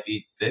fees might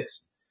be fixed,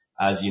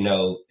 as you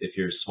know, if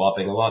you're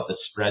swapping a lot, the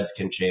spreads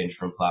can change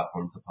from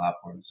platform to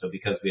platform. So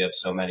because we have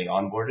so many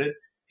onboarded,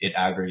 it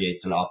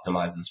aggregates and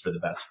optimizes for the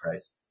best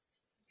price.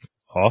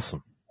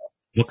 Awesome.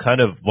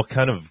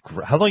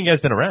 How long you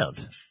guys been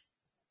around?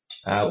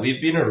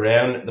 We've been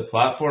around. The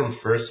platform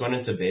first went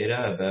into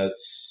beta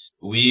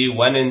we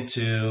went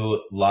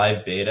into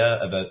live beta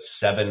about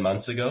 7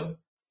 months ago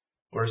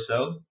or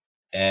so.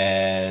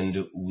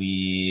 And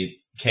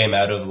we came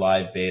out of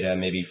live beta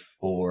maybe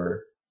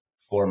four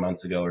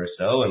months ago or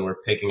so. And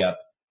we're picking up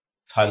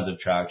tons of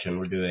traction.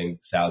 We're doing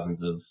thousands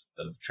of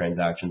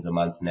transactions a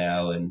month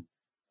now. And,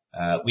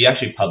 we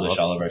actually publish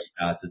all of our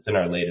stats. It's in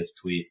our latest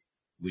tweet.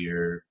 We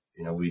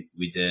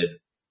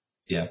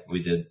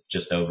did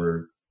just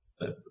over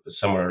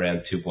somewhere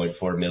around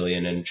 2.4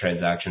 million in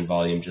transaction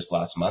volume just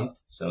last month.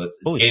 So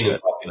it's gaining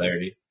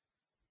popularity.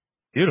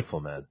 Beautiful,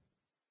 man.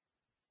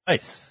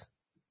 Nice.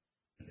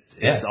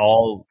 It's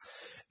all,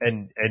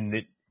 and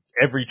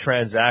every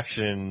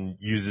transaction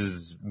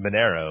uses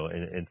Monero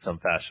in some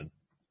fashion.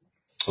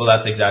 Well,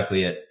 that's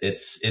exactly it. It's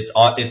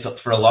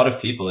for a lot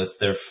of people, it's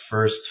their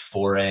first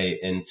foray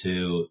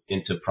into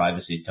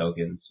privacy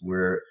tokens.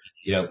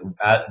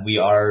 We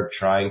are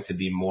trying to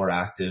be more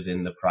active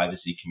in the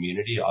privacy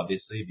community,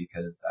 obviously,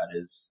 because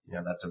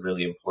that's a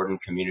really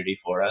important community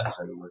for us,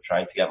 and we're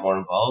trying to get more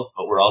involved.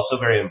 But we're also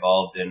very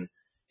involved in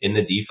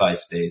the DeFi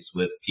space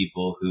with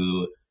people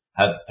who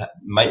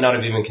might not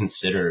have even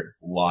considered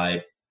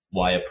why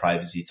a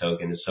privacy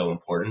token is so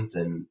important.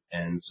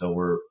 And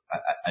so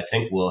I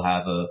think we'll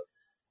have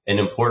an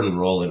important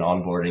role in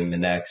onboarding the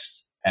next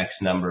X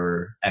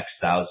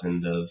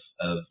thousand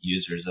of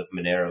users of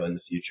Monero in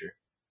the future.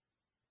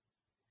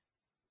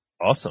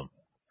 Awesome.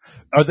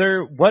 Are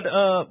there, what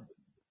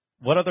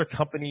other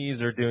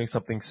companies are doing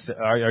something?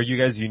 Are you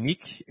guys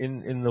unique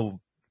in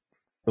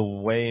the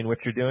way in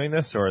which you're doing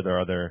this, or are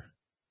there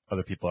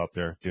other people out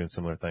there doing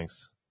similar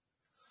things?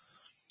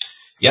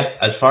 Yeah,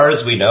 as far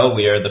as we know,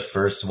 we are the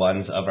first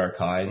ones of our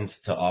kind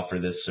to offer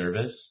this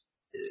service.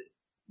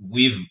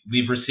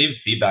 We've received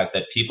feedback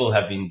that people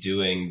have been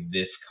doing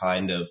this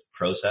kind of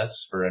process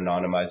for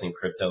anonymizing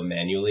crypto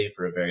manually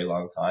for a very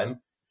long time,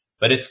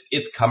 but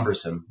it's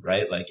cumbersome,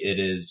 right? Like it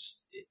is,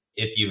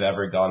 if you've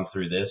ever gone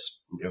through this,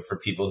 for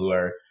people who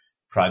are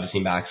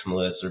privacy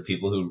maximalists or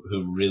people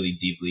who really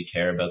deeply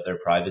care about their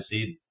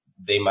privacy,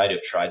 they might have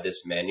tried this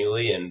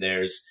manually, and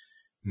there's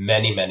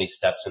many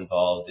steps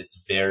involved. It's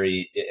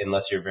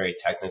unless you're very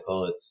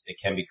technical, it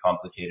can be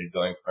complicated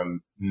going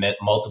from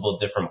multiple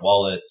different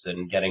wallets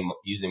and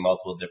using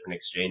multiple different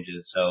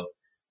exchanges. So,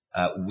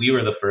 we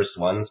were the first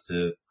ones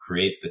to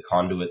create the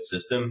conduit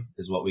system,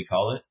 is what we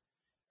call it.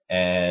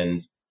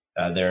 And,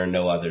 there are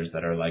no others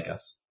that are like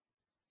us.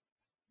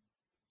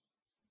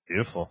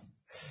 Beautiful.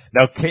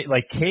 Now,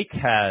 Cake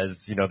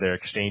has, their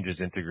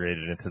exchanges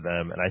integrated into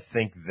them, and I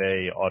think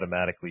they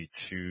automatically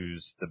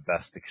choose the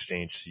best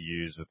exchange to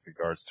use with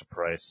regards to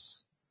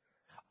price.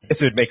 I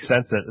guess it would make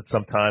sense that at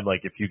some time,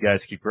 like if you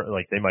guys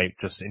they might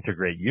just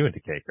integrate you into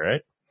Cake,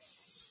 right?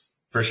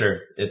 For sure.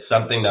 It's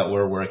something that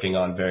we're working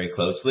on very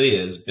closely,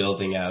 is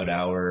building out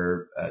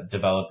our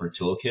developer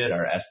toolkit,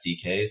 our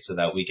SDK, so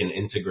that we can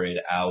integrate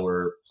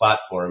our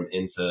platform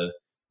into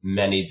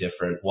many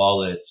different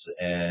wallets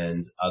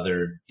and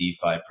other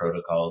DeFi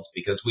protocols,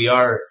 because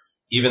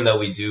even though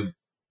we do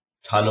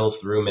tunnel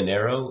through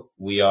Monero,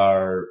 we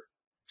are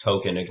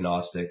token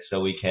agnostic. So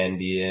we can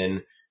be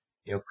in,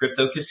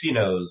 crypto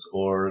casinos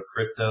or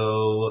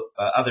crypto,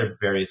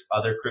 various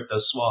other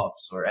crypto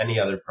swaps or any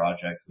other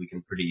project we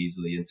can pretty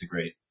easily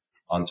integrate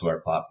onto our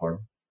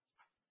platform.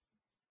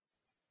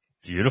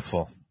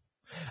 Beautiful.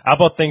 How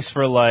about things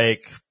for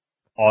like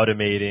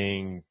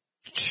automating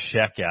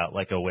checkout,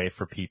 like a way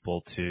for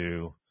people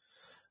to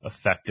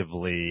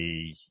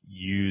effectively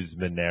use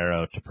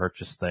Monero to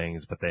purchase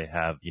things, but they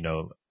have,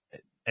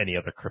 any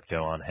other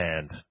crypto on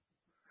hand?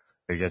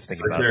 Are you guys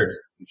thinking about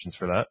solutions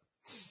for that?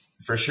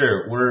 For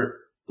sure.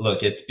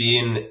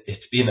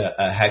 It's been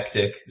a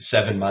hectic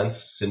 7 months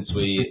since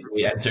we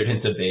entered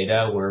into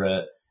beta. We're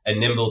a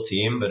nimble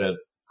team, but a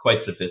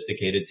quite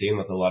sophisticated team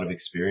with a lot of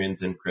experience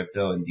in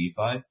crypto and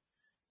DeFi.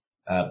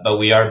 But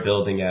we are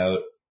building out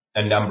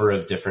a number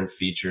of different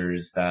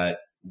features that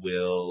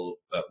will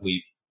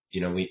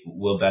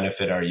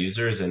benefit our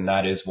users. And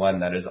that is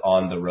one that is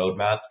on the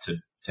roadmap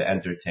to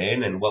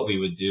entertain. And what we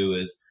would do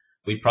is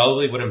we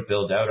probably wouldn't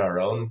build out our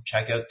own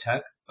checkout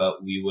tech,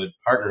 but we would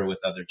partner with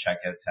other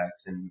checkout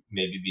techs and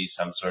maybe be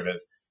some sort of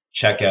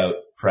checkout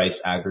price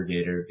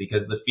aggregator,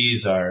 because the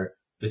fees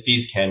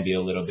can be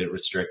a little bit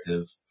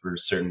restrictive for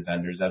certain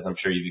vendors, as I'm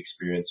sure you've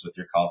experienced with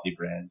your coffee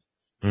brand.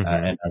 Mm-hmm.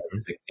 And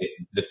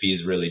the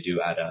fees really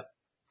do add up.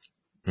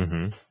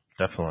 Mm-hmm.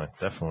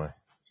 Definitely.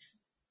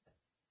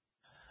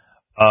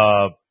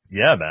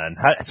 Yeah, man.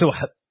 So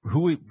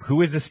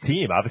who is this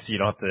team? Obviously you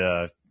don't have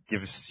to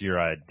give us your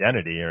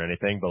identity or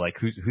anything, but like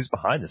who's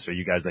behind this? Are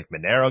you guys like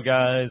Monero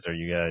guys?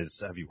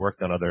 Have you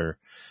worked on other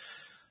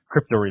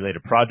crypto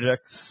related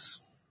projects?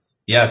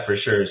 Yeah, for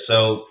sure.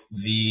 So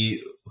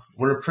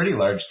we're a pretty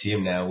large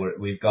team now.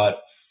 We've got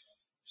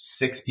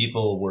 6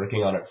 people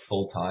working on it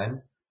full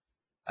time.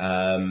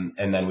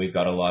 And then we've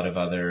got a lot of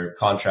other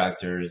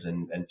contractors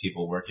and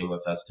people working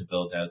with us to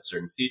build out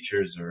certain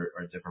features or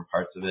different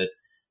parts of it.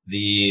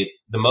 The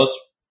most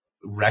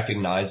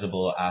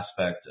recognizable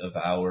aspect of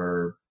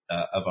our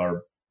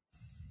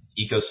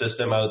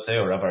ecosystem, I would say,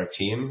 or of our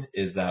team,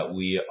 is that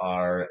we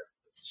are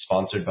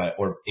sponsored by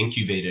or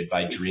incubated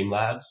by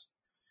Dreamlabs.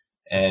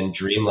 And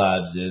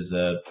Dreamlabs is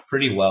a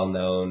pretty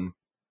well-known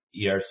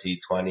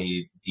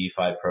ERC-20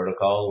 DeFi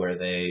protocol where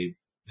they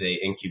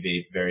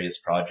incubate various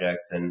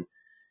projects and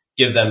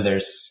give them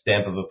their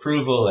stamp of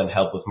approval and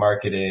help with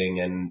marketing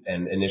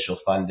and initial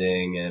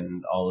funding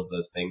and all of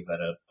those things that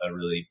a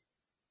really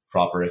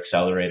proper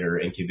accelerator or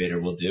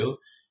incubator will do.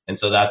 And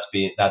so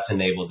that's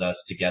enabled us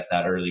to get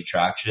that early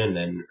traction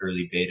and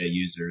early beta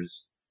users.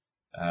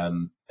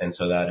 And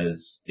so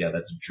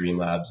that's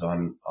Dreamlabs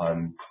on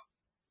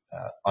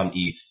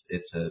ETH.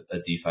 It's a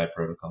DeFi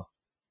protocol.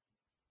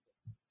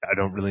 I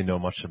don't really know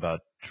much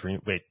about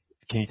Wait,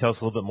 can you tell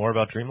us a little bit more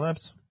about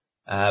Dreamlabs?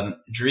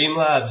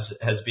 Dreamlabs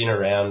has been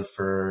around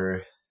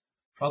for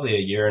probably a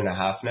year and a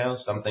half now,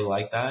 something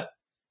like that.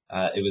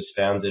 It was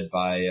founded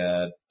by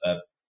a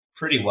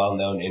pretty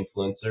well-known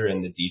influencer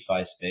in the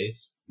DeFi space,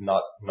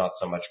 not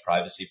so much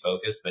privacy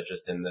focused, but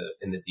just in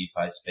the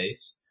DeFi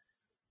space.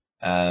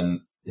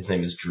 His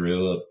name is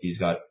Drew.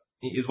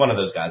 He's one of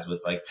those guys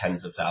with like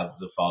tens of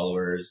thousands of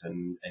followers,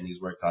 and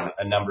he's worked on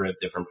a number of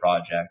different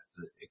projects,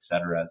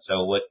 etc.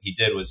 So what he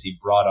did was he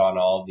brought on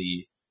all of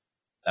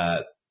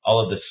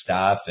the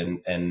staff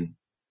and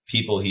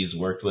people he's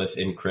worked with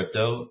in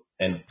crypto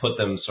and put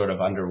them sort of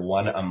under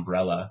one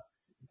umbrella,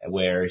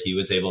 where he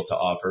was able to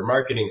offer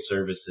marketing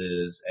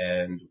services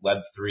and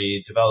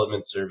Web3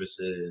 development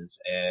services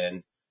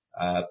and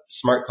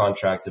smart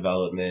contract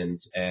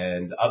development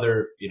and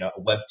other,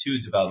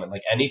 Web2 development,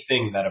 like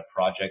anything that a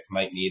project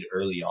might need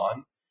early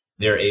on,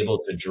 they're able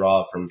to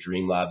draw from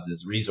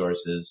Dreamlabs'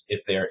 resources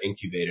if they are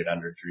incubated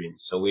under Dream.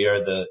 So we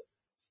are the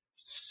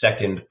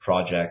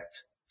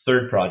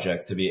third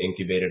project to be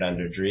incubated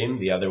under Dream.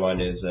 The other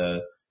one is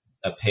a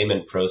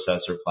payment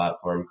processor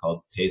platform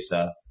called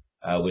Pesa,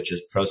 which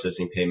is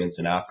processing payments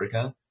in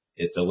Africa.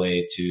 It's a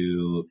way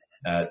to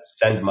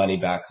send money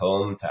back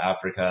home to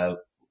Africa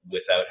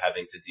without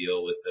having to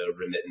deal with the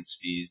remittance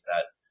fees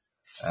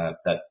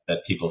that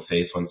people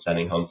face when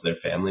sending home to their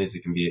families.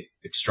 It can be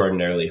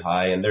extraordinarily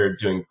high, and they're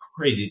doing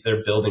crazy.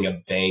 They're building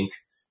a bank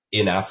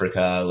in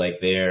Africa. Like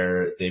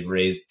they've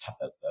raised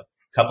a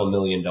couple $1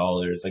 million.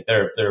 Like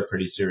they're a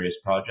pretty serious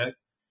project.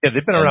 Yeah,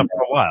 they've been around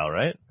for a while,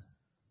 right?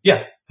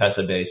 Yeah,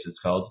 Pesa Base it's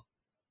called.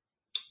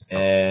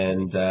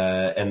 And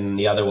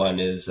the other one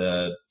is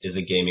a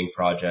gaming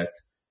project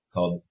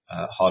called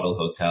Hodl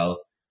Hotel.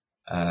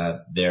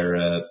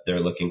 They're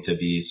looking to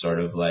be sort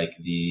of like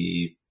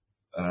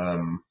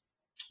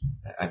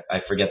I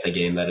forget the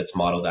game that it's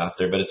modeled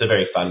after, but it's a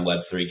very fun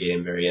Web3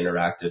 game, very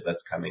interactive,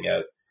 that's coming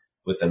out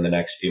within the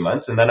next few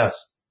months, and then us.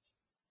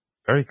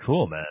 Very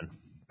cool, man.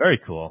 Very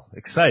cool.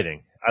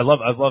 Exciting. I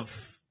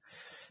love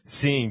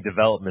seeing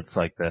developments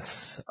like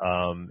this,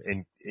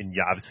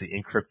 obviously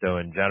in crypto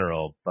in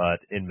general, but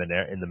in the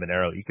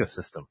Monero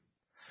ecosystem.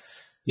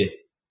 Yeah,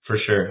 for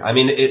sure. I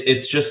mean,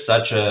 it's just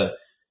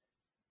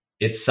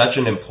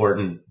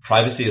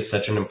privacy is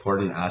such an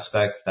important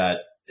aspect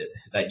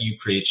that you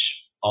preach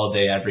all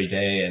day, every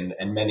day,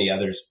 and many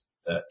others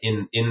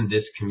in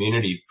this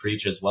community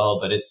preach as well,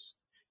 but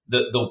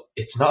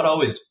it's not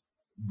always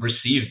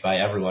received by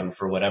everyone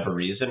for whatever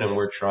reason. And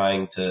we're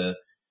trying to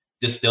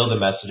distill the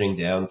messaging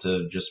down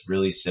to just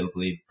really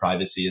simply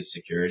privacy is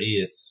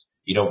security.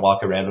 You don't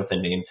walk around with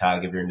a name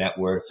tag of your net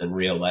worth in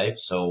real life.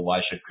 So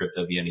why should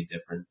crypto be any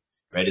different,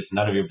 right? It's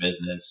none of your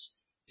business.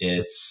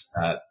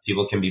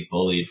 People can be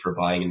bullied for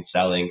buying and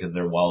selling because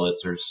their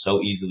wallets are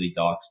so easily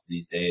doxed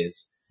these days.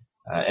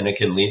 And it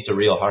can lead to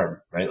real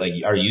harm, right? Like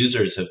our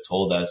users have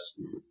told us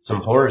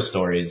some horror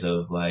stories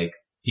of like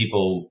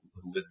people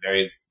with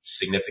very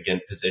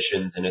significant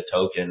positions in a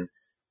token.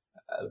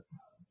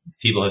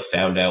 People have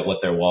found out what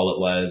their wallet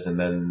was and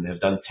then have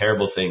done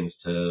terrible things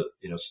to,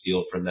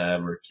 steal from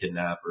them or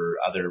kidnap or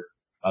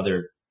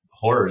other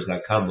horrors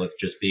that come with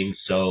just being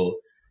so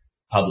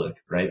public,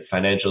 right?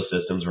 Financial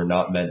systems were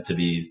not meant to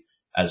be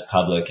as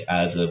public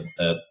as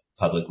a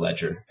public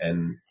ledger.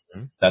 And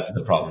that's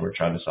the problem we're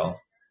trying to solve.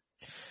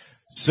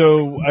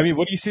 So, I mean,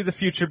 what do you see the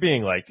future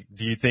being like?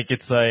 Do you think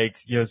it's like,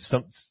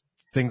 some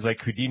things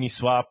like Houdini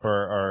Swap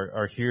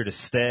are here to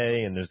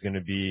stay and there's going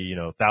to be,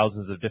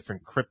 thousands of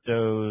different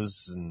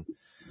cryptos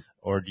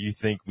or do you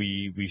think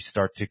we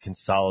start to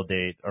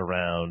consolidate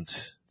around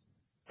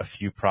a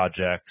few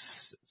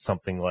projects,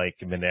 something like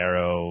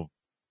Monero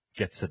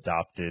gets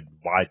adopted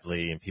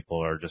widely and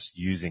people are just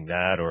using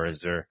that, or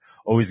is there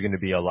always going to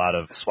be a lot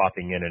of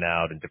swapping in and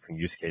out and different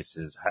use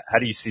cases? How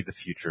do you see the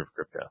future of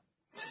crypto?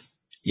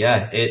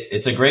 Yeah,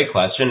 it's a great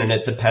question, and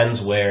it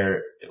depends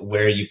where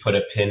you put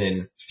a pin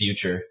in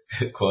future,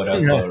 quote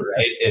unquote,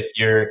 right?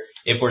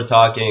 If we're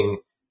talking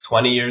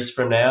 20 years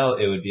from now,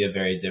 it would be a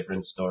very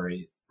different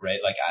story, right?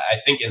 Like I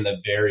think in the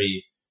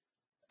very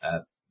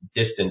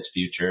distant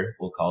future,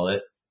 we'll call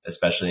it,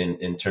 especially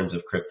in terms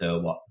of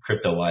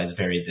crypto-wise,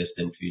 very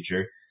distant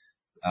future,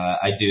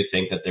 I do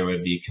think that there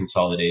would be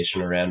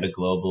consolidation around a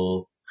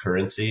global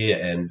currency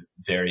and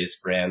various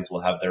brands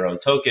will have their own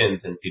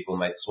tokens and people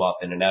might swap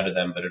in and out of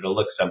them, but it'll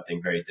look something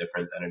very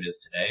different than it is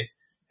today.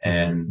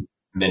 And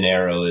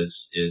Monero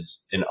is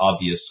an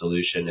obvious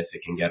solution if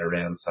it can get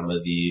around some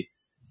of the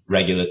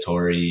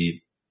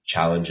regulatory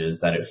challenges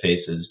that it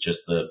faces, just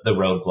the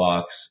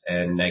roadblocks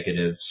and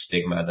negative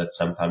stigma that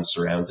sometimes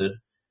surrounded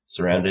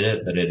it.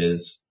 But it is,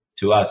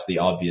 to us, the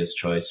obvious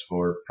choice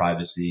for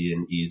privacy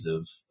and ease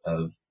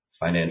of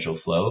financial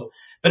flow.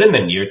 But in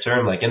the near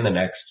term, like in the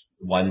next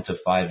 1 to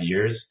 5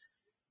 years,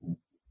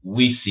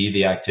 we see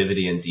the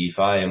activity in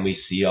DeFi and we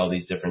see all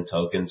these different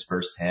tokens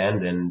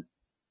firsthand. And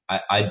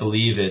I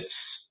believe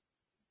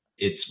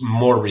it's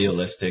more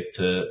realistic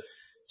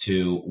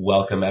to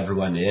welcome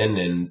everyone in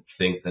and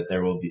think that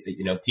there will be,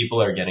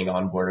 people are getting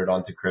onboarded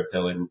onto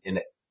crypto in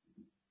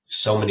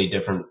so many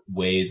different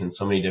ways and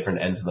so many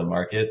different ends of the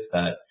market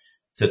that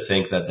to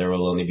think that there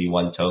will only be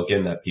one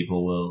token that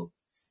people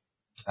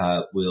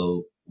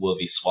will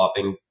be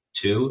swapping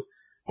to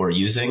or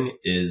using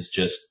is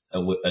just a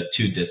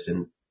too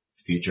distant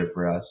future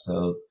for us.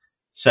 So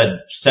said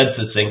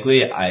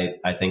succinctly,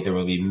 I think there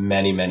will be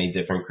many, many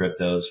different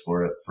cryptos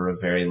for a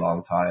very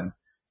long time.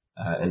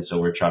 And so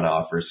we're trying to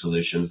offer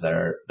solutions that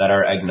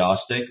are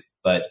agnostic,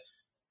 but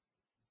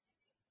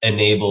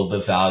enable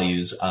the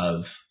values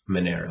of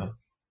Monero.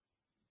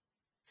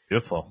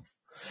 Beautiful.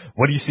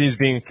 What do you see as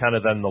being kind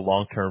of then the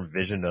long-term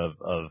vision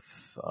of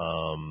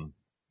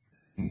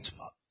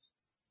Swap?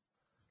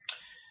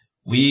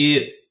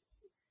 We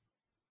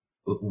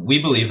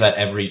believe that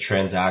every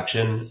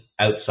transaction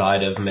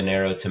outside of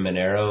Monero to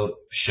Monero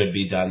should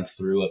be done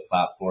through a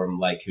platform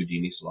like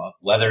Houdini Swap,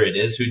 whether it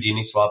is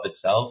Houdini Swap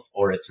itself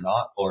or it's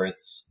not, or it's,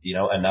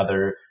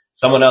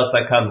 someone else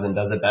that comes and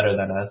does it better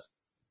than us,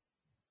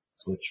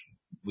 which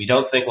we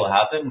don't think will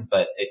happen,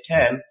 but it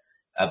can.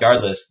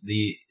 Regardless,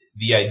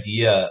 the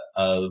idea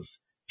of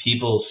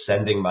people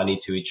sending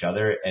money to each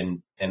other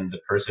and the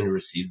person who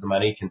receives the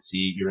money can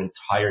see your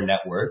entire net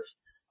worth,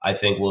 I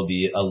think will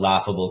be a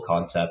laughable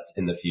concept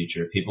in the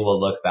future. People will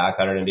look back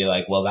on it and be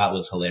like, well, that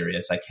was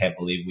hilarious. I can't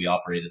believe we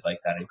operated like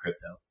that in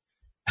crypto.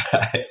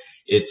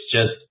 It's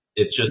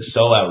just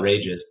so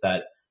outrageous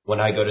that when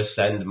I go to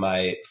send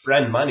my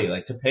friend money,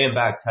 like to pay him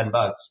back $10,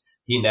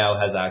 he now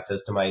has access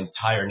to my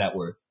entire net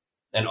worth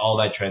and all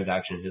my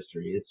transaction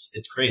history.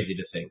 It's crazy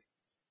to think.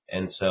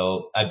 And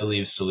so I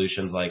believe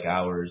solutions like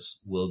ours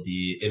will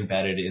be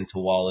embedded into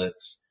wallets,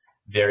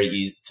 very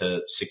easy to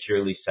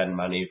securely send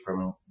money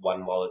from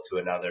one wallet to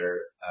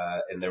another.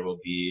 And there will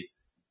be,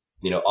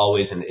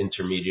 always an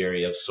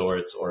intermediary of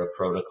sorts or a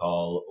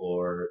protocol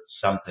or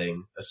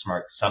something, a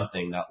smart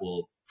something that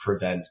will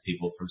prevent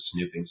people from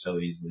snooping so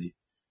easily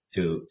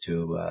to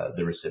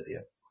the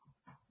recipient.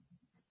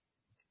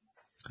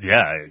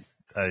 Yeah,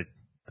 I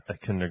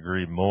couldn't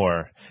agree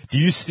more. Do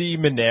you see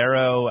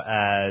Monero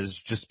as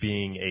just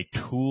being a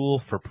tool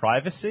for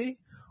privacy,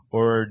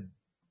 or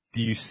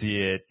do you see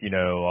it,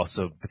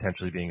 also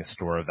potentially being a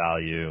store of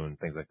value and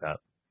things like that?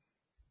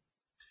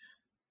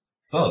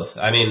 Both.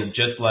 I mean,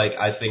 just like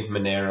I think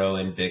Monero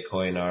and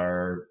Bitcoin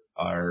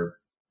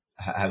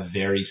have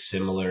very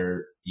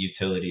similar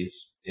utilities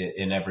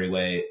in every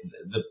way.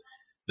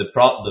 The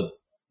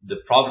the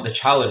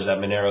challenge that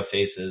Monero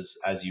faces,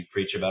 as you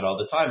preach about all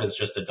the time, is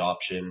just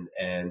adoption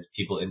and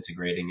people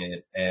integrating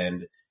it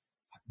and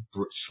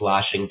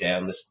slashing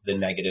down the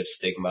negative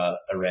stigma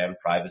around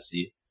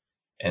privacy.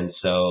 And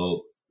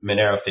so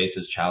Monero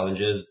faces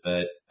challenges,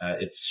 but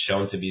it's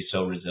shown to be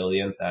so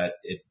resilient that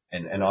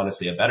and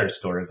honestly a better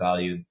store of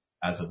value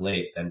as of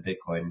late than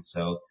Bitcoin.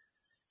 So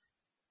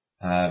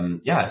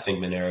I think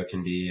Monero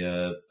can be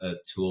a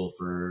tool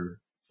for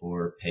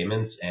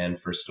payments and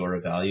for store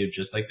of value,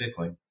 just like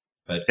Bitcoin,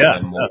 but in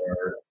a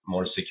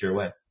more secure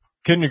way.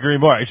 Couldn't agree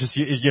more. It's just,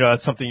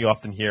 it's something you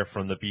often hear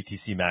from the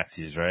BTC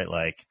maxis, right?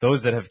 Like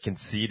those that have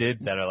conceded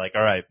that are like,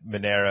 all right,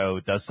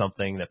 Monero does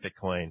something that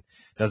Bitcoin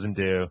doesn't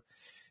do.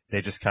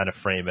 They just kind of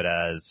frame it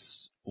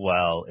as,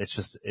 well, it's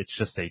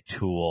just a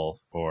tool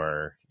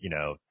for,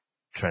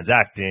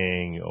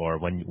 transacting or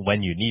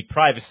when you need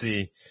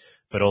privacy,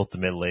 but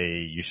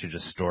ultimately you should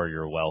just store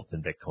your wealth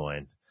in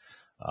Bitcoin.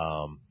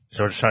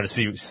 So we're just trying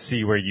to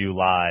see where you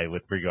lie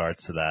with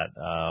regards to that.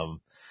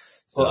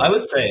 Well, I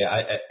would say,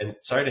 and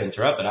sorry to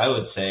interrupt, but I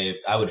would say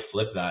I would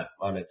flip that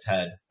on its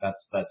head.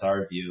 That's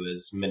our view.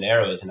 Is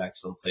Monero is an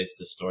excellent place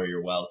to store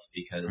your wealth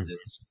because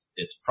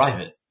it's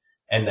private,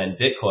 and then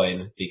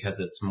Bitcoin, because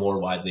it's more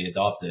widely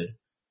adopted,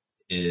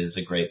 is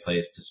a great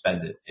place to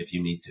spend it if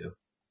you need to.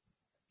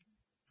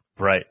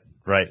 Right,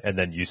 and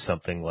then use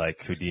something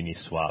like Houdini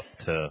Swap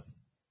to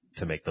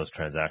make those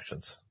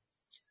transactions.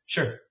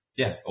 Sure.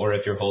 Yeah. Or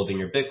if you're holding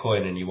your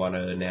Bitcoin and you want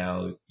to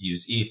now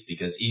use ETH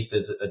because ETH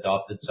is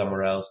adopted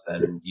somewhere else,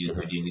 then use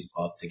Houdini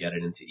Swap to get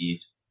it into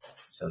ETH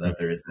so that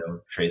there is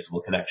no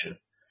traceable connection.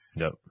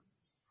 Yep.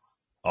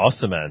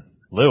 Awesome, man.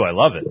 Lou, I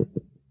love it.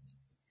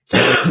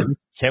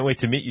 Can't wait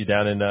to meet you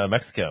down in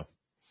Mexico.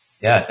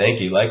 Yeah. Thank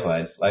you.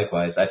 Likewise.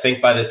 I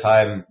think by the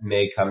time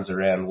May comes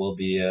around, we'll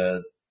be a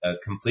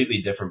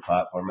completely different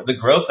platform. The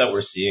growth that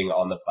we're seeing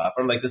on the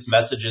platform, like this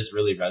message is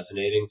really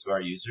resonating to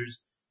our users.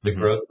 The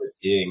growth we're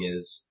seeing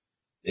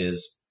is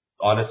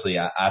honestly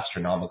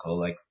astronomical,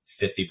 like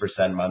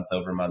 50% month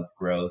over month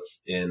growth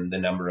in the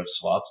number of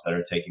swaps that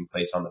are taking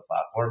place on the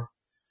platform.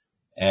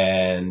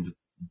 And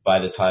by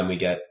the time we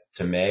get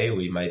to May,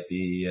 we might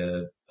be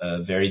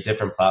a very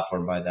different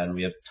platform by then.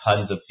 We have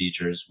tons of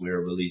features we're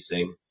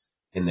releasing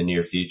in the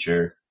near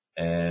future,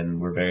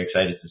 and we're very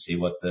excited to see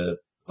what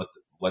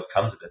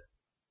comes of it.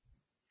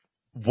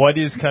 What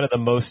is kind of the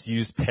most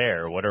used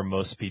pair? What are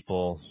most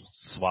people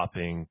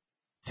swapping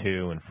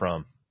to and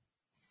from?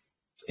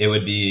 It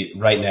would be,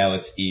 right now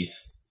it's ETH.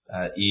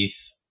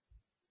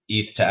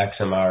 ETH to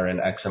XMR and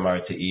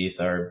XMR to ETH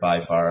are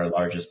by far our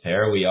largest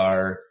pair. We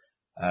are,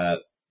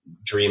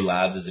 Dream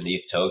Labs is an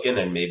ETH token,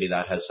 and maybe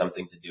that has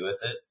something to do with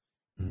it,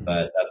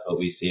 but that's what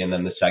we see. And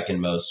then the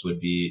second most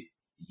would be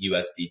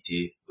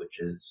USDT, which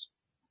is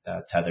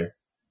Tether.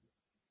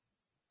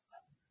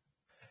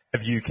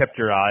 Have you kept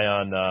your eye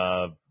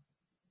on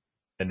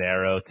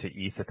Monero to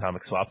ETH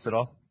atomic swaps at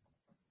all?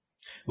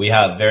 We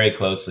have very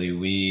closely.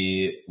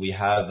 We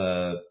have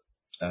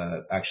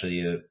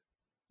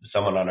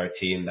someone on our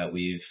team that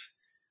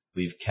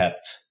we've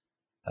kept,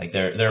 like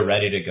they're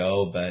ready to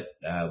go, but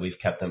we've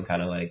kept them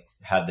kind of like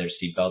had their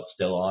seatbelt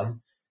still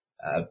on.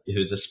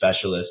 Who's a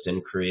specialist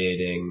in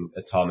creating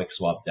atomic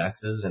swap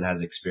dexes and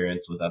has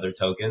experience with other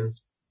tokens,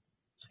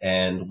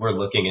 and we're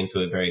looking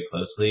into it very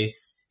closely.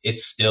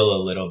 It's still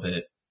a little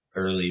bit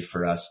early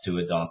for us to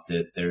adopt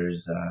it.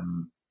 There's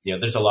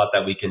a lot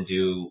that we can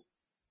do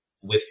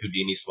with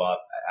Houdini Swap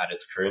at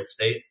its current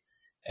state.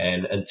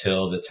 And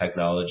until the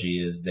technology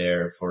is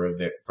there for a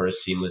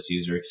seamless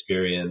user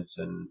experience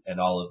and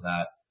all of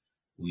that,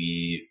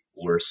 we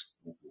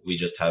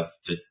just have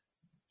to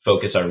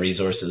focus our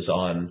resources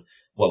on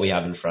what we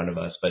have in front of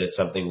us. But it's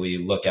something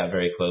we look at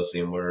very closely,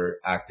 and we're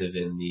active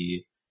in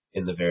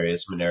the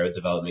various Monero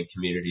development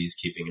communities,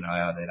 keeping an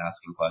eye on it,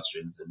 asking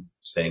questions, and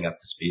staying up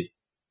to speed.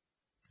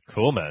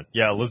 Cool, man.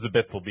 Yeah,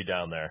 Elizabeth will be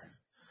down there.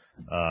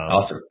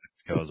 Awesome.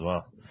 Let's go as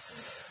well.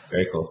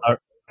 Very cool.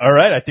 All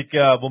right. I think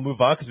we'll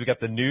move on because we got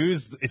the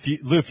news. If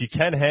you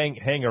can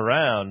hang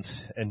around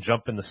and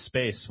jump in the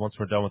space once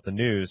we're done with the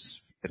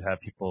news, you could have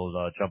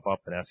people jump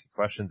up and ask you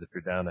questions if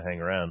you're down to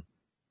hang around.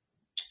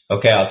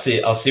 Okay, I'll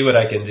see what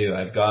I can do.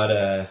 I've got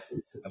a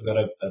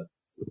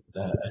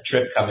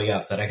trip coming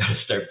up that I got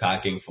to start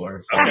packing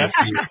for. So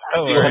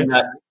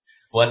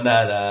when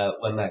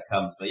that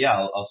comes. But yeah,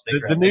 I'll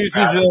stick around. The news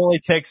usually only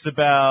takes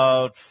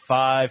about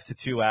 5 to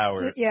 2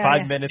 hours.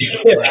 5 minutes to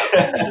 2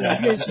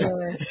 hours.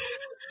 Usually.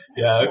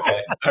 Yeah, okay.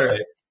 All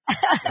right.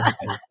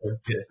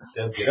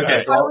 Sounds good.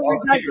 Okay. We're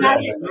going to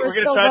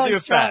try to do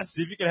it fast.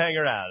 See if you can hang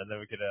around, and then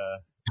we could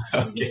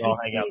all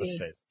hang out in the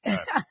space. All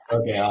right.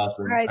 Okay,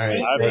 awesome. All right,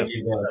 thank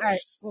you. All right,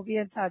 we'll be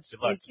in touch.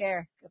 Take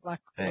care. Good luck.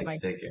 Thanks. Bye-bye.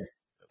 Take care.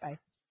 Bye.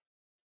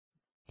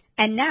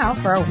 And now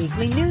for our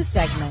weekly news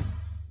segment.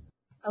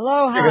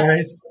 Aloha. Hey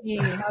guys.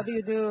 How do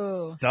you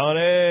do?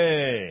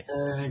 Tony.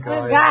 Hey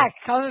guys.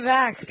 Coming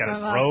back. Got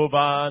his robe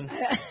on.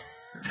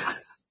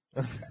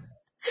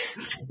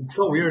 It's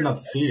so weird not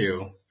to see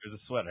you. There's a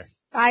sweater.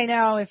 I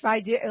know. If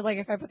I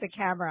put the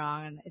camera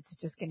on, it's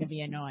just going to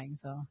be annoying.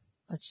 So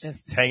let's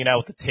just hanging out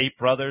with the Tate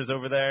brothers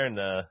over there, and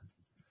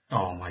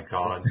Oh my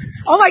God.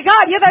 Oh my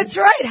God. Yeah, that's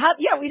right.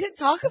 We didn't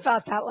talk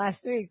about that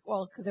last week.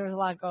 Well, cause there was a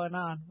lot going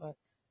on, but.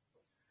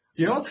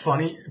 You know what's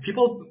funny?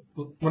 People,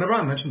 whenever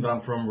I mention that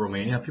I'm from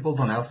Romania, people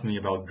don't ask me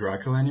about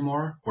Dracula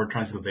anymore or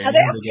Transylvania.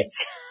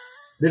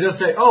 They just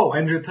say, oh,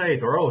 Andrew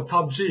Tate or oh,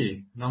 Top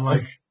G. And I'm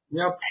like,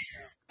 yep,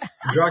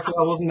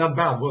 Dracula wasn't that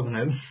bad, wasn't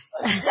it?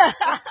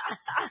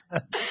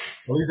 At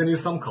least I knew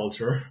some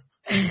culture.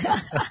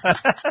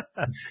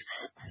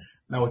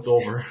 Now it's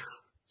over.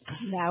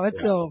 Now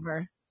it's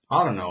over.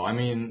 I don't know. I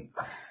mean,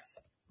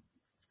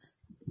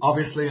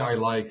 obviously I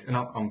like, and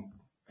I'm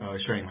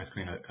sharing my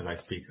screen as I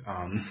speak,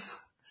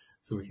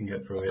 so we can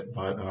get through it.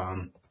 But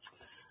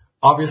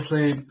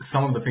obviously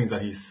some of the things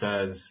that he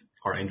says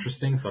are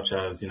interesting, such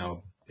as, you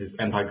know, his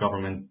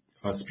anti-government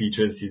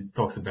speeches. He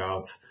talks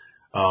about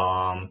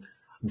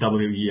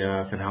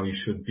WEF and how you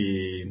should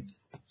be,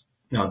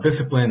 you know,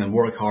 disciplined and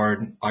work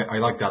hard. I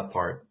like that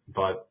part,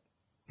 but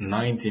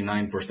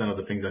 99% of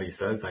the things that he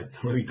says, I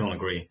really don't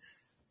agree.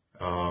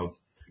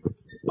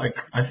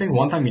 Like, I think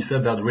one time he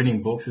said that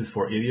reading books is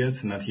for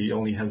idiots and that he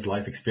only has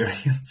life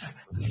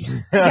experience.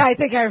 Yeah, I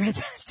think I read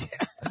that too.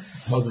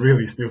 That was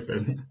really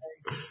stupid.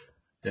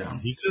 Yeah.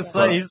 He's just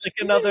like, he's like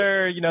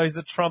another, you know, he's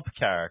a Trump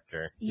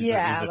character. He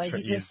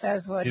just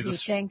says what he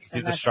thinks.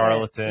 He's a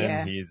charlatan.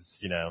 Yeah. He's,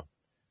 you know,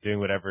 doing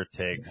whatever it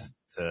takes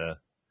to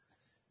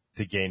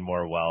gain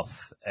more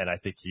wealth. And I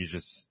think he's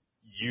just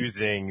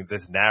using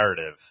this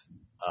narrative,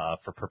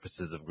 for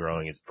purposes of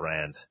growing his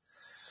brand.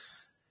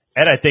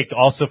 And I think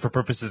also for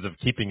purposes of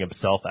keeping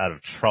himself out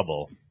of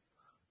trouble,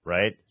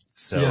 right?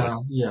 So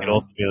you can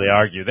ultimately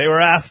argue, they were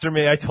after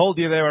me. I told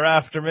you they were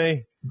after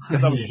me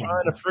because I'm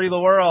trying to free the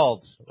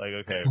world. Like,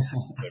 okay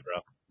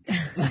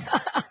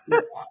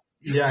bro.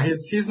 Yeah,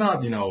 he's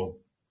not, you know,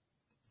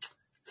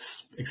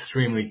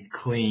 extremely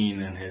clean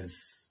in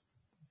his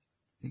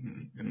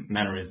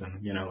mannerism,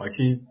 you know, like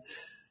he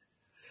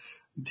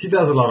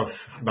does a lot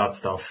of bad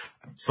stuff,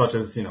 such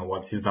as, you know,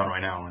 what he's done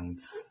right now. And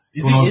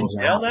is he in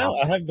jail now?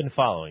 I haven't been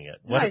following it.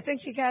 No, I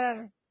think he got out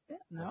of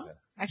no.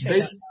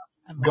 Actually, they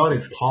got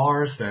his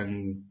cars,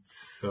 and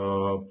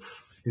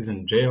he's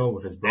in jail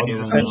with his brother. And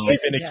he's essentially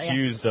been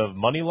accused of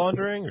money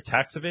laundering or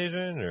tax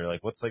evasion, or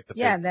like what's like the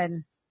and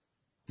then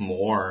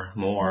more.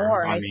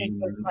 I mean,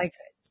 think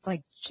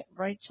like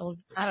right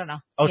children. I don't know.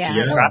 Oh,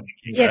 trafficking.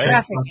 Yeah, right?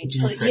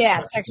 trafficking.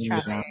 Sex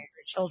trafficking or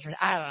children.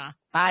 I don't know.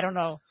 I don't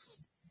know.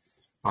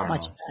 I don't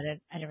much know. about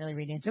it. I didn't really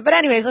read into it. But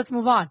anyways, let's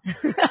move on.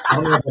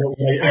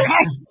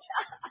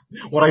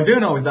 What I do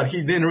know is that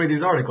he didn't read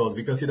these articles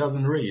because he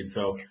doesn't read.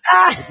 So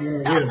I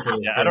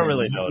don't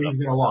really know. He's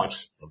going to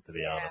watch. To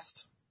be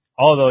honest.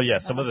 Although,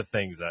 some of the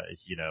things that,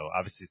 you know,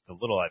 obviously it's the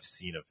little I've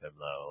seen of him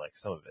though, like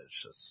some of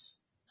it's just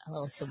a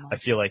little too much. I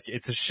feel like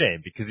it's a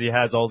shame because he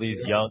has all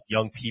these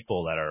young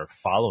people that are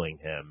following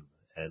him,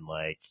 and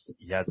like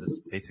he has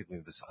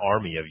this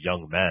army of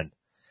young men,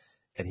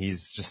 and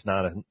he's just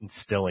not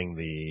instilling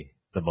the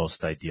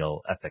most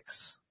ideal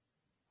ethics.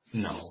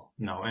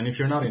 No. And if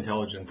you're not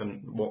intelligent,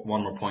 then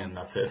one more point and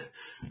that's it.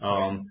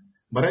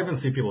 But I even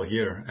see people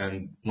here,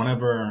 and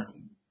whenever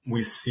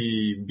we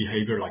see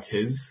behavior like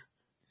his,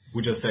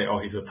 we just say, oh,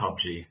 he's a top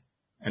G.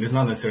 And it's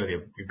not necessarily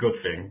a good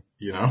thing,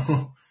 you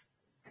know?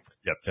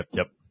 Yep.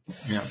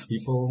 Yeah,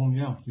 people,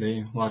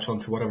 they latch on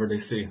to whatever they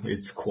see.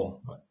 It's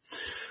cool.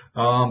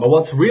 But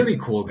what's really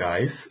cool,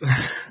 guys. All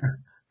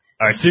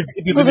right, so you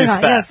can do the news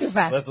fast.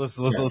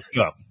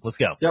 Let's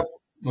go. Yep.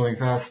 Moving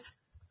fast.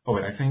 Oh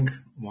wait, I think,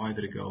 why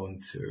did it go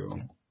into,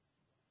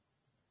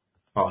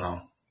 oh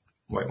no.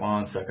 Wait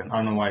 1 second. I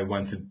don't know why it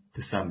went to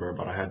December,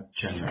 but I had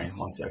January.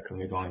 1 second.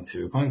 We're going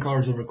to coin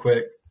cards over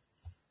quick.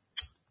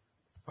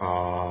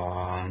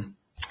 Alright,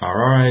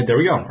 there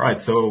we go. Alright,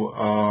 so,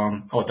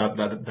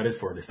 that is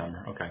for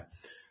December. Okay.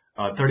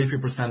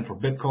 33% for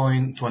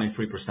Bitcoin,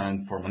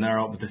 23% for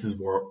Monero, but this is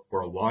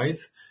worldwide.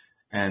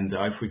 And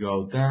if we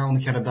go down,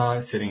 Canada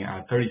is sitting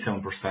at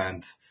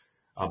 37%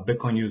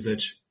 Bitcoin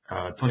usage,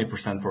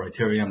 20% for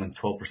Ethereum, and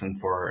 12%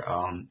 for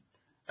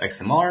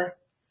XMR.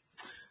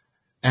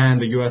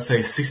 And the USA,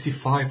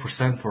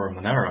 65% for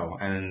Monero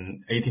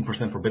and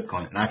 18% for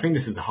Bitcoin. And I think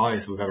this is the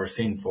highest we've ever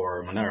seen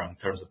for Monero in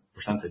terms of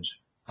percentage.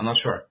 I'm not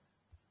sure.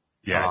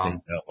 Yeah, I think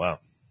so. Wow.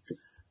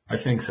 I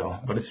think so,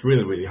 but it's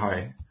really, really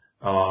high.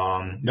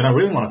 Then I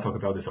really want to talk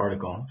about this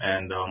article.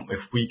 And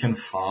if we can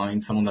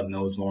find someone that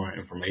knows more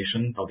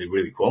information, that'll be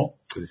really cool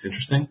because it's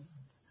interesting.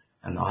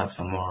 And I'll have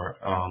some more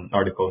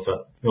articles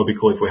that it'll be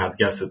cool if we had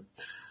guests to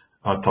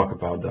talk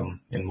about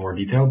them in more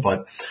detail.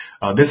 But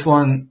this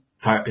one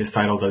is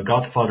titled "The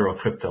Godfather of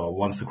Crypto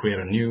Wants to Create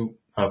a New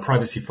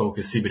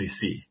Privacy-Focused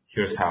CBDC.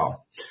 Here's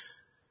how."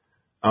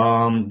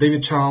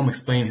 David Chaum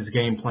explained his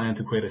game plan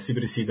to create a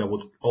CBDC that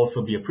would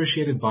also be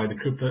appreciated by the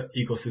crypto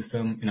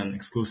ecosystem in an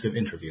exclusive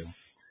interview.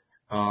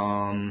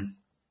 When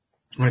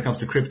it comes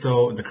to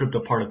crypto, the crypto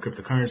part of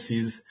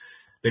cryptocurrencies,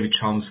 David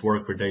Chaum's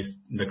work predates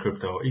the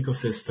crypto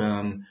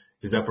ecosystem.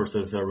 His efforts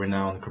as a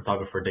renowned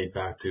cryptographer date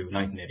back to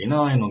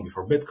 1989, long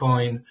before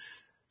Bitcoin.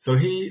 So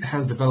he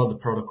has developed a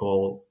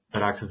protocol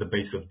that acts as the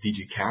base of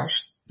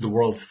DigiCash, the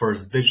world's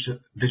first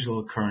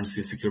digital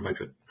currency secured by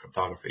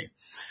cryptography.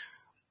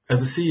 As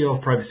the CEO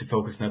of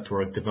privacy-focused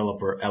network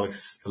developer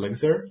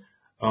Elixir,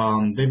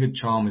 David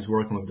Chaum is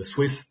working with the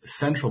Swiss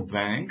Central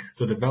Bank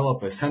to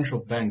develop a central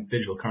bank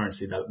digital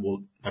currency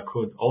that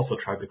could also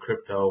track the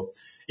crypto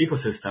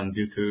ecosystem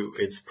due to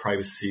its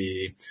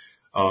privacy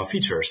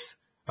features.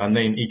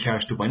 Named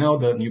eCash 2.0,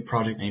 the new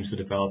project aims to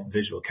develop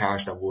digital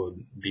cash that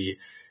would be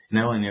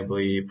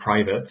inalienably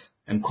private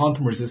and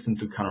quantum resistant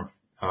to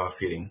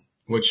counterfeiting,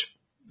 which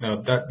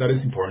that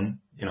is important,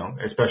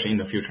 especially in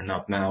the future,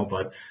 not now,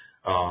 but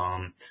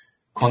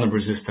quantum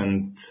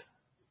resistance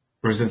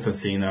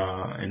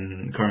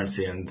in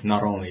currency, and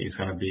not only is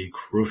going to be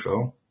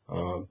crucial,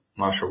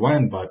 not sure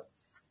when, but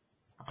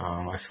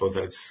I suppose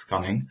that it's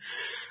coming.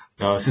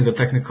 Since the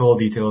technical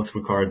details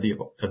require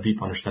a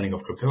deep understanding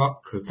of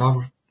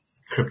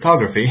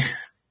cryptography,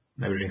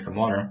 maybe drink some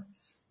water.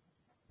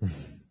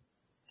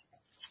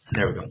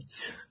 There we go.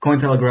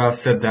 Cointelegraph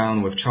sat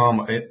down with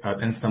Chaum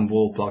at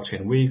Istanbul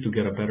Blockchain Week to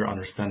get a better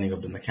understanding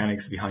of the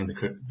mechanics behind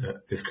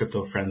this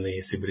crypto-friendly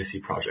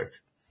CBDC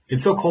project.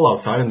 It's so cold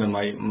outside, and then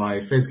my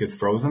face gets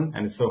frozen,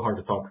 and it's so hard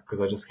to talk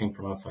because I just came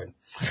from outside.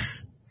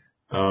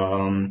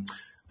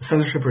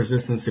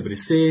 Censorship-resistant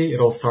CBDC, it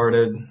all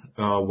started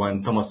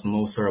when Thomas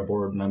Moser, a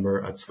board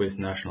member at Swiss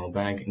National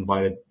Bank,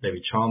 invited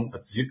David Chaum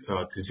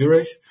to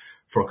Zurich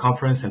for a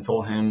conference and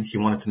told him he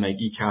wanted to make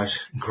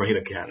eCash great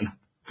again.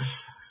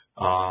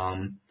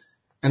 And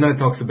then it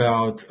talks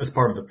about, as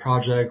part of the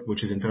project,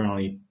 which is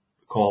internally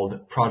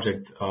called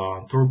Project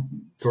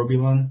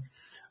Tourbillon,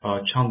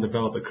 Chaum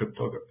developed a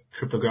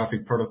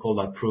cryptographic protocol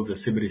that proved the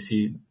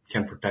CBDC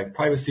can protect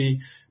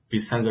privacy,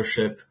 be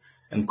censorship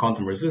and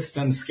quantum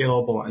resistant,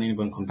 scalable, and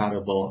even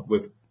compatible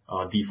with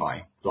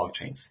DeFi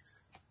blockchains.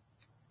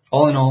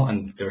 All in all,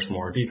 and there's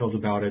more details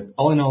about it,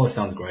 all in all, it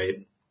sounds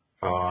great,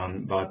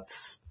 but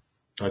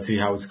let's see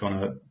how it's going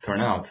to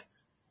turn out.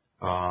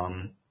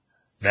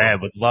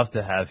 Man, would love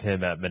to have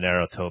him at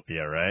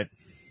Monerotopia, right?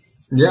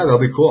 Yeah, that'll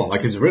be cool.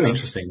 Like, it's really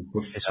interesting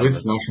with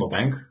Swiss National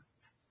Bank.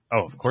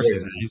 Oh, of course,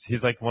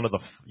 he's like one of the,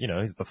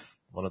 he's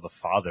one of the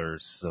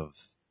fathers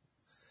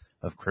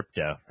of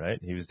crypto, right?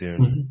 He was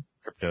doing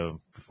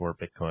crypto before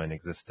Bitcoin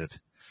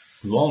existed.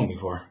 Long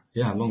before.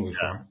 Yeah.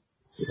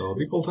 So it'd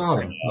be cool to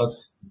have him. That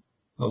was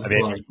a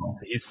cool article.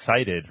 He's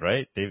cited,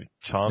 right? David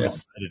Chaum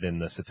is cited in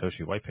the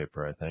Satoshi white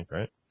paper, I think,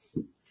 right?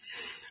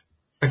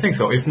 I think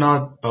so. If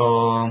not,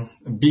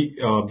 B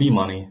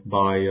Money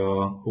by,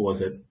 who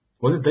was it?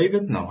 Was it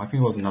David? No, I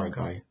think it was another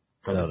guy.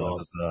 That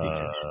was,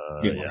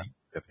 I forget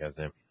the guy's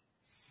name.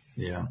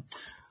 Yeah.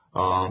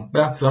 So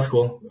that's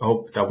cool. I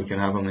hope that we can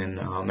have him in,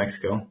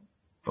 Mexico.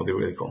 That'll be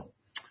really cool.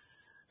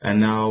 And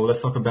now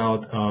let's talk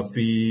about,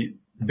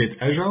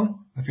 Bitejo.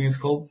 I think it's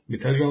called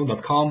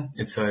Bitejo.com.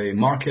 It's a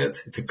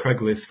market. It's a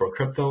Craigslist for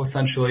crypto,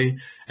 essentially.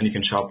 And you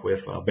can shop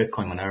with,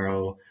 Bitcoin,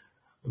 Monero,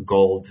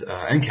 gold,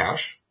 and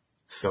cash.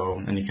 So,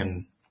 and you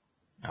can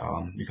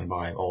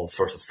buy all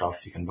sorts of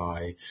stuff. You can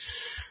buy,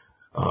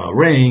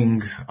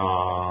 Ring,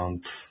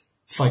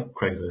 it's like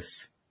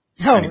Craigslist.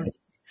 Oh, anything,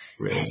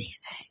 really.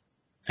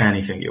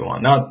 Anything you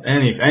want. Not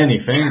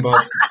anything,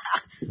 but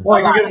well,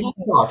 you can get hot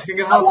sauce. You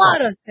can get hot sauce.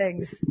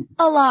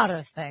 A lot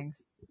of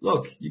things.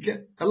 Look, you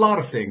get a lot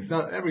of things,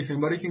 not everything,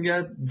 but you can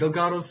get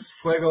Delgado's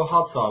Fuego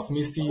hot sauce,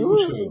 Misty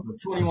Uchu,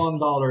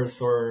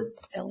 $21 or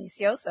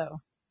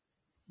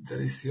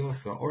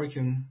Delicioso. Or you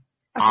can,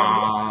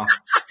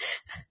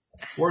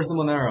 where's the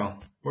Monero?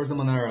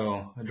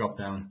 I dropped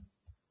down.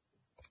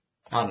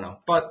 I don't know,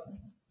 but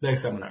they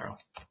accept Monero.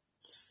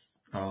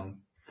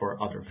 For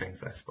other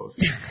things, I suppose.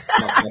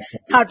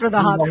 Not for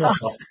the hot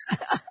sauce.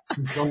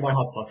 Don't buy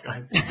hot sauce,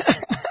 guys.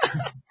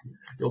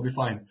 You'll be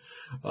fine.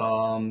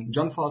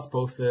 John Foss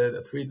posted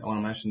a tweet. I want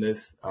to mention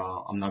this.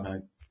 I'm not going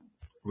to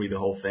read the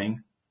whole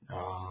thing,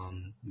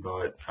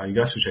 but you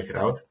guys should check it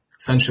out.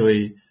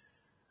 Essentially,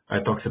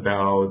 it talks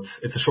about,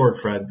 it's a short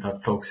thread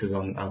that focuses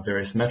on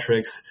various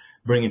metrics,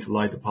 bringing to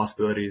light the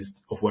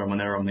possibilities of where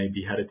Monero may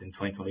be headed in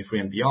 2023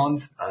 and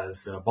beyond.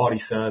 As Body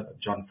said,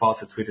 John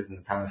Foss tweeted in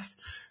the past,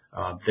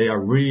 they are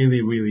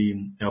really,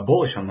 really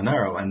bullish on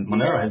Monero, and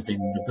Monero has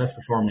been the best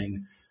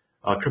performing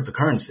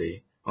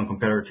cryptocurrency when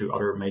compared to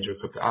other major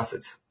crypto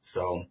assets.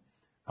 So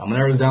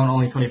Monero is down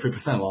only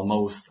 23%, while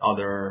most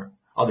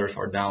others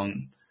are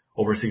down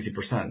over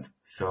 60%.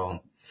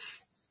 So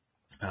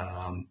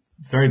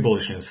very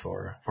bullish news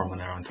for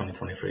Monero in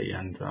 2023,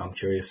 and I'm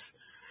curious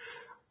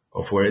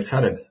of where it's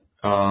headed.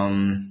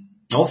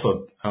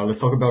 Also, let's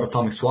talk about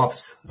atomic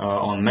swaps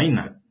on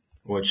mainnet,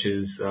 which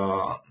is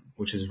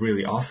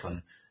really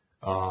awesome.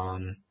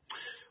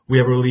 We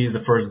have released the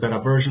first beta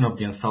version of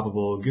the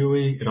Unstoppable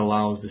GUI. It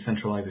allows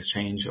decentralized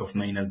exchange of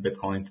mainnet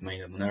Bitcoin to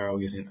mainnet Monero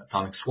using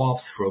atomic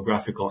swaps through a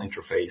graphical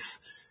interface.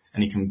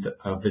 And you can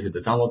visit the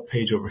download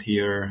page over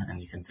here,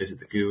 and you can visit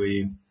the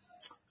GUI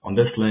on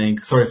this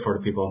link. Sorry for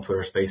the people on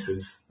Twitter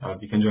Spaces.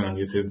 You can join on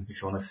YouTube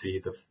if you want to see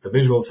the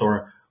visuals,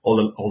 or all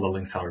the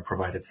links are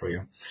provided for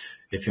you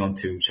if you want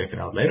to check it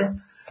out later.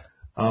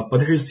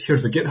 But here's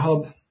the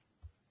GitHub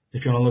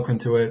if you want to look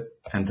into it.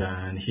 And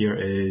then here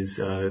is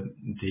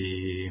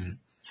the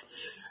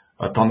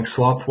Atomic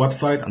Swap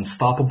website,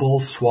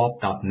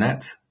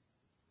 unstoppableswap.net.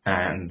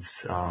 And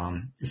it's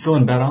still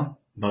in beta,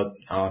 but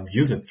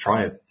use it,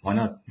 try it. Why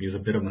not use a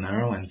bit of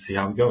Monero and see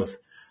how it goes?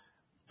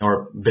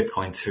 Or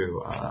Bitcoin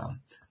to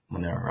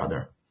Monero,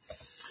 rather.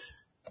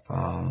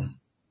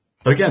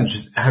 But again,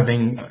 just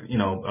having,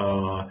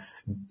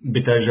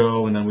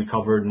 Bitejo, and then we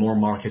covered more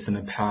markets in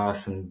the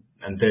past, and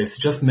this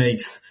just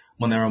makes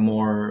Monero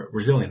more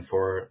resilient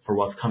for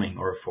what's coming,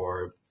 or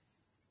for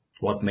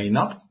what may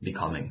not be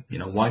coming.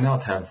 Why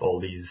not have all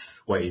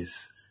these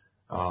ways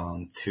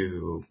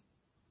to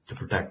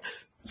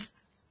protect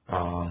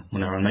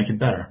Monero and make it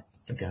better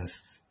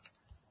against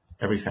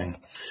everything?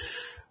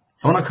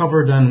 I want to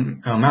cover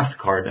then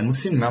MasterCard, and we've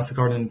seen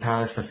MasterCard in the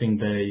past. I think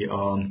they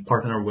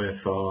partner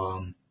with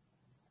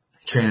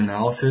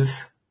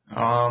Chainalysis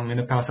in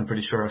the past. I'm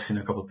pretty sure I've seen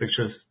a couple of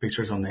pictures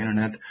on the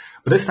internet.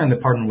 But this time they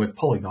partnered with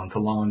Polygon to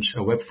launch a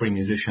Web3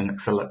 musician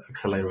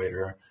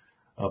accelerator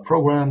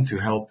program to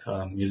help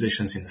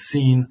musicians in the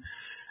scene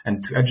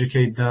and to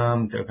educate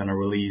them. They're going to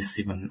release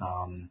even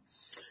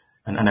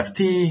an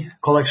NFT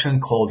collection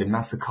called the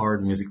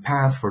MasterCard Music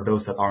Pass for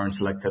those that aren't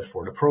selected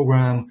for the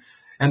program.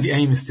 And the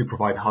aim is to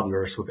provide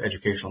hodlers with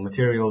educational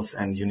materials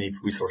and unique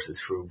resources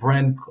through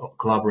brand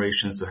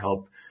collaborations to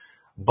help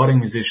budding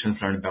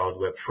musicians learn about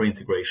Web3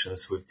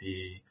 integrations with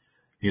the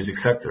music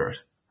sector.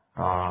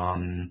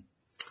 And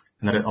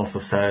then it also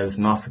says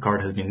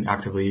MasterCard has been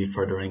actively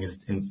furthering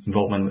its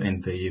involvement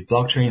in the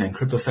blockchain and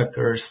crypto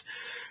sectors.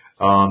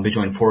 They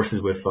joined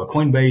forces with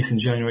Coinbase in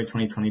January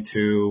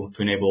 2022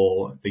 to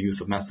enable the use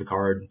of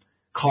MasterCard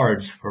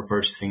cards for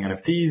purchasing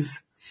NFTs.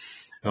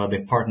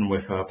 They partnered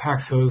with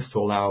Paxos to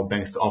allow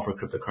banks to offer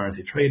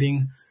cryptocurrency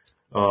trading.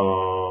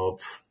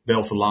 They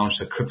also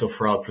launched a crypto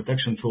fraud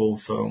protection tool.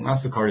 So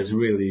MasterCard is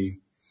really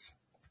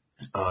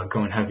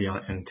going heavy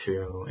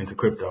into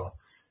crypto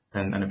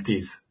and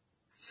NFTs.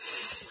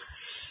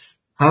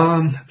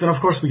 Then of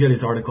course we get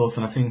these articles,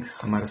 and I think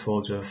I might as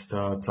well just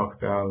talk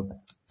about,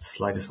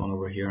 slide this one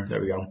over here. There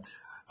we go.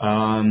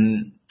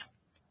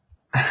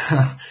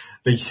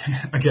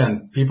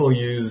 Again, people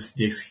use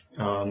the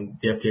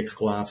FTX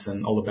collapse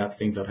and all the bad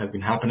things that have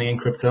been happening in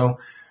crypto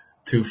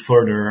to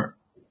further.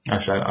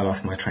 Actually, I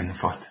lost my train of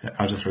thought.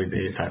 I'll just read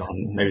the title.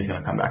 Maybe it's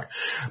going to come back.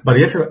 But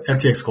the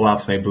FTX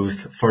collapse may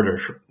boost further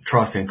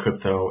trust in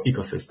crypto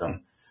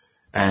ecosystem.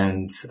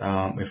 And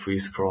if we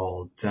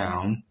scroll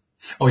down,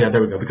 oh yeah,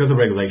 there we go. Because of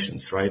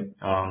regulations, right?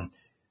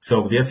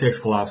 So the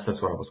FTX collapse,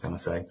 that's what I was going to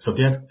say. So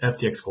the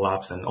FTX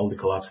collapse and all the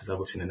collapses that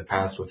we've seen in the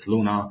past with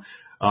Luna,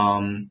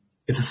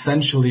 it's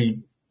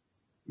essentially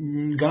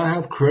going to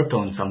help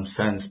crypto in some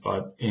sense,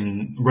 but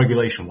in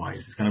regulation wise,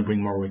 it's going to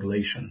bring more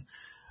regulation.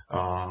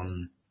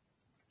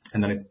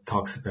 And then it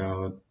talks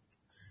about,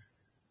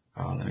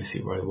 let me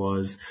see where it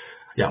was.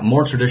 Yeah,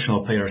 more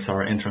traditional players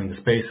are entering the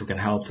space who can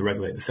help to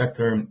regulate the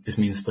sector. This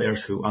means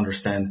players who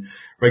understand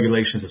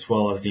regulations as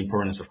well as the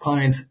importance of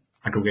clients,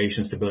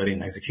 aggregation, stability,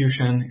 and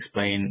execution.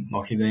 Explain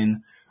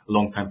Mohideen, a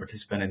longtime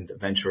participant in the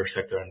venture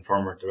sector and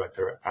former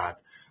director at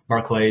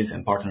Barclays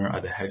and partner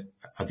at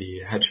the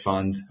hedge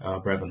fund,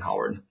 Brevan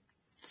Howard.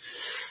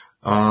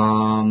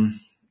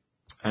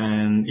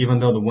 And even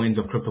though the winds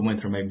of crypto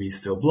winter may be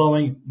still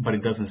blowing, but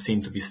it doesn't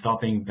seem to be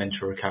stopping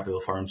venture capital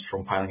firms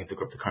from piling into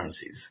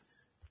cryptocurrencies.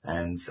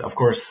 And of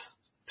course,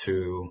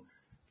 to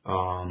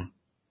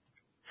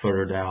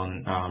further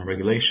down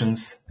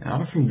regulations, and I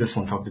don't think this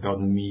one talked about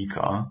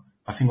MiCA.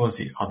 I think it was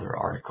the other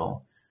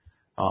article.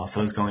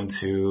 So let's go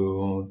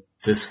into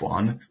this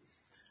one.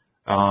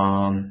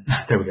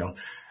 There we go.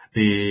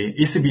 The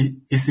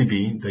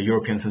ECB, the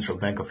European Central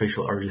Bank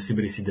official, urges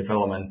CBDC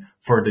development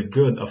for the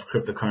good of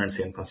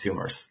cryptocurrency and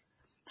consumers.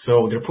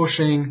 So they're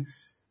pushing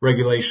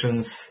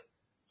regulations.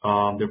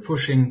 They're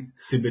pushing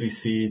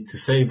CBDC to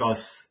save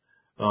us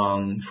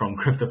from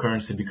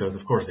cryptocurrency because,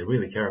 of course, they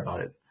really care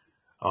about it.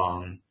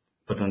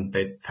 But then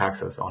they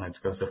tax us on it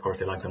because, of course,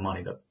 they like the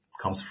money that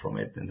comes from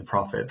it and the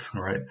profit,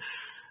 right?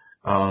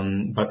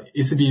 But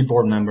ECB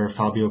board member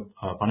Fabio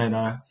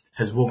Panetta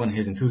has woven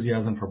his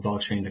enthusiasm for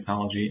blockchain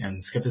technology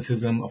and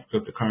skepticism of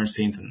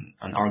cryptocurrency into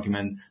an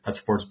argument that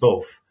supports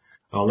both.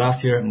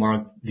 Last year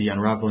marked the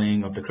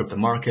unraveling of the crypto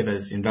market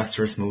as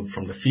investors moved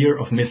from the fear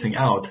of missing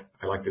out,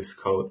 I like this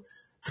quote,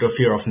 to the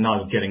fear of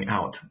not getting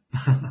out,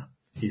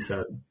 he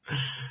said.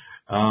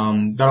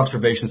 That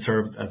observation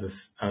served as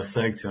a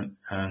seg to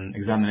an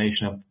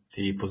examination of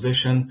the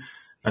position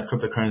that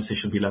cryptocurrency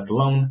should be left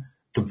alone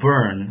to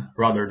burn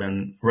rather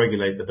than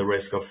regulate at the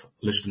risk of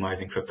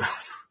legitimizing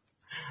cryptos.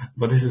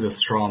 But this is a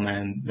straw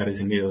man that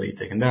is immediately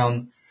taken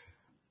down.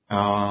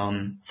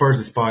 First,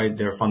 despite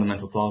their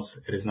fundamental flaws,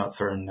 it is not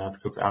certain that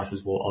crypto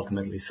assets will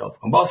ultimately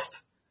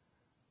self-combust.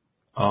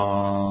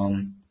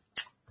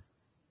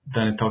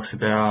 Then it talks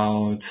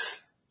about,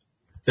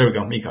 there we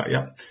go, MiCA,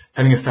 yeah.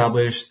 Having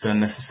established the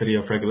necessity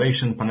of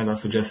regulation, Panetta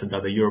suggested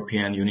that the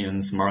European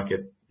Union's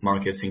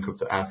markets in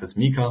crypto assets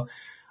MiCA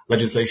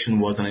legislation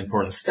was an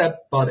important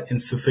step, but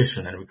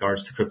insufficient in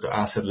regards to crypto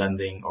asset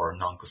lending or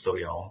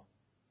non-custodial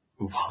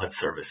wallet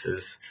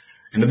services.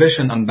 In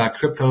addition, unbacked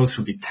cryptos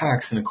should be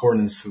taxed in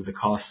accordance with the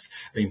costs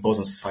they impose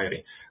on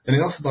society. Then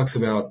it also talks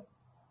about,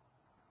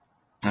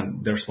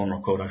 and there's one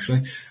more quote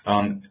actually,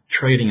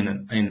 trading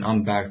in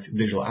unbacked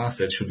digital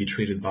assets should be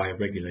treated by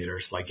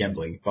regulators like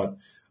gambling. But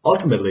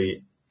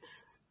ultimately,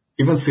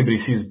 even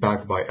CBDC is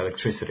backed by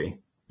electricity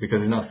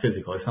because it's not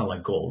physical. It's not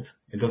like gold.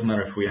 It doesn't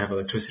matter if we have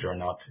electricity or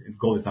not.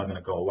 Gold is not going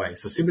to go away.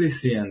 So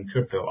CBDC and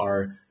crypto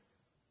are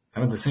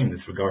kind of the same in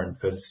this regard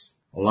because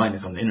online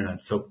is on the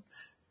internet. So,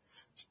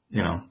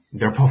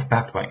 they're both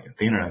backed by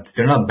the internet.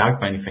 They're not backed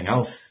by anything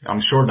else. I'm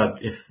sure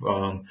that if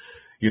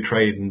you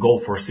trade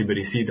gold for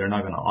CBDC, they're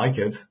not going to like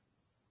it.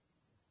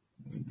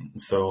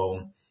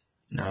 So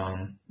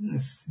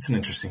it's an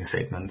interesting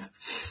statement.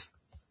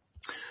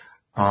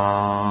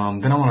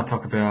 Then I want to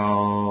talk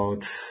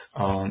about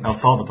El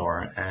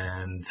Salvador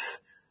and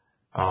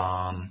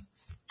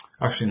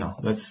actually no,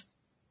 let's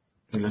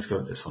go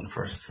to this one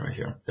first right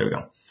here. There we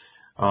go.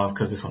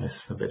 Because this one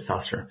is a bit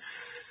faster.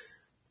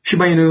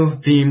 Shiba Inu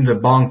themed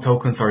Bonk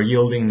tokens are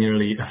yielding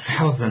nearly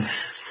 1,000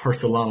 for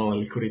Solana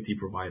liquidity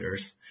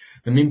providers.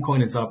 The meme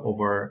coin is up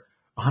over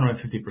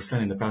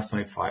 150% in the past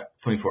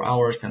 24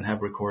 hours and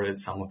have recorded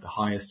some of the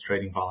highest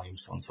trading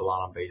volumes on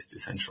Solana-based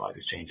decentralized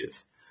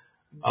exchanges.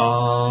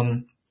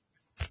 So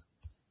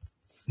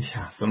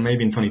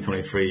maybe in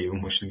 2023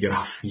 we should get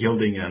off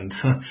yielding and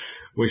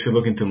we should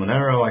look into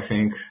Monero, I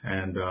think,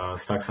 and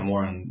stack some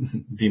more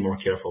and be more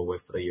careful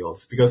with the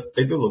yields because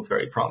they do look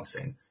very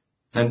promising.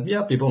 And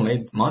yeah, people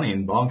made money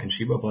in Bonk and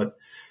Shiba, but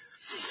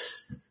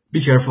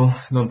be careful.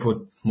 Don't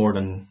put more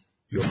than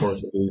you afford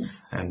to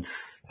lose. And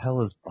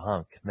hell is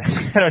Bonk, man?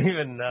 I don't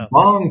even know.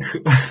 Bonk.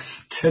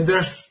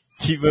 There's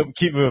keep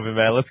moving,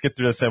 man. Let's get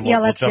through this and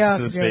we'll jump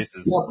into the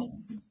spaces.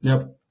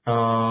 Yep.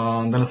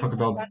 Then let's talk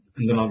about,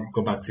 and then I'll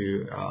go back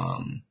to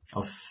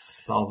El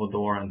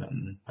Salvador, and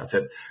then that's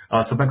it.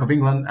 So Bank of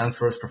England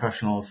answers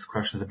professionals'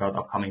 questions about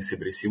upcoming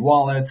CBDC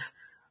wallet.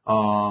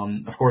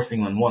 Of course,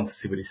 England wants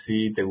a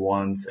CBDC. They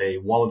want a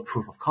wallet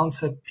proof of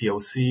concept,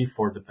 POC,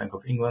 for the Bank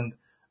of England,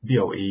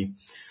 BOE.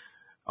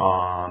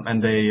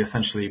 And they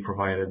essentially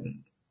provided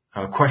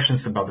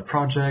questions about the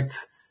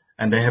project,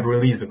 and they have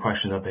released the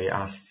questions that they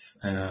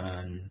asked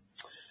in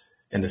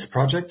this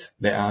project.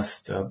 They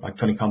asked like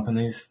 20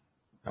 companies.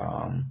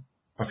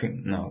 I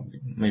think, no,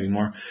 maybe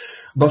more.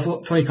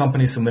 But 20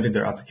 companies submitted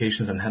their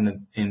applications and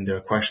handed in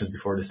their questions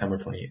before December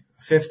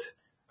 25th.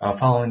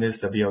 Following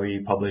this, the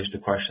BOE published the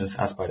questions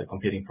asked by the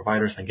competing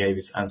providers and gave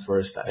its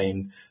answers that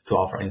aimed to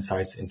offer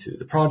insights into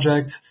the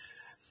project.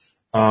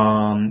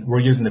 We're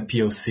using the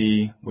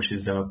POC, which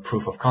is the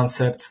proof of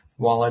concept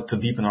wallet, to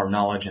deepen our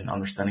knowledge and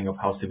understanding of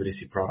how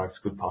CBDC products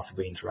could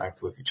possibly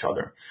interact with each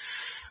other.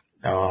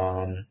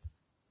 And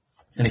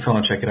if you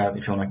want to check it out,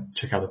 if you want to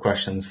check out the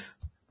questions,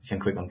 you can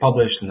click on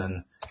publish, and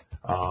then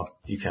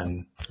you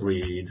can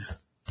read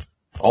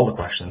all the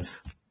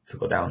questions if you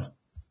go down.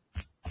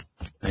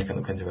 And you can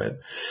look into it.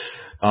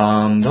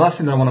 The last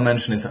thing that I want to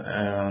mention is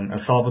El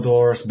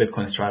Salvador's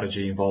Bitcoin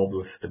strategy involved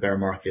with the bear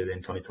market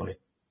in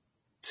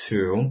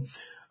 2022.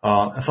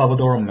 El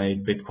Salvador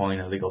made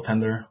Bitcoin a legal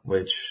tender,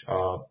 which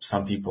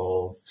some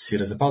people see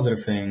it as a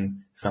positive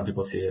thing. Some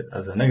people see it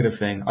as a negative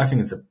thing. I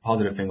think it's a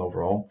positive thing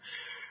overall,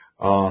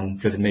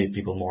 because it made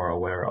people more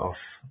aware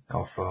of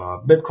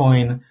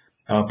Bitcoin.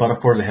 But of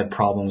course, it had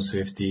problems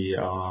with the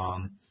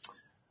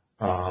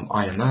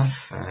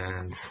IMF,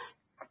 and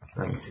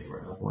let me see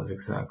where that was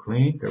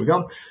exactly. There we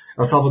go.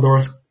 El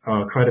Salvador's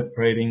credit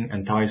rating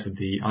and ties with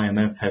the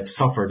IMF have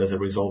suffered as a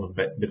result of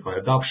Bitcoin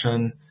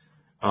adoption.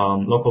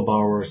 Local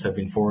borrowers have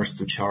been forced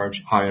to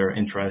charge higher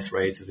interest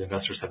rates as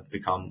investors have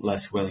become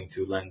less willing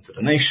to lend to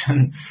the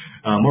nation.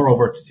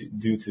 Moreover,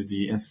 due to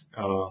the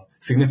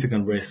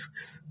significant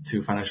risks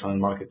to financial and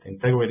market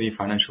integrity,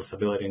 financial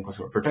stability, and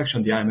consumer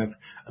protection, the IMF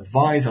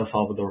advised El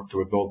Salvador to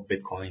revoke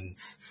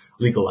Bitcoin's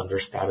legal lender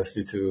status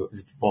due to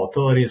its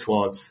volatility as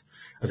well as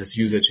its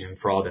usage in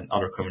fraud and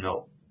other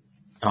criminal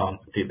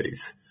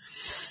activities.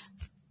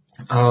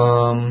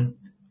 Also,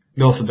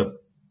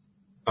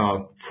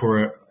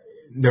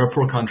 they're a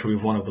poor country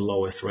with one of the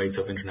lowest rates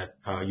of internet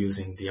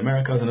using the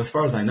Americas. And as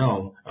far as I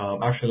know,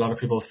 actually a lot of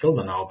people still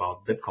don't know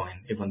about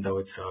Bitcoin, even though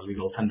it's a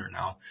legal tender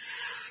now.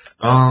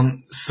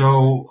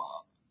 So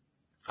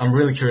I'm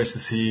really curious to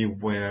see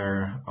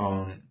where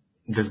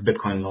this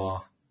Bitcoin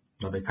law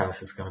that they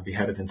passed is going to be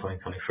headed in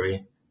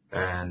 2023,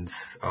 and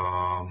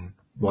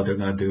what they're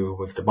going to do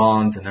with the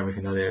bonds and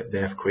everything that they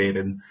have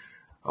created.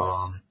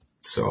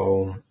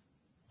 So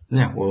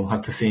yeah, we'll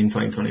have to see in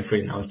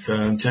 2023. Now it's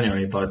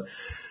January, but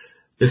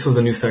this was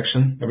a new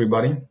section,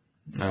 everybody.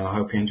 I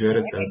hope you enjoyed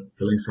it.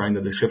 The links are in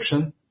the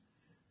description.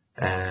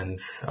 And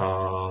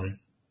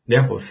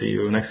yeah, we'll see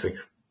you next week.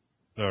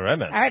 All right,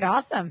 man. All right,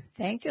 awesome.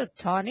 Thank you,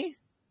 Tony.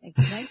 Thank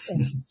you,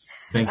 Nathan.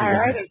 Thank you, All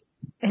guys. right.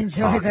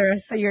 Enjoy the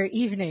rest of your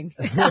evening.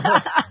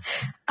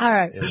 All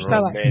right.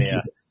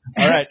 Bye-bye.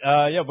 All right.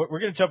 Yeah, we're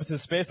going to jump into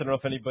space. I don't know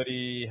if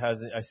anybody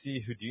has, I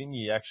see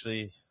Houdini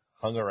actually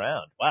hung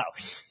around. Wow.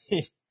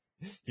 He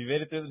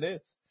made it through the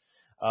news.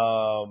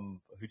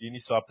 Houdini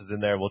Swap is in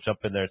there. We'll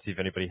jump in there and see if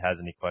anybody has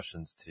any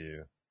questions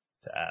to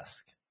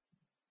ask.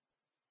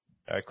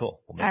 All right,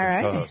 cool. We'll make All him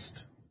right.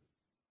 co-host.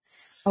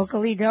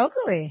 Oakley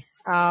dokley.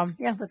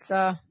 Yeah, let's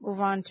move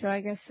on to,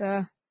 I guess,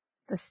 the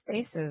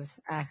spaces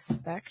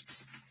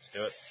aspect. Let's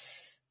do it.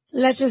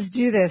 Let's just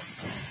do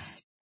this.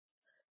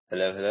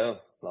 Hello.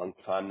 Long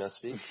time no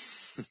speak.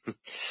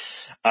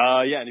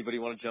 Yeah, anybody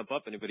want to jump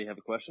up? Anybody have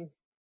a question?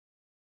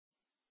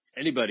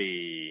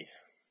 Anybody?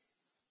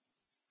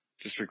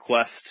 Just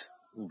request.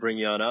 We'll bring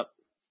you on up.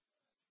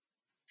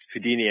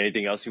 Houdini,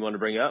 anything else you want to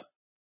bring up?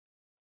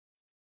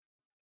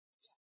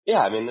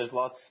 Yeah, I mean, there's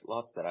lots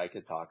that I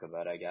could talk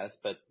about, I guess,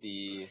 but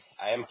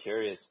I am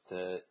curious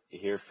to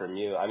hear from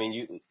you. I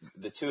mean,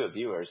 the two of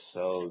you are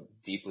so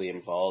deeply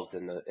involved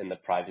in the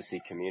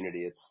privacy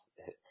community.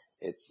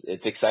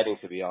 It's exciting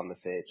to be on the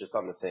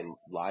same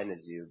line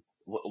as you.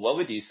 What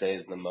would you say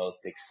is the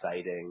most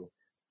exciting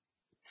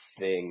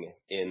thing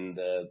in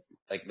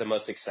the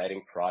most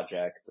exciting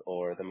project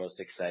or the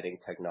most exciting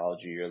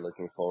technology you're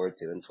looking forward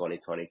to in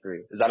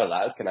 2023? Is that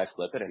allowed? Can I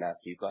flip it and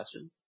ask you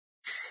questions?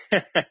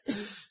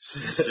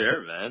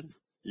 Sure, man.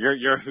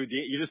 You're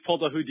Houdini. You just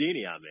pulled a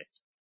Houdini on me.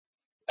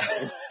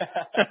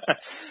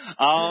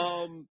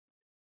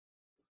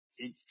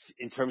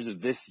 In terms of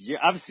this year,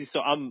 obviously,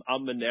 so I'm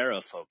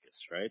Monero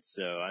focused, right?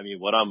 So, I mean,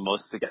 what I'm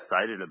most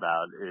excited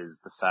about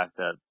is the fact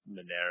that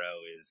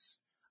Monero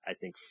is, I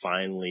think,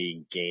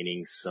 finally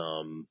gaining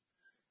some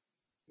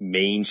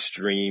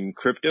mainstream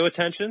crypto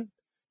attention.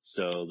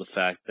 So the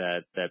fact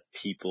that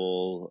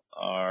people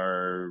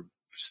are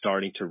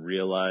starting to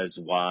realize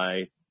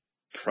why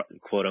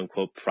quote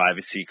unquote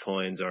privacy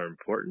coins are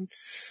important.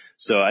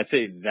 So I'd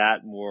say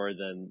that more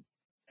than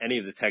any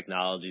of the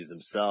technologies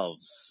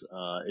themselves.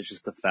 It's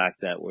just the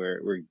fact that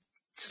we're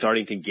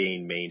starting to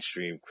gain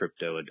mainstream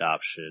crypto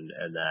adoption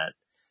and that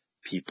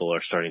people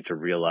are starting to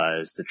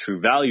realize the true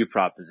value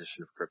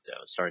proposition of crypto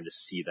and starting to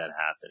see that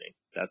happening.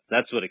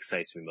 That's what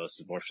excites me most,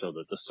 is more so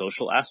the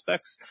social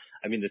aspects.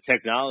 I mean, the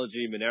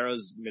technology,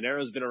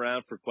 Monero's been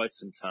around for quite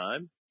some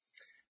time,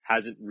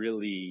 hasn't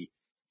really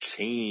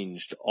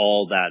changed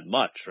all that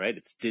much, right?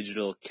 It's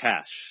digital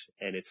cash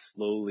and it's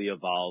slowly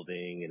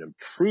evolving and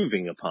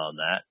improving upon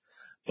that.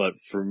 But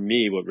for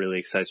me, what really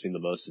excites me the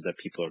most is that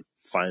people are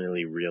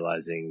finally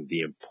realizing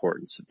the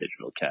importance of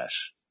digital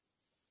cash.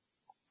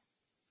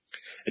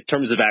 In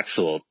terms of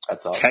actual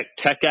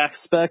tech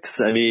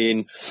aspects, I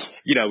mean,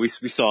 you know, we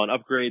saw an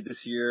upgrade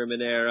this year in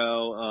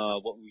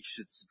Monero. What we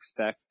should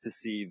expect to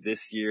see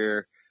this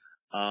year,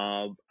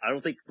 I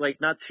don't think,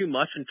 not too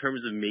much in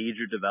terms of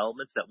major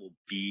developments that will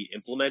be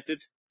implemented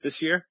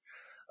this year.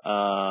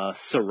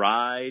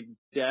 Sarai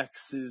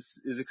Dex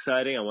is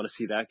exciting. I want to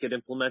see that get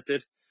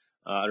implemented.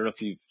 I don't know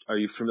if are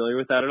you familiar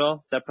with that at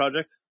all, that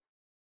project?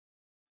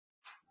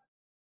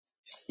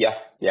 Yeah,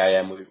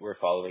 we're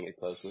following it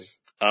closely.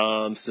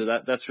 So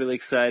that's really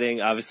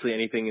exciting. Obviously,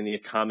 anything in the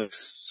atomic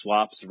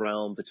swaps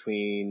realm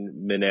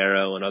between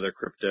Monero and other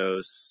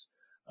cryptos,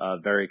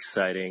 very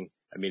exciting.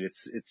 I mean,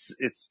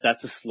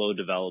 that's a slow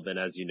development,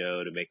 as you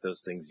know, to make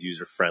those things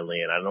user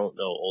friendly. And I don't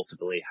know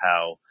ultimately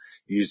how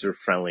user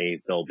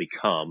friendly they'll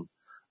become.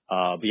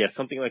 But yeah,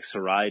 something like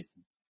Sarai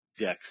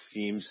Dex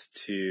seems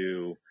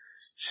to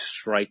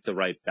strike the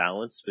right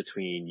balance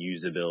between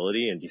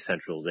usability and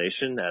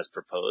decentralization as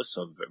proposed.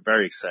 So I'm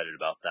very excited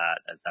about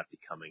that, as that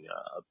becoming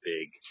a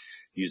big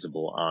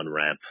usable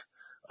on-ramp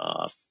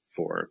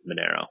for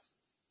Monero.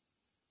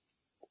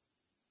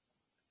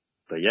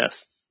 But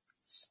yes.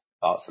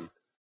 Awesome.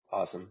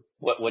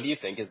 What do you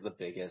think is the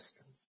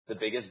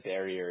biggest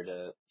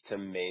barrier to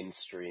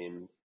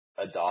mainstream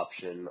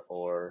adoption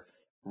or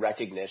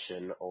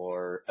recognition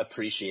or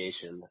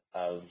appreciation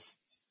of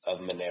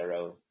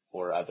Monero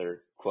or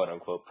other quote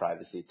unquote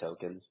privacy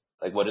tokens?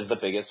 Like, what is the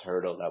biggest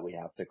hurdle that we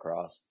have to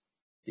cross,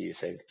 do you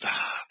think?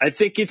 I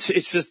think it's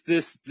just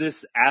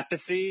this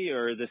apathy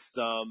or this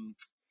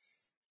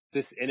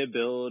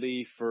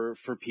inability for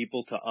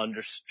people to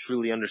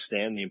truly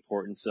understand the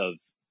importance of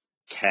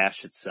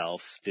cash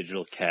itself,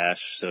 digital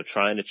cash. So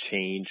trying to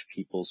change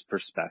people's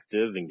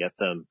perspective and get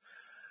them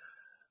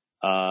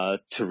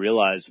to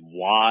realize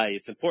why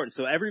it's important.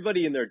 So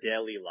everybody in their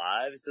daily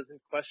lives doesn't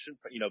question,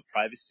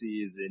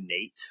 privacy is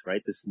innate,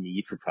 right? This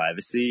need for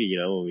privacy.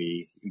 When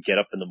we get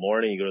up in the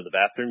morning, you go to the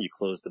bathroom, you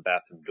close the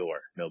bathroom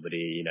door.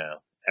 Nobody,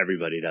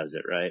 everybody does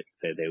it, right?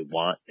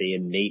 They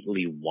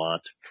innately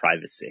want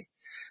privacy.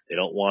 They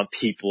don't want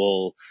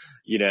people,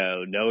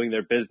 knowing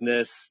their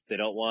business. They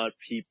don't want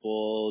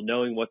people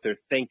knowing what they're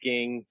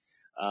thinking.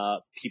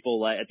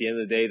 People at the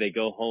end of the day, they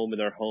go home in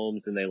their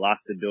homes and they lock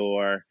the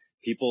door.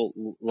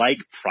 People like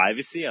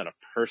privacy on a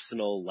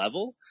personal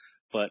level,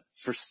 but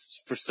for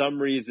some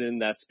reason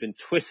that's been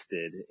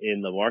twisted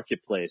in the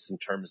marketplace in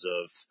terms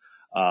of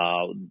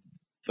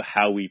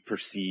how we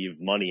perceive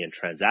money and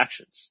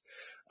transactions.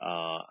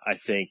 I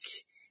think,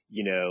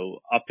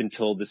 up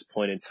until this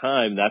point in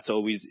time, it's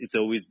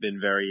always been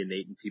very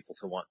innate in people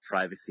to want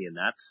privacy in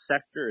that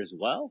sector as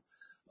well.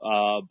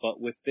 But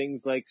with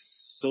things like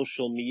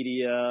social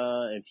media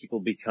and people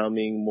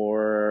becoming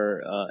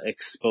more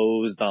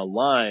exposed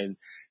online,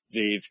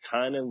 they've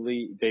kind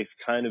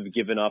of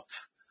given up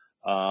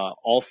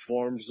all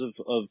forms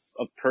of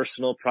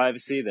personal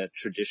privacy that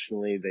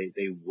traditionally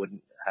they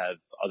wouldn't have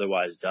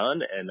otherwise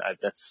done. And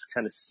that's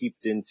kind of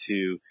seeped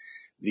into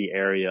the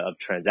area of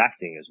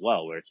transacting as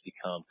well, where it's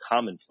become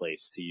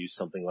commonplace to use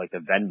something like a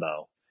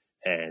Venmo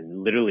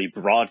and literally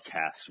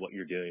broadcast what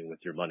you're doing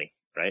with your money,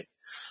 right?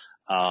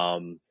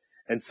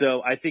 And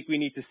so I think we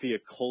need to see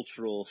a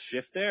cultural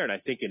shift there. And I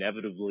think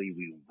inevitably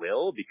we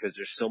will, because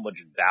there's so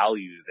much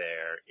value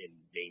there in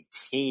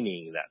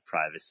maintaining that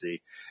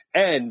privacy,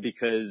 and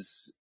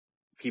because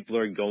people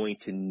are going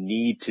to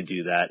need to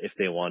do that if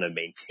they want to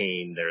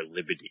maintain their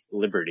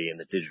liberty in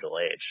the digital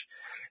age.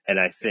 And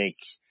I think,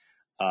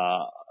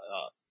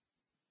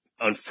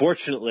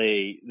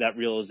 unfortunately, that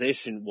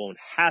realization won't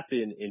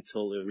happen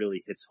until it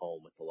really hits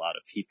home with a lot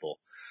of people.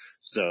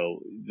 So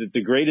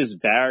the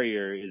greatest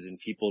barrier is in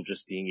people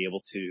just being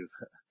able to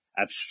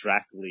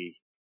abstractly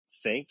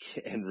think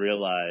and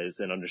realize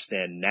and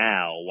understand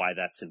now why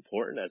that's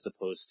important, as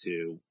opposed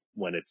to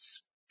when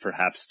it's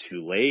perhaps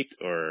too late,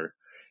 or,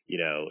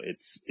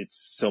 it's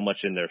so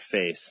much in their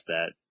face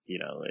that,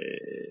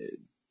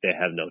 they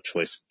have no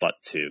choice but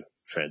to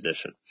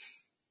transition.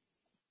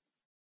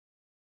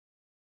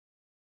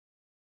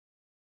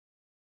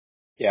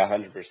 Yeah,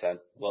 100%.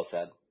 Well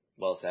said.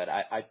 Well said.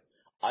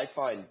 I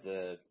find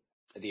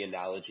the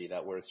analogy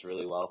that works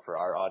really well for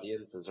our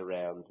audience is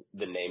around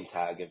the name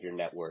tag of your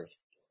net worth.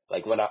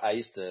 Like when I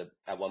used to,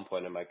 at one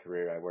point in my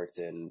career, I worked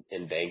in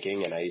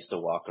banking, and I used to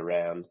walk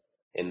around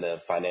in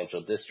the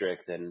financial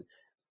district and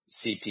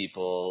see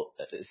people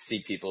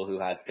who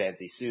had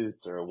fancy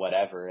suits or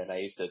whatever. And I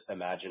used to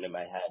imagine in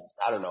my head,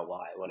 I don't know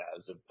why, when I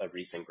was a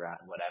recent grad,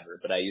 whatever,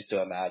 but I used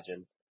to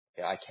imagine,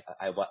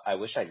 I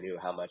wish I knew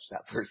how much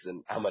that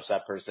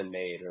person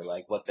made, or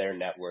like what their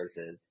net worth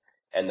is.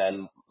 And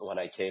then when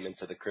I came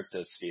into the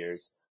crypto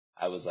spheres,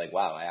 I was like,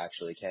 wow,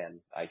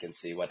 I can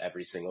see what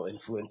every single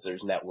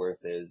influencer's net worth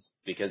is,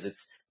 because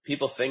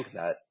people think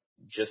that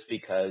just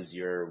because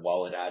your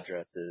wallet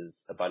address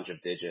is a bunch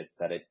of digits,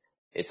 that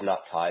it's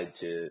not tied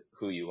to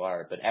who you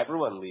are. But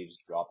everyone leaves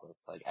Droplet.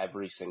 Like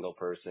every single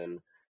person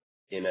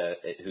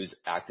who's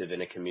active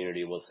in a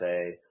community will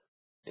say,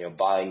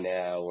 buying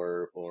now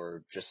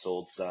or just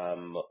sold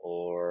some,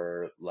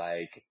 or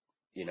like,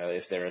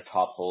 if they're a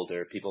top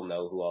holder, people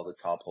know who all the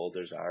top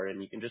holders are,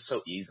 and you can just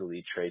so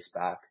easily trace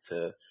back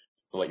to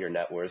what your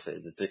net worth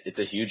is. It's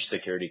a huge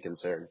security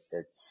concern.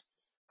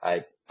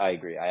 I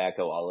agree. I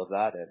echo all of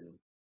that.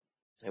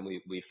 And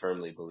we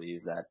firmly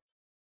believe that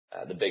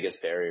the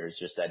biggest barrier is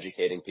just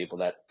educating people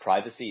that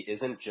privacy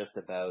isn't just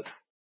about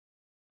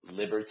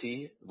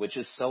liberty, which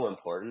is so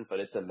important,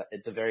 but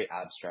it's a very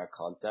abstract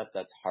concept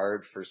that's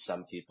hard for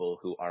some people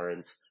who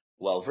aren't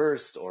well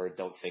versed or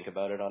don't think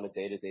about it on a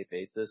day-to-day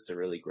basis to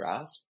really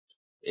grasp.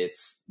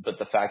 But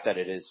the fact that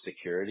it is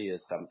security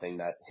is something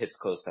that hits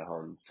close to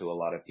home to a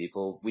lot of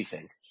people, we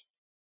think.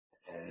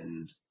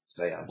 And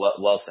so yeah,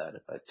 well said.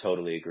 I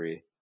totally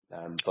agree.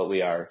 But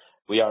we are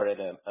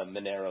in a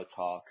Monero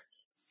talk,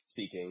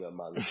 speaking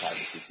among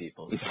privacy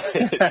people. So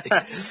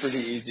it's pretty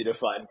easy to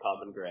find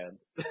common ground.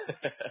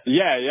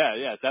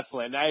 Yeah,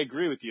 definitely. And I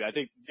agree with you. I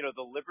think,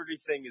 the liberty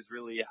thing is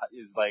really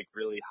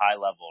high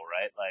level,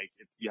 right? Like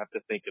you have to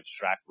think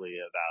abstractly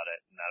about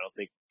it. And I don't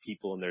think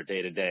people in their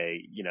day to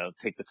day,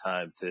 take the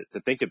time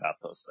to think about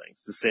those things.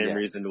 It's the same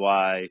reason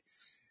why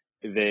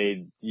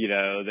they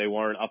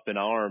weren't up in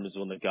arms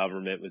when the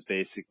government was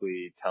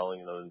basically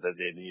telling them that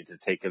they need to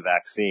take a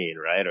vaccine,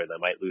 right? Or they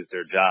might lose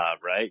their job,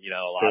 right?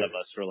 A lot of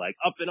us were like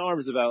up in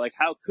arms about like,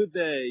 how could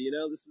they,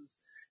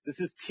 this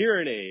is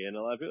tyranny. And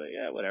a lot of people are like,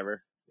 yeah,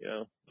 whatever.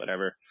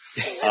 Whatever.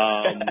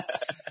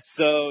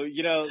 So,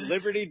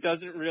 liberty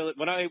doesn't really,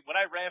 when I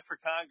ran for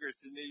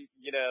Congress in,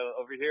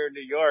 over here in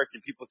New York,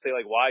 and people say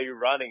like, why are you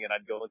running? And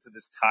I'd go into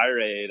this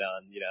tirade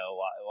on,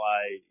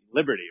 why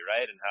liberty,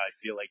 right? And how I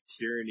feel like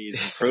tyranny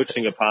is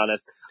encroaching upon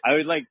us. I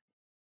would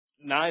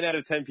 9 out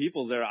of 10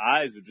 people, their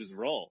eyes would just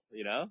roll,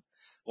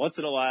 once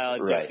in a while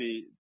I'd get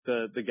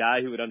the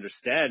guy who would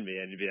understand me,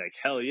 and you'd be like,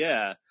 hell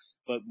yeah.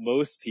 But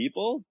most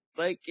people,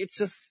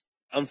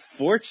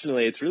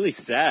 unfortunately, it's really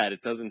sad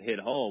it doesn't hit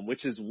home,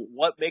 which is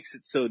what makes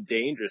it so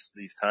dangerous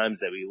these times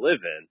that we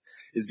live in,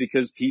 is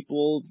because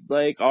people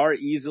are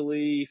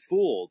easily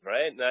fooled,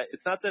 right? And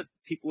it's not that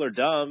people are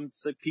dumb.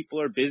 It's like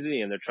people are busy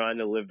and they're trying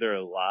to live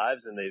their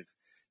lives, and they've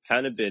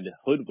kind of been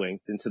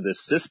hoodwinked into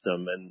this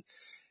system. And,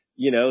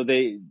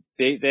 they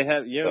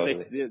have,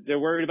 they're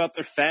worried about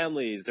their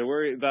families. They're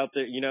worried about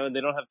and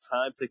they don't have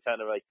time to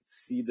kind of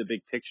see the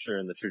big picture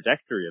and the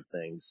trajectory of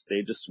things.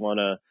 They just want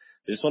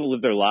to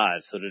live their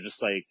lives. So they're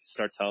just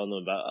start telling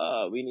them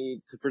about, we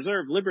need to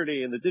preserve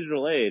liberty in the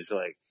digital age.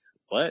 Like,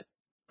 what?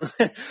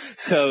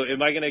 So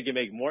am I going to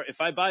make more?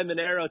 If I buy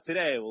Monero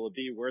today, will it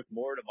be worth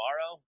more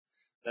tomorrow?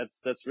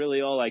 That's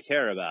really all I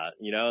care about,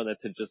 that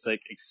to just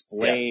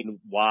explain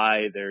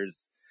why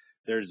there's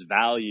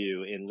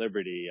value in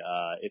liberty.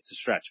 It's a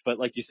stretch, but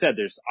like you said,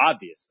 there's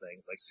obvious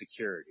things like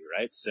security,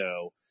 right?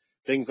 So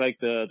things like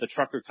the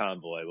trucker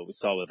convoy, what we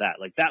saw with that,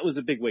 that was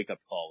a big wake up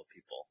call with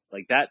people.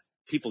 That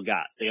people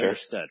got. They Sure.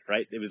 understood,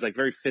 right? It was like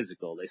very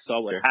physical. They saw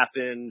what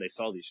happened. They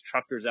saw these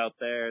truckers out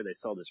there. They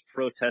saw this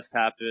protest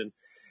happen.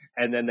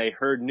 And then they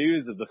heard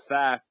news of the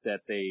fact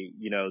that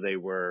they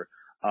were,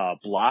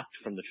 blocked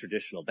from the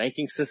traditional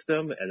banking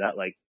system, and that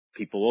like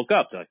people woke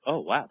up. They're like,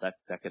 oh wow,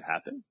 that could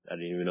happen. I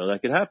didn't even know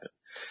that could happen.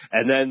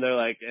 And then they're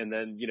like, and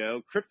then,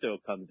 crypto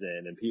comes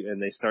in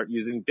and they start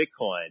using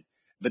Bitcoin.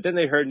 But then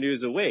they heard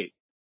news of, wait,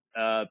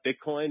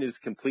 Bitcoin is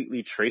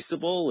completely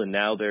traceable, and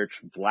now they're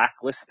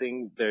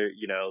blacklisting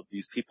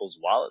these people's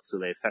wallets, so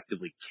they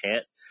effectively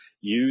can't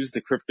use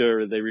the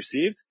crypto they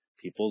received.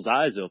 People's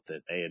eyes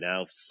open. They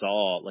now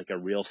saw like a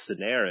real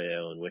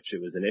scenario in which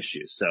it was an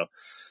issue. So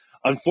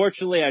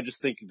unfortunately, I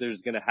just think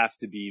there's going to have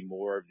to be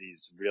more of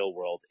these real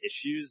world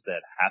issues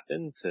that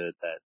happen that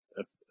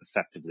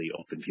effectively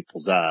open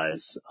people's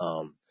eyes.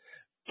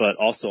 But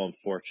also,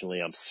 unfortunately,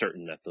 I'm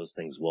certain that those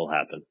things will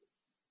happen.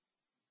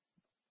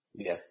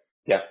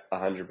 Yeah,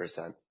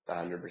 100%.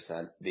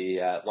 100%.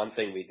 The one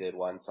thing we did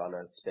once on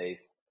a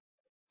space,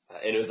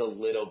 and it was a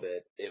little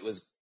bit,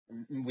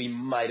 we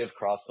might have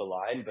crossed the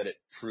line, but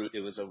it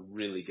was a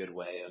really good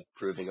way of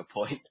proving a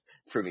point,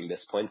 proving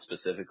this point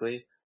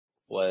specifically,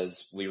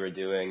 was we were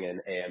doing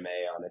an AMA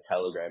on a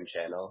Telegram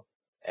channel,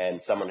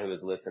 and someone who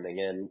was listening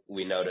in,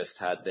 we noticed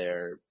had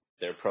their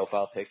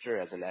profile picture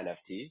as an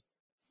NFT.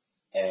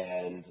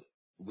 And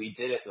we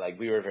did it, like,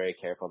 we were very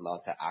careful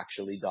not to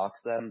actually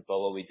dox them, but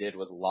what we did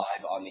was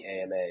live on the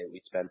AMA, we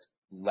spent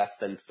less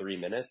than 3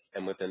 minutes,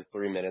 and within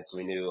 3 minutes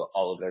we knew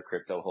all of their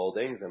crypto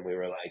holdings, and we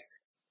were like,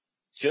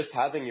 just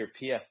having your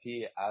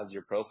PFP as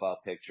your profile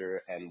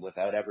picture and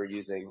without ever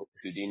using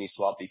Houdini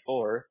Swap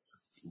before,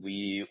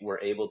 we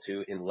were able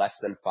to, in less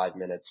than 5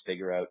 minutes,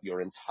 figure out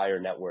your entire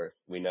net worth.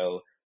 We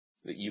know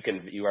that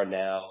you are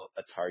now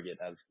a target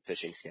of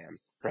phishing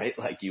scams, right?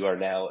 Like, you are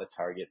now a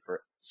target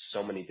for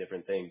so many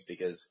different things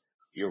because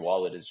your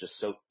wallet is just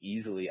so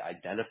easily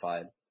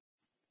identified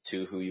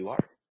to who you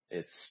are.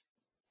 It's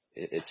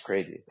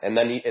crazy. And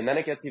then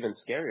it gets even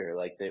scarier.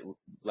 Like,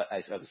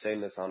 I was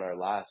saying this on our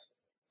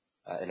last,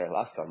 in our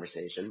last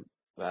conversation.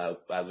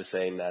 I was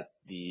saying that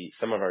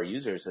some of our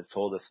users have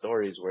told us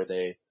stories where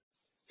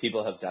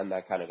people have done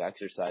that kind of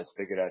exercise,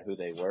 figured out who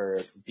they were,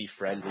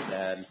 befriended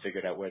them,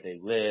 figured out where they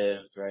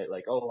lived, right?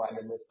 Like, oh, I'm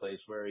in this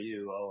place. Where are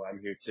you? Oh, I'm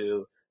here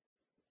too.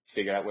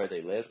 Figured out where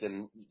they lived,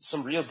 and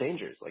some real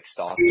dangers like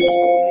stalking,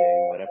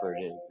 bullying, whatever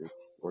it is,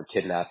 or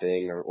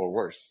kidnapping or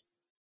worse.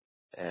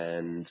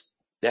 And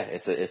yeah,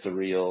 it's a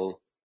real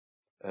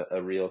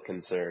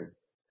concern.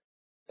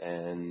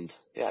 And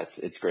yeah,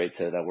 it's great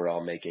that we're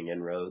all making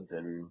inroads,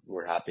 and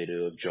we're happy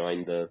to have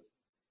joined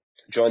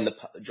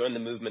the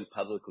movement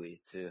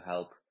publicly to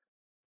help,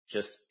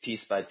 just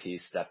piece by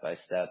piece, step by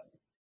step,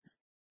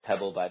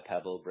 pebble by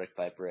pebble, brick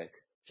by brick,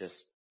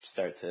 just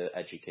start to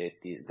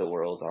educate the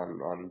world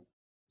on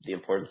the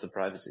importance of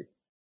privacy.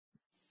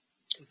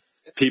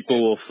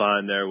 People will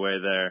find their way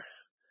there.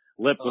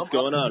 Lip, what's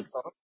going on?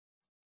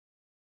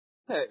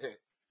 Hey.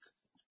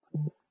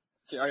 Can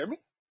you hear me?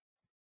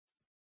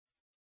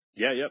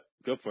 Yeah, yep.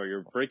 Go for it.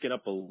 You're breaking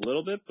up a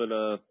little bit, but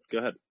go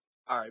ahead.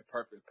 All right,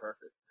 perfect.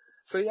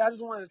 So yeah, I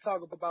just wanted to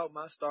talk about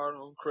my start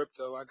on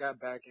crypto. I got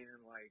back in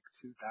like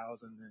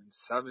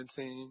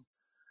 2017.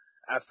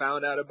 I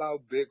found out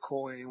about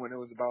Bitcoin when it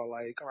was about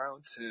like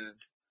around 10.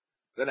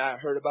 Then I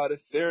heard about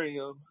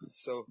Ethereum,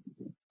 so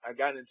I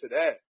got into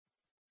that.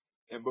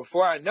 And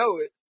before I know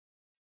it,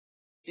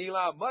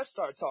 Elon Musk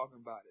started talking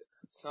about it.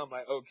 So I'm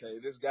like, okay,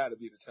 this gotta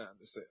be the time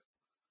to sell.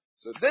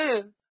 So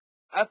then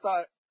I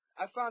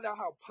found out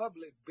how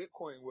public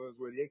Bitcoin was,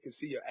 where they could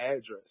see your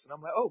address. And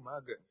I'm like, oh my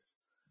goodness.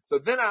 So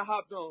then I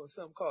hopped on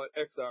something called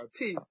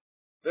XRP.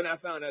 Then I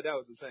found out that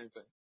was the same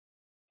thing.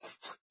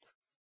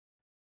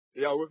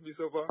 Y'all with me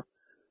so far?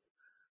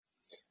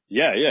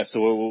 Yeah.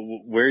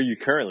 So where are you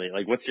currently?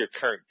 Like, what's your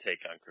current take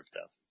on crypto?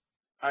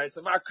 All right.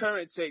 So my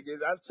current take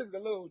is I took a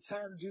little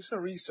time to do some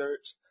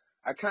research.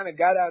 I kind of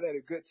got out at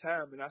a good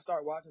time, and I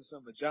started watching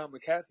some of John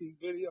McAfee's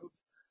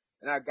videos,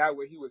 and I got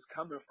where he was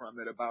coming from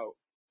it about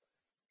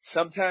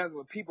sometimes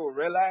when people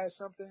realize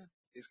something,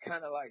 it's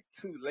kind of like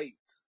too late.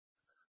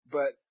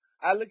 But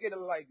I look at it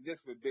like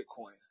this with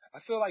Bitcoin. I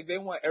feel like they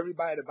want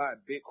everybody to buy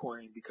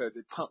Bitcoin because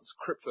it pumps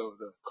crypto,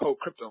 the cold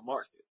crypto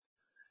market.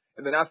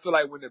 And then I feel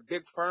like when the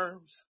big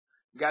firms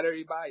got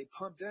everybody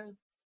pumped in,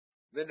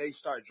 then they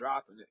start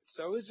dropping it.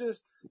 So it's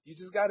just, you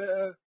just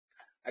gotta,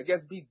 I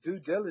guess, be due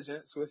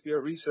diligence with your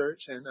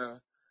research and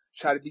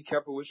try to be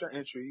careful with your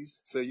entries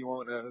so you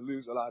won't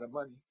lose a lot of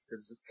money,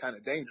 because it's kind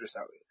of dangerous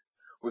out here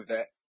with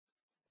that.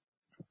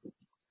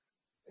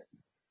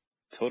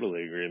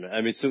 Totally agree, man.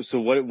 I mean, so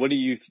what do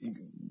you,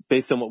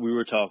 based on what we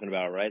were talking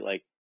about, right?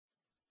 Like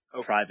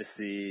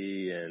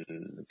privacy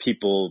and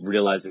people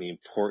realizing the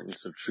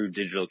importance of true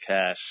digital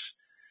cash.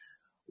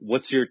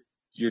 What's your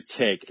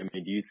take? I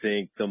mean, do you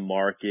think the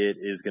market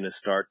is going to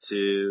start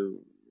to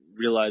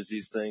realize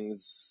these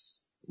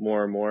things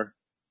more and more?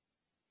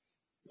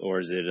 Or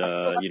is it,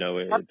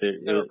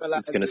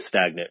 it's going to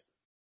stagnate?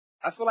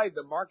 I feel like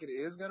the market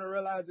is going to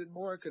realize it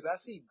more, because I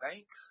see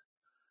banks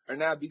are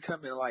now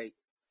becoming like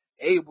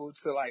able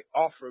to like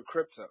offer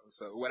crypto.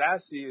 So what I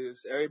see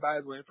is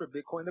everybody's waiting for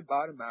Bitcoin to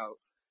bottom out,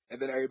 and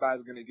then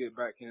everybody's going to get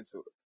back into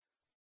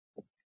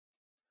it.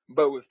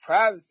 But with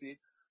privacy,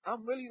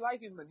 I'm really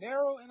liking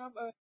Monero, and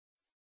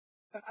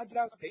I did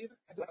out some Haven.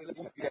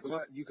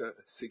 You could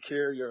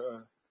secure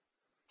your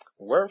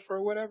worth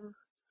or whatever,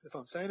 if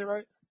I'm saying it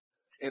right,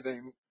 and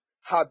then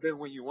hop in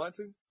when you want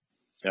to.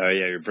 Oh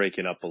yeah, you're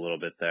breaking up a little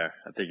bit there.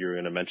 I think you were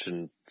going to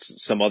mention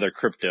some other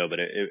crypto, but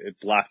it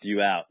blocked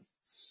you out.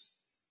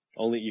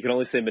 You can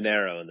only say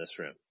Monero in this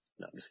room.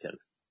 No, I'm just kidding.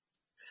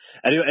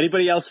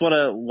 Anybody else want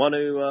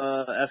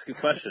to ask a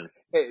question?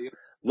 Hey,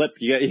 Lip,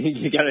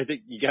 you got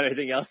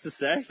anything else to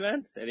say,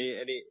 man?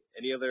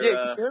 Any other? Yeah,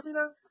 can you hear me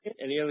now?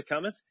 Any other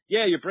comments?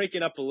 Yeah, you're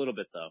breaking up a little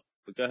bit though,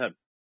 but go ahead.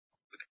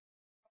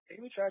 Let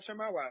me try to turn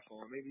my Wi-Fi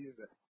on. Maybe use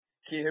that.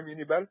 Can you hear me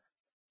any better?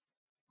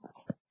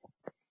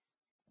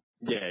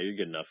 Yeah, you're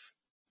good enough.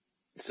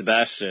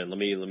 Sebastian, let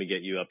me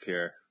get you up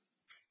here.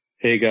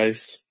 Hey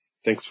guys,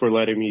 thanks for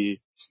letting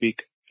me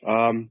speak.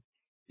 What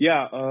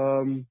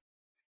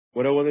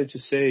I wanted to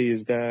say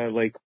is that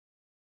like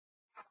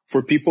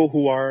for people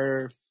who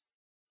are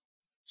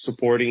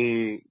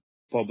supporting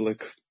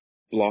public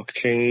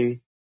blockchain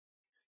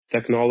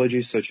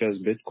technology such as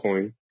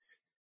Bitcoin,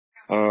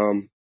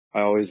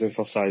 I always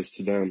emphasize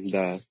to them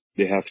that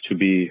they have to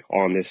be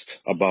honest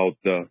about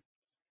the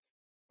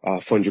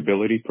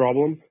fungibility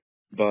problem,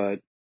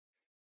 but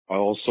I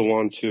also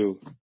want to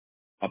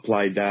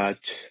apply that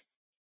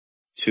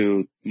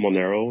to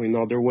Monero in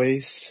other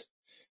ways,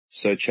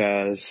 such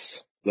as,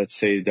 let's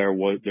say there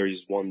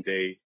is one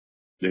day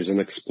there's an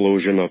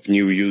explosion of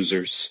new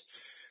users,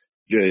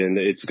 and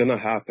it's gonna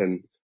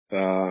happen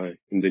in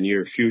the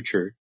near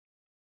future,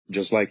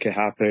 just like it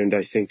happened,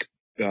 I think,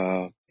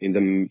 in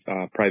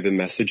the private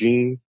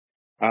messaging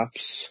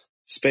apps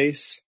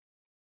space.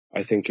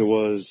 I think it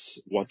was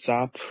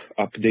WhatsApp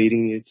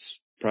updating its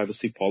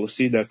privacy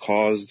policy that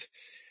caused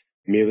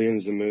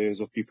millions and millions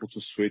of people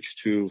to switch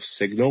to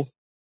Signal,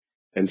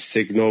 and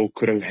Signal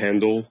couldn't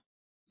handle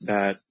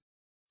that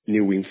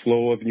new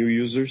inflow of new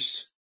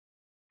users,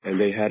 and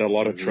they had a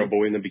lot of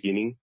trouble in the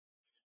beginning.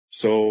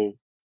 So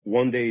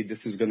one day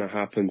this is going to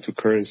happen to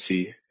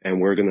currency,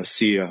 and we're going to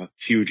see a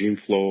huge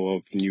inflow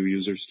of new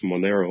users to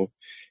Monero.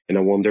 And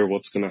I wonder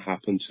what's going to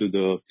happen to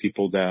the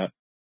people that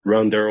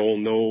run their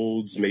own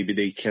nodes. Maybe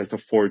they can't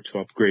afford to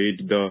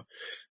upgrade the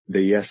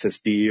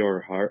SSD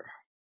or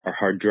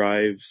hard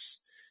drives.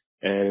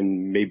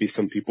 And maybe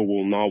some people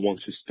will not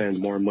want to spend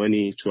more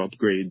money to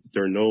upgrade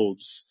their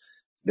nodes.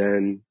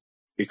 Then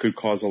it could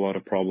cause a lot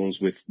of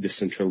problems with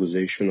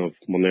decentralization of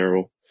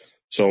Monero.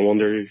 So I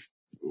wonder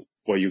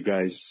what you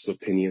guys'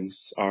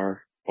 opinions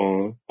are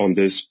on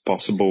this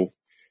possible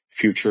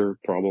future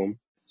problem.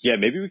 Yeah,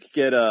 maybe we could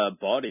get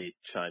Bawdy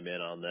chime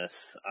in on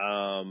this.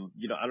 I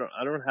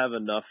don't have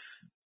enough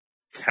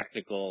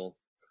technical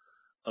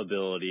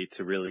ability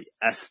to really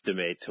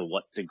estimate to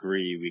what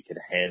degree we could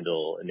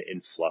handle an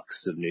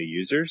influx of new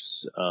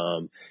users.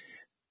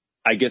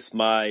 I guess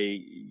my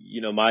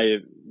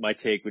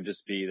take would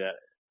just be that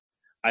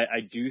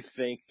I do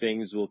think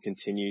things will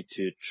continue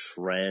to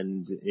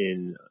trend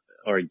in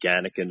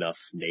organic enough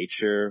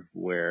nature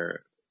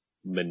where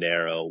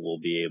Monero will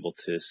be able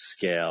to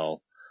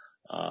scale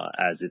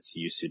as its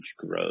usage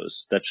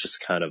grows. That's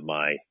just kind of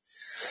my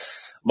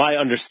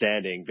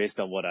understanding based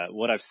on what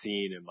I've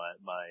seen in my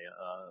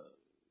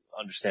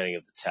understanding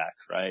of the tech,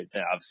 right?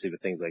 And obviously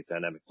with things like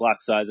dynamic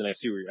block size, and I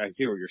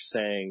hear what you're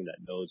saying,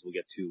 that nodes will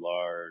get too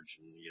large,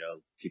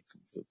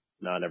 and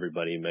not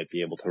everybody might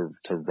be able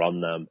to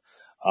run them.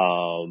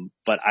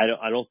 But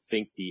I don't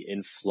think the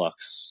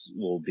influx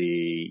will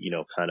be,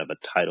 kind of a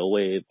tidal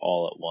wave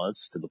all at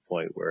once to the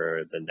point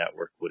where the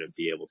network wouldn't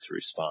be able to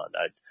respond.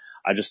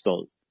 I just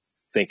don't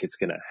think it's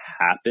going to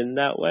happen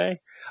that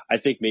way. I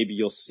think maybe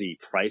you'll see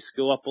price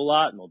go up a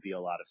lot, and there'll be a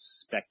lot of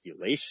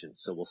speculation.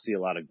 So we'll see a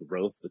lot of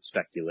growth with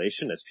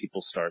speculation as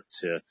people start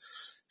to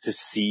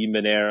see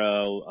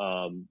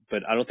Monero.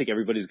 But I don't think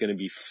everybody's going to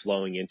be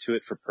flowing into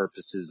it for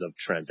purposes of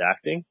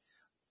transacting.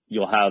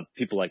 You'll have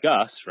people like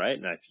us, right?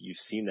 And you've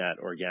seen that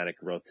organic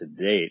growth to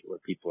date where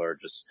people are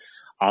just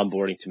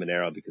onboarding to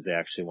Monero because they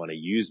actually want to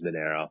use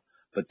Monero.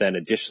 But then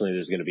additionally,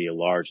 there's going to be a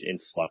large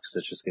influx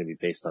that's just going to be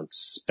based on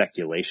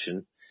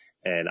speculation.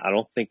 And I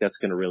don't think that's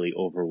going to really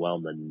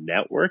overwhelm the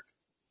network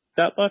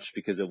that much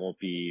because it won't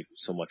be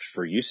so much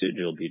for usage.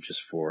 It'll be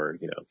just for,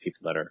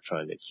 people that are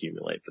trying to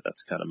accumulate. But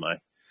that's kind of my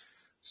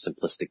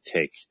simplistic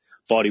take.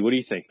 Bawdy, what do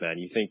you think, man?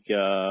 You think,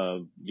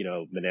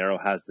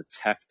 Monero has the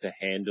tech to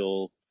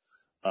handle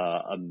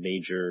a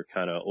major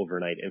kind of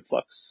overnight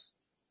influx?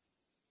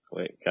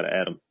 Wait, gotta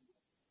add him.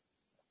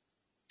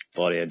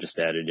 Bawdy, I just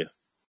added you.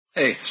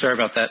 Hey, sorry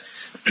about that.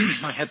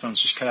 My headphones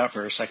just cut out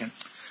for a second.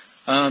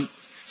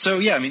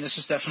 This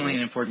is definitely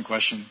an important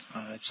question.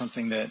 It's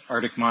something that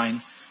Arctic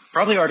Mine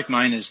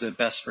is the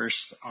best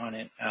versed on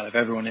it out of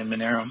everyone in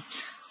Monero.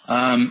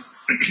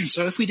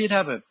 So if we did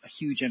have a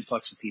huge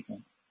influx of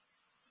people,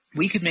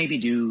 we could maybe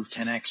do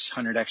 10x,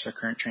 100x our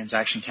current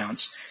transaction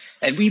counts,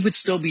 and we would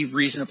still be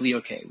reasonably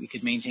okay. We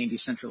could maintain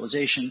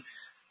decentralization.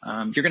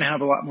 you're going to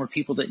have a lot more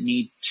people that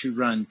need to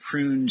run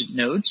pruned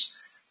nodes.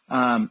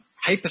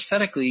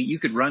 Hypothetically, you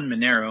could run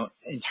Monero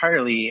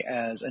entirely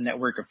as a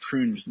network of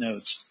pruned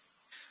nodes.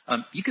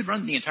 You could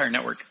run the entire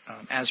network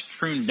as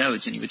pruned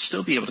nodes, and you would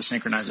still be able to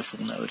synchronize a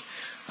full node.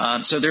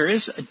 So there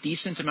is a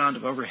decent amount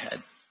of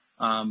overhead.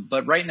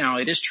 But right now,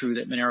 it is true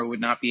that Monero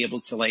would not be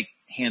able to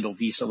handle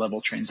Visa level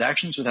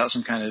transactions without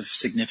some kind of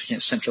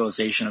significant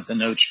centralization of the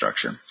node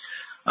structure.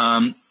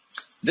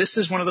 This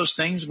is one of those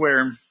things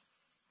where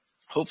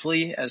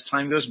hopefully as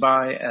time goes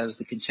by, as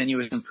the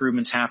continuous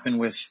improvements happen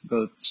with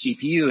both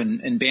CPU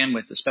and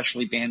bandwidth,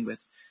 especially bandwidth,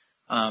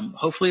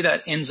 hopefully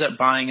that ends up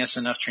buying us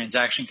enough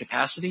transaction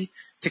capacity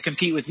to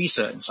compete with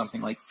Visa in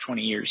something like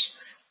 20 years.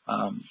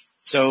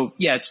 So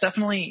yeah,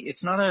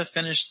 it's not a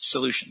finished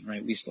solution,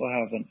 right? We still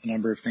have a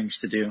number of things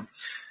to do.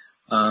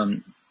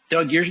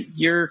 Doug,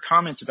 your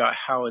comments about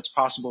how it's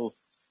possible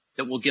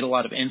that we'll get a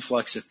lot of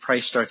influx if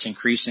price starts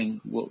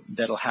increasing,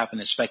 that'll happen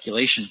as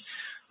speculation.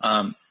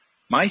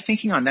 My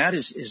thinking on that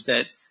is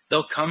that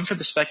they'll come for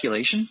the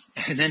speculation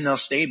and then they'll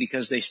stay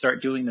because they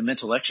start doing the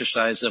mental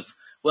exercise of,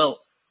 well,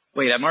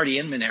 wait, I'm already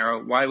in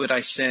Monero. Why would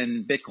I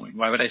send Bitcoin?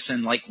 Why would I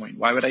send Litecoin?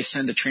 Why would I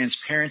send a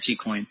transparency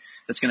coin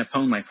that's going to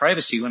pwn my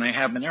privacy when I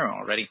have Monero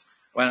already?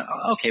 Well,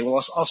 okay,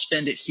 well, I'll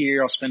spend it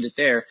here. I'll spend it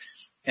there.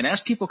 And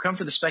as people come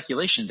for the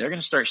speculation, they're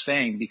going to start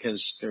staying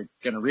because they're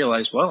going to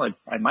realize, well,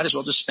 I might as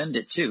well just spend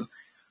it too.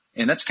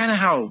 And that's kind of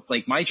how,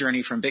 my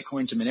journey from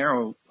Bitcoin to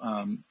Monero,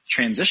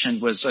 transitioned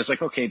was, I was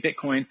like, okay,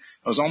 Bitcoin,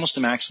 I was almost a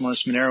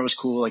maximalist. Monero was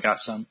cool. I got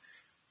some.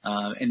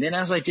 And then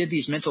as I did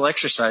these mental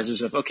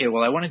exercises of, okay,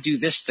 well, I want to do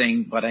this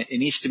thing, but it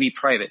needs to be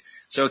private.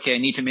 So, okay, I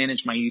need to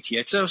manage my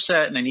UTXO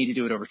set and I need to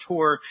do it over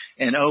Tor.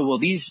 And, oh, well,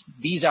 these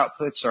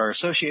outputs are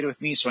associated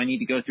with me. So I need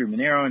to go through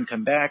Monero and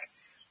come back.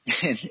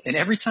 And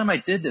every time I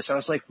did this, I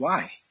was like,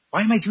 why?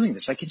 Why am I doing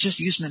this? I could just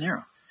use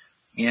Monero.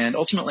 And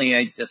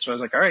ultimately that's why I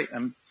was like, all right,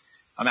 I'm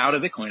out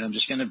of Bitcoin. I'm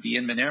just going to be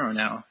in Monero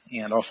now,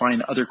 and I'll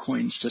find other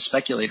coins to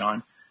speculate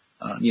on,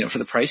 for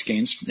the price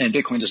gains. And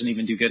Bitcoin doesn't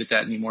even do good at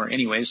that anymore.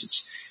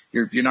 Anyways,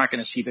 you're not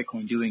going to see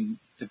Bitcoin doing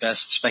the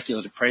best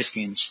speculative price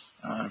gains,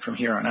 from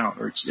here on out,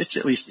 or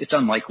it's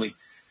unlikely.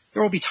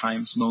 There will be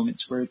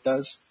moments where it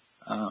does.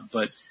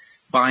 But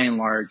by and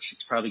large,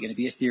 it's probably going to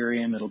be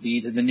Ethereum. It'll be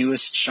the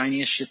newest,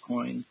 shiniest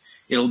shitcoin.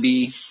 It'll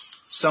be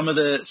some of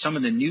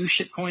the new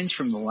shitcoins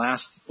from the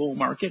last bull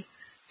market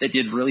that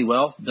did really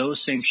well.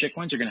 Those same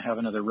shitcoins are going to have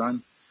another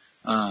run.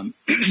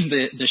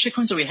 The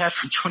shitcoins that we had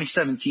from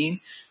 2017,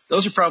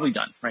 those are probably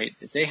done, right?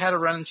 If they had a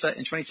run in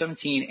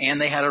 2017 and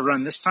they had a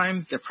run this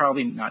time, they're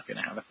probably not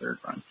going to have a third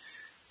run.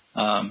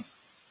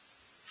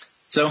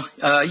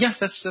 Yeah,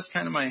 that's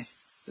kind of my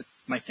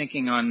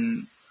thinking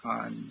on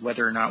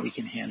whether or not we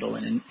can handle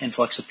an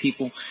influx of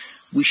people.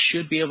 We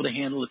should be able to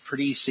handle a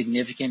pretty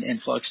significant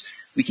influx.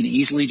 We can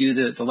easily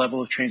do the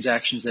level of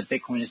transactions that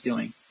Bitcoin is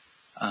doing.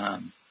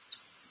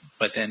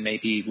 But then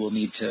maybe we'll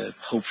need to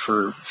hope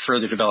for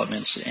further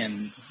developments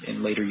in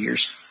later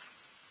years.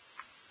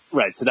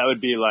 Right. So that would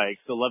be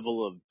the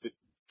level of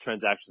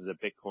transactions that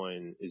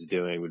Bitcoin is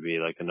doing would be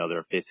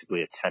another,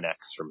 basically a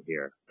 10x from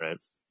here, right?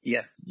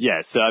 Yeah.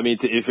 Yeah. So, I mean,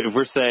 if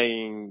we're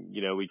saying,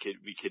 we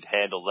could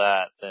handle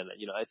that, then,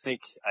 I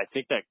think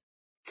that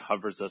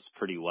covers us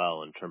pretty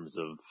well in terms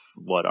of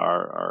what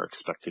our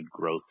expected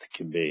growth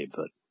can be,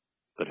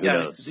 but who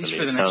knows? At least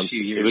for the next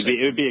few years.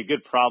 It would be a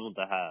good problem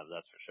to have,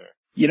 that's for sure.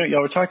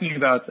 Y'all were talking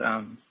about,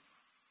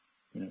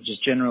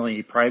 just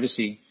generally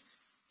privacy.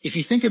 If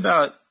you think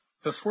about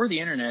before the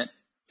internet,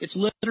 it's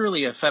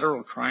literally a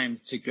federal crime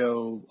to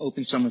go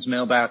open someone's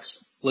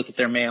mailbox, look at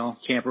their mail,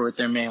 tamper with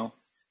their mail,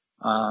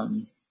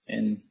 and,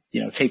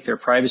 take their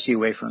privacy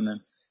away from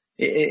them.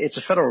 It's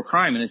a federal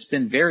crime, and it's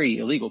been very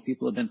illegal.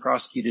 People have been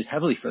prosecuted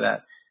heavily for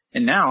that.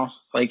 And now,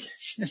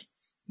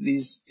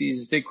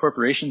 these big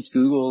corporations,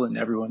 Google and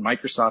everyone,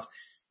 Microsoft,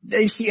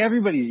 they see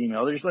everybody's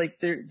email.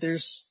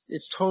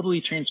 It's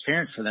totally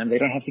transparent for them. They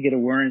don't have to get a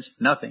warrant,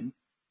 nothing.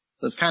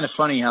 So it's kind of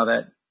funny how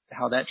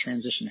that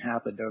transition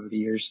happened over the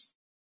years.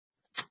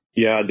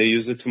 Yeah, they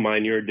use it to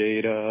mine your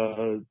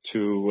data,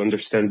 to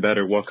understand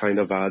better what kind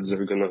of ads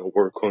are going to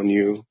work on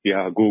you.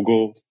 Yeah,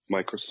 Google,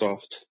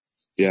 Microsoft.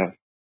 Yeah.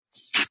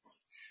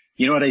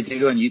 You know what I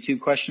do on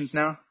YouTube questions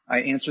now? I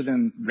answer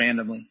them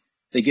randomly.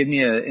 They give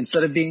me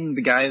instead of being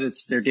the guy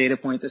that's their data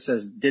point that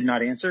says did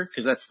not answer,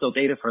 because that's still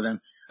data for them,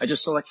 I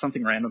just select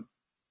something random.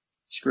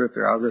 Screw up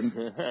their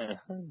algorithm.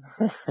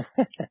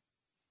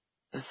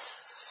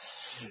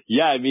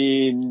 Yeah, I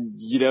mean,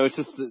 it's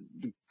just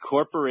the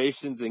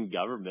corporations and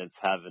governments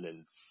have an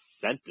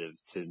incentive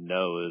to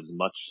know as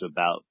much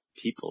about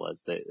people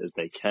as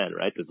they can,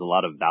 right? There's a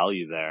lot of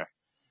value there.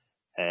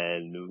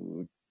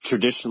 And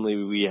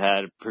traditionally we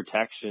had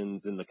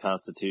protections in the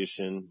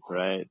Constitution,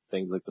 right?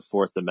 Things like the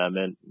Fourth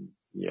Amendment,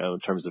 in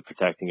terms of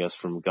protecting us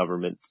from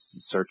government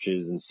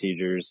searches and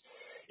seizures.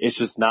 It's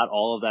just not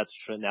all of that's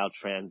now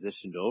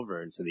transitioned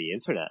over into the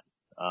internet.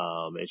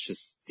 It's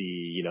just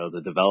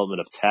the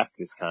development of tech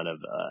is kind of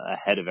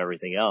ahead of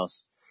everything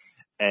else.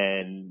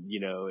 And,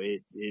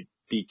 it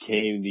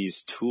became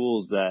these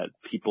tools that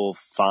people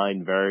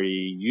find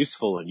very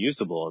useful and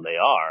usable, and they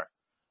are.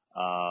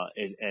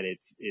 And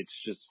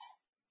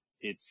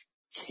it's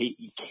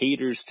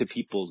caters to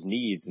people's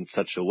needs in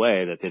such a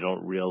way that they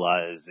don't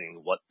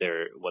realizing what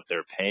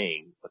they're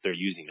paying, what they're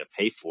using to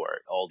pay for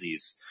it. All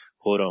these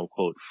quote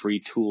unquote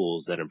free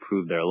tools that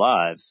improve their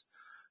lives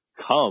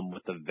come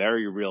with a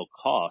very real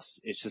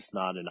cost. It's just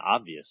not an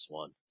obvious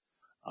one.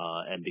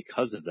 And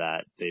because of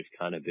that, they've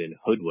kind of been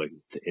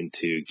hoodwinked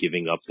into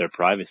giving up their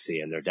privacy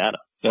and their data.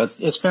 Yeah,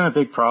 it's been a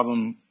big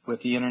problem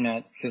with the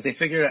internet because they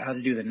figured out how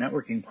to do the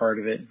networking part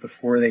of it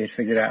before they had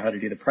figured out how to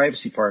do the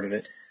privacy part of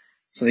it.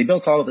 So they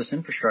built all of this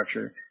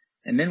infrastructure,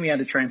 and then we had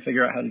to try and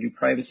figure out how to do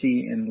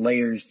privacy in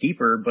layers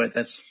deeper, but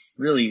that's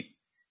really,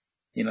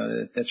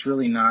 that's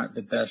really not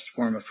the best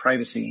form of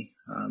privacy.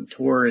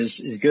 Tor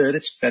is good.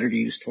 It's better to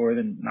use Tor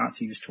than not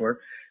to use Tor,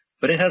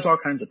 but it has all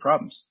kinds of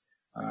problems.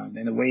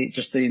 And the way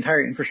just the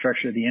entire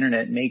infrastructure of the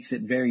internet makes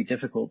it very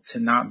difficult to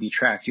not be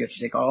tracked. You have to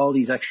take all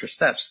these extra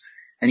steps.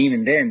 And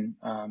even then,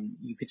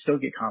 you could still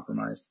get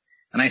compromised.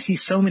 And I see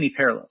so many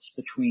parallels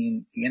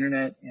between the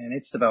internet and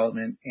its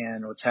development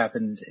and what's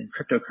happened in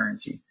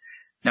cryptocurrency.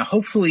 Now,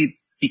 hopefully,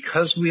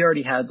 because we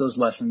already had those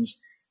lessons,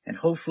 and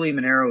hopefully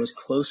Monero is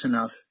close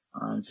enough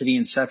to the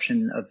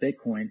inception of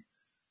Bitcoin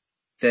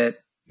that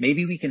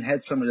maybe we can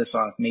head some of this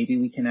off. Maybe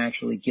we can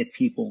actually get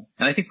people,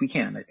 and I think we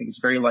can. I think it's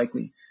very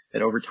likely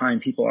that over time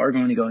people are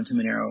going to go into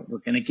Monero. We're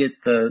going to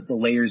get the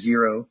layer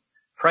 0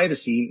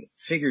 privacy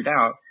figured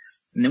out,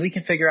 and then we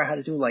can figure out how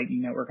to do a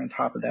Lightning Network on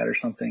top of that or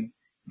something.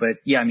 But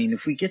yeah, I mean,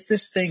 if we get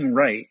this thing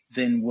right,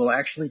 then we'll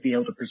actually be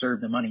able to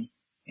preserve the money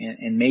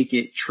and make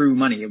it true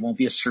money. It won't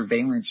be a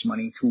surveillance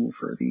money tool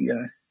for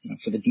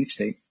the deep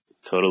state.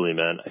 Totally,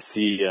 man. I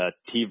see,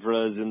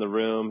 Tivra's in the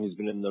room. He's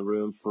been in the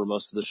room for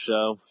most of the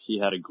show. He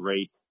had a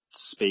great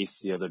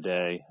space the other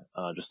day,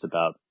 just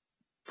about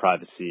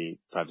privacy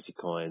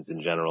coins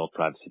in general,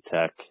 privacy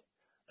tech,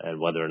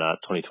 and whether or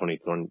not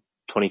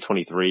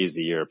 2023 is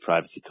the year of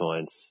privacy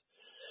coins.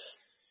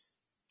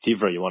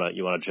 Tivra, you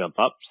wanna jump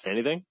up, say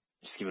anything?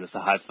 Just giving us a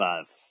high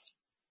five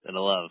and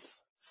a love.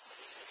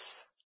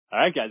 All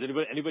right, guys.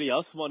 Anybody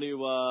else want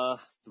to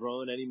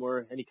throw in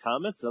any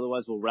comments?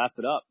 Otherwise, we'll wrap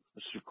it up.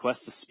 Just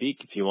request to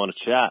speak if you want to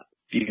chat.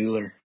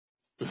 Bueller.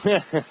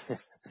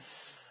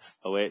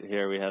 Oh wait,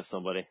 here we have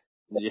somebody.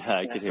 Yeah,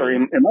 I could hear. Sorry,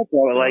 it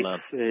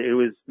might be it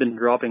was been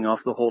dropping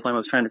off the whole time I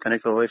was trying to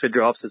connect. So if it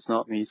drops, it's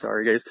not me.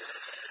 Sorry, guys.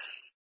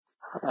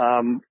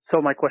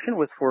 So my question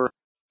was for.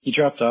 He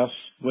dropped off.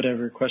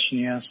 Whatever question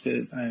you asked,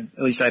 at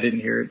least I didn't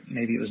hear it.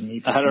 Maybe it was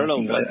me. I don't know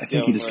what's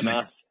going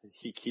on.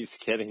 He keeps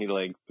getting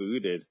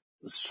booted.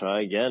 Let's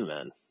try again,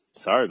 man.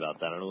 Sorry about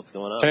that. I don't know what's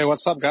going on. Hey,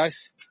 what's up,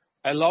 guys?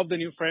 I love the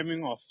new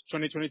framing of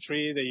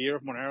 2023, the year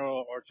of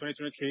Monero, or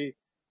 2023,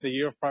 the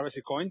year of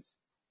privacy coins.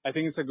 I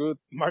think it's a good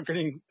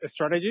marketing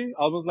strategy.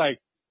 Almost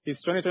like,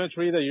 is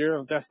 2023 the year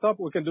of desktop?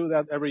 We can do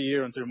that every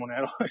year until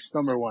Monero is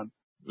number one.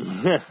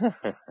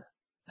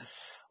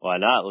 Why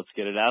not? Let's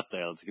get it out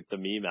there. Let's get the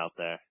meme out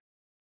there.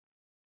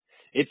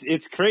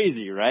 It's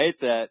crazy, right?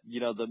 That,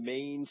 the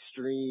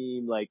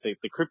mainstream, like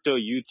the crypto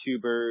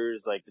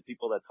YouTubers, like the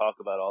people that talk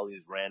about all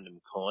these random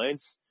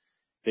coins,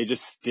 they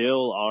just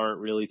still aren't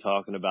really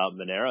talking about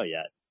Monero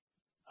yet.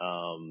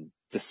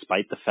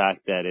 Despite the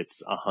fact that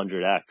it's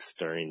 100x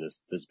during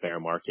this bear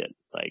market.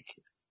 Like,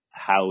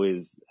 how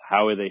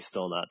are they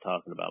still not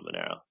talking about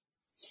Monero?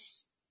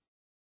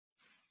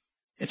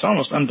 It's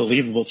almost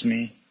unbelievable to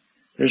me.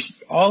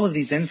 There's all of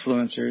these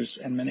influencers,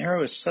 and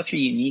Monero is such a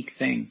unique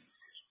thing.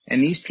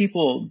 And these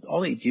people,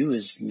 all they do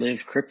is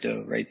live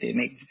crypto, right? They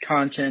make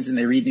content and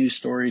they read news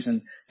stories,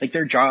 and like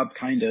their job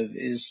kind of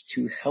is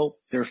to help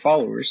their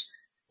followers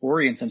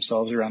orient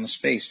themselves around the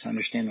space to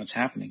understand what's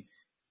happening.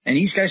 And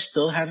these guys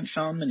still haven't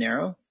found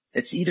Monero.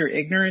 It's either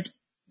ignorant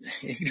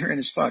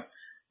as fuck,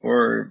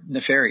 or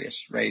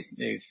nefarious, right?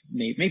 They've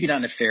maybe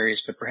not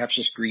nefarious, but perhaps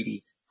just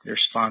greedy. Their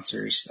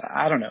sponsors.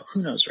 I don't know.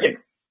 Who knows, right?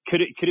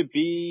 Could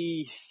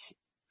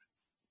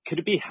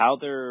it be how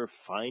they're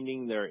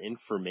finding their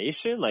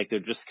information? Like they're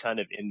just kind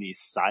of in these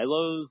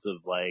silos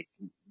of like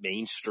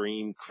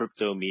mainstream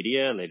crypto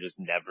media and they just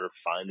never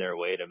find their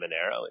way to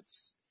Monero.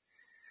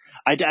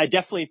 I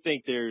definitely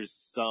think there's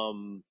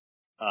some,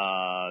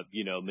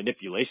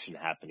 manipulation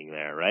happening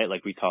there, right?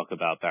 Like we talk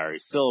about Barry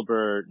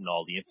Silbert and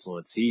all the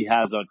influence he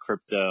has on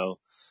crypto.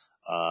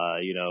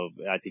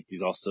 I think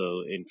he's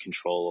also in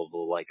control of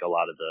like a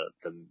lot of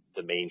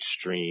the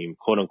mainstream,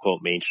 quote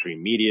unquote,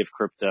 mainstream media of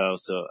crypto.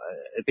 So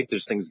I think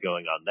there's things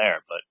going on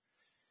there, but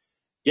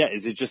yeah,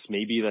 is it just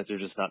maybe that they're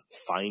just not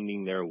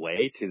finding their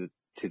way to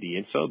the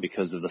info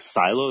because of the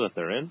silo that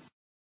they're in?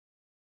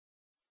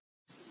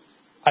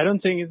 I don't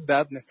think it's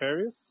that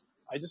nefarious.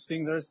 I just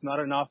think there's not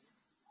enough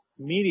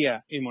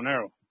media in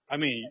Monero. I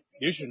mean,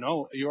 you should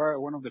know you are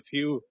one of the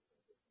few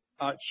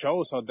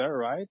shows out there,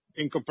 right?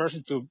 In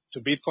comparison to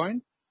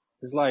Bitcoin,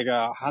 it's like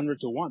 100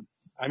 to 1.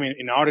 I mean,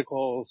 in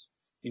articles,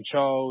 in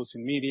shows,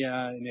 in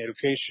media, in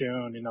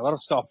education, in a lot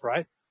of stuff,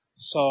 right?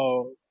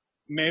 So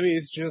maybe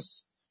it's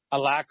just a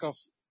lack of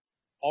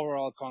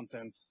overall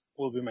content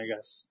will be my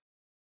guess.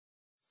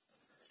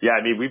 Yeah,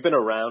 I mean, we've been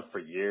around for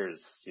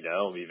years, you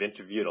know, we've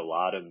interviewed a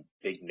lot of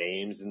big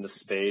names in the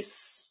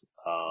space.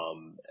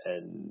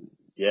 And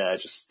yeah,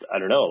 I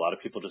don't know, a lot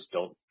of people just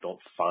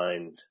don't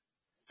find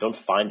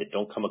it,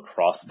 don't come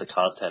across the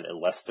content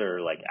unless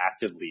they're like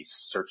actively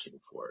searching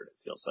for it. It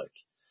feels like.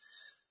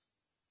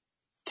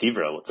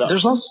 Tivro, what's up?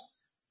 There's also,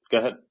 go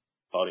ahead,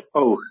 Bobby.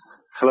 Oh,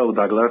 hello,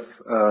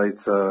 Douglas.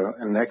 It's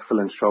an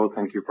excellent show.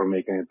 Thank you for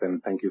making it,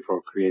 and thank you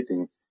for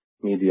creating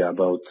media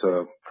about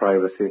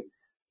privacy.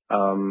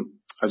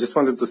 I just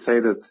wanted to say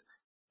that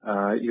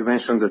you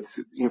mentioned that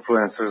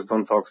influencers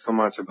don't talk so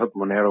much about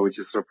Monero, which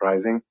is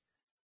surprising.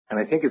 And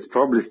I think it's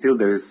probably still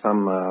there is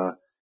some,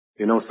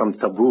 some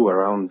taboo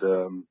around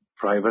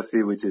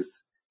privacy, which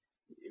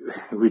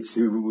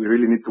we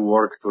really need to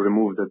work to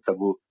remove that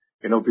taboo.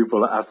 You know,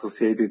 people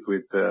associate it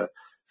with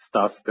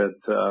stuff that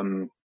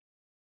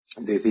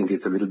they think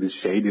it's a little bit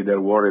shady.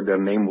 They're worried their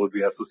name will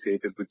be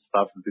associated with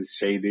stuff that is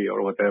shady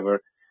or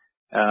whatever.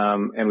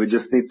 And we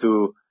just need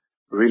to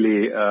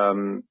really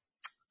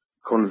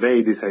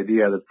convey this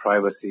idea that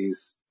privacy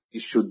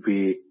it should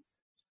be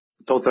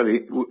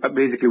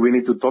basically we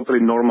need to totally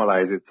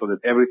normalize it so that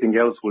everything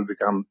else will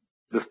become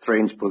the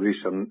strange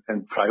position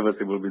and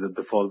privacy will be the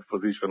default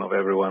position of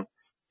everyone.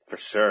 For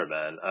sure,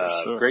 man.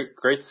 For sure.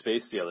 Great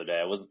space the other day.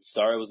 I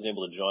wasn't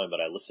able to join, but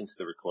I listened to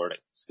the recording.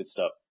 It's good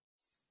stuff.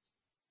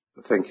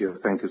 Thank you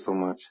so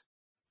much.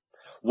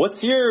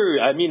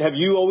 Have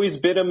you always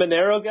been a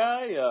Monero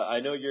guy? I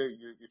know you're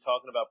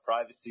talking about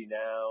privacy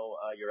now.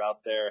 You're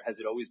out there. Has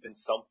it always been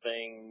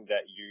something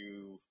that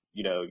you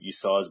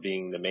saw as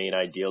being the main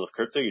ideal of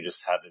crypto? You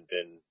just haven't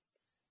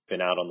been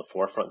out on the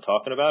forefront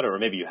talking about it, or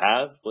maybe you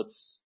have?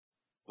 What's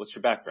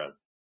your background?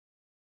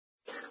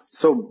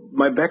 So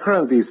my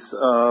background is,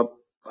 I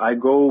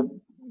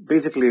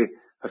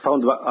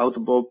found out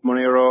about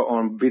Monero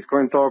on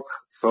Bitcoin Talk.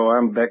 So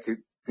I'm back,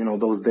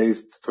 those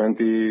days,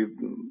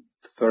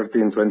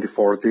 2013,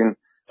 2014,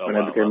 when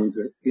I became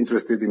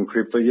interested in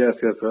crypto.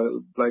 Yes,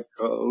 like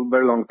a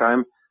very long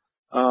time.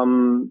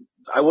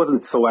 I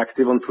wasn't so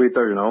active on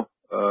Twitter,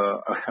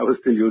 I was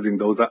still using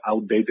those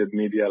outdated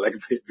media like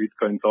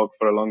Bitcoin Talk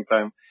for a long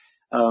time.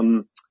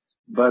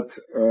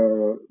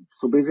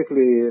 So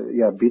basically,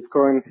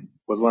 Bitcoin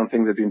was one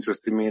thing that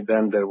interested me.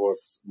 Then there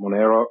was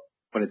Monero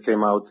when it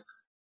came out.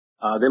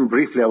 Then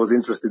briefly I was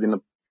interested in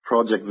a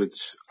project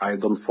which I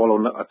don't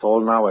follow at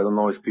all now. I don't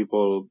know if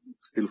people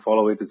still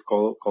follow it. It's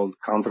called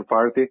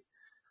Counterparty.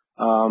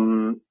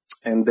 And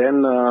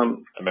then, I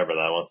remember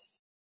that one.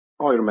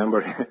 Oh, I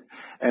remember.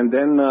 And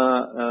then,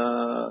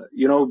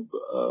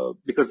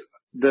 because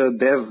the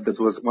dev that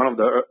was one of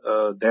the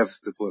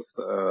devs that was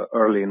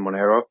early in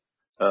Monero,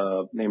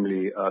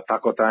 namely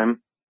Taco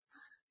Time,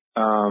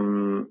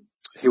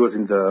 he was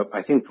in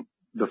I think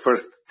the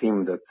first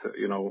team that,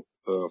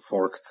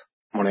 forked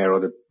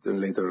Monero that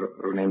later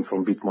renamed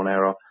from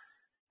BitMonero.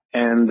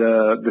 And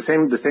the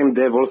same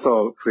dev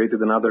also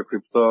created another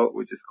crypto,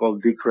 which is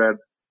called Decred.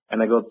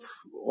 And I got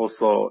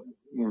also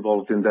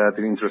involved in that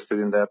and interested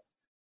in that.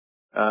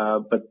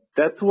 But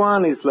that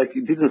one is like,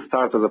 it didn't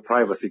start as a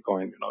privacy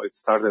coin, it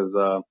started as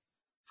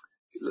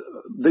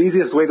the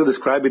easiest way to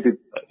describe it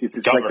is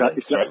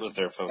governance, like right, was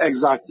their focus.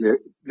 Exactly.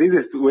 The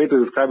easiest way to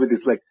describe it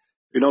is like,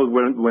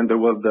 when there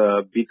was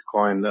the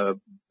Bitcoin,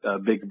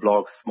 big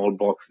blocks, small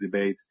blocks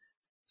debate.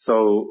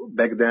 So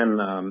back then,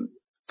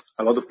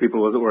 a lot of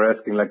people were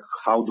asking like,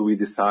 how do we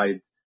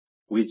decide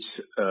which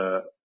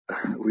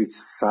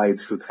side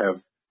should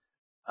have,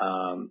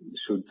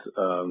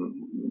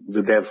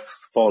 the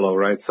devs follow,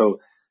 right? So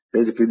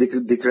basically,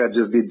 Decred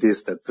just did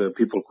this, that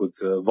people could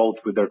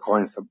vote with their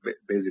coins,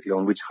 basically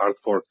on which hard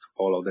fork to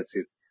follow. That's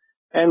it.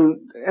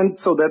 And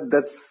so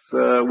that's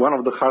one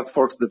of the hard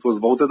forks that was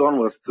voted on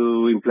was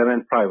to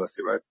implement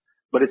privacy, right?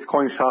 But it's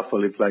coin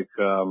shuffle. It's like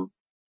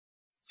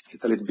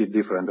it's a little bit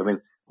different. I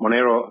mean,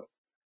 Monero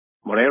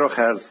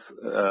has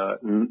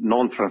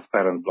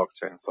non-transparent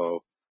blockchain.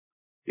 So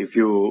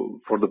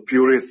for the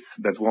purists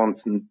that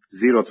want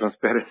zero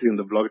transparency in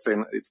the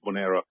blockchain, it's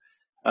Monero.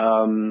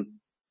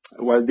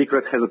 While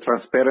Decred has a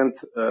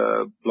transparent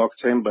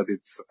blockchain, but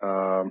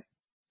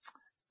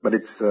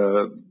it's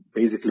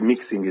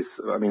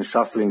basically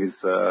shuffling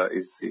is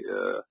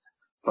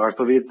part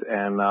of it,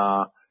 and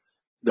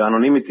the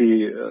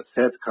anonymity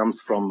set comes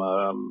from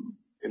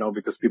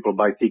because people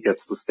buy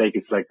tickets to stake.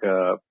 It's like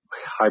a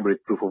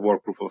hybrid proof of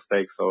work, proof of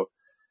stake. So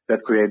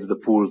that creates the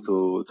pool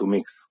to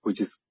mix,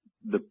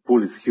 the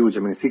pool is huge.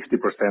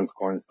 60%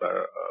 coins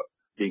are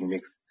being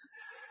mixed.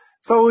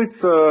 So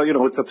it's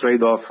it's a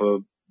trade-off.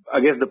 I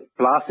guess the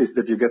plus is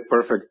that you get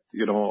perfect,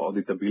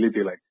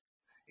 auditability. Like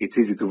it's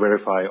easy to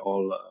verify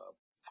all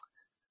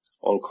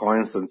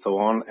coins and so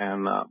on.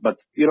 And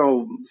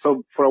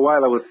so for a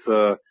while I was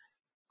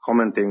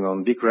commenting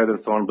on Decred and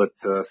so on. But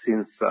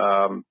since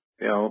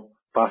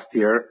past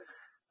year,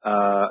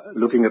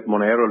 looking at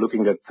Monero,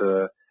 looking at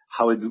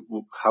how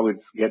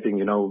it's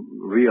getting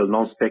real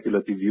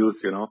non-speculative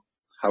use,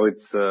 how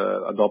it's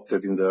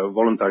adopted in the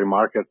voluntary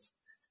markets.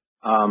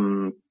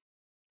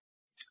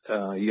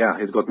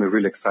 it got me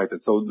really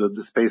excited. So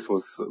the space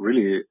was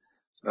really,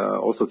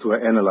 also to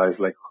analyze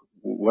like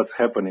what's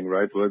happening,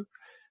 right?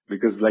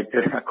 Because like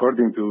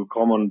according to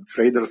common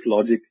traders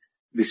logic,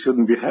 this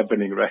shouldn't be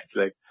happening, right?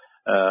 Like,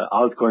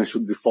 altcoin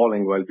should be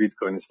falling while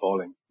Bitcoin is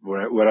falling,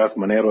 whereas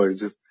Monero is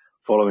just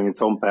following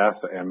its own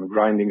path and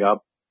grinding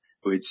up,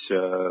 which,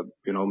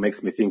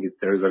 makes me think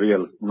there is a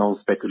real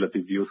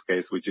non-speculative use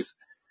case, which is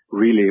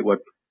really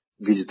what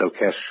digital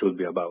cash should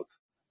be about.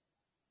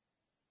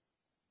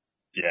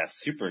 Yeah,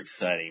 super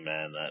exciting,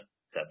 man,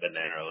 that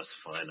Monero is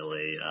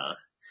finally,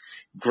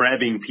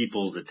 grabbing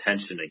people's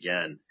attention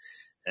again.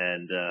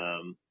 And,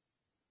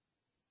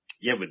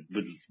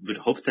 would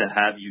hope to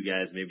have you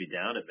guys maybe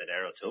down at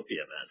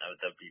Monerotopia, man.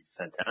 That'd be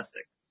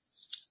fantastic.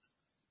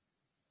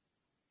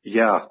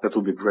 Yeah, that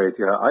would be great.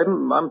 Yeah,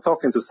 I'm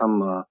talking to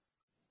some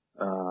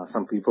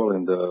people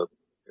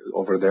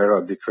over there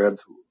at Decred.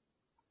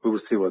 We will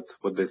see what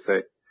they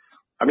say.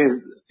 I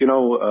mean,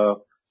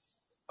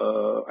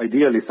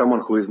 ideally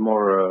someone who is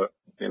more,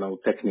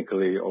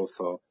 technically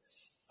also,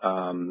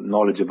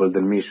 knowledgeable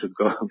than me should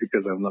go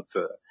because I'm not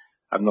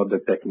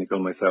that technical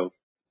myself.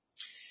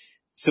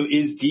 So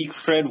is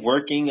Decred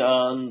working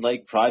on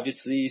like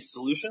privacy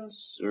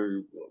solutions,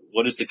 or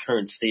what is the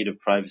current state of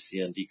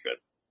privacy on Decred?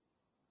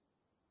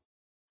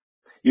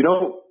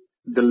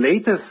 The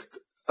latest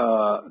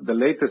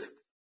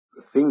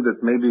thing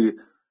that maybe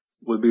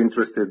would be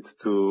interesting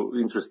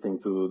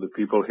to the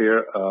people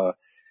here,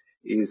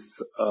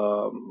 is,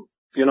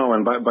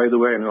 and by the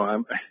way,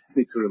 I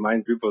need to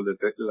remind people that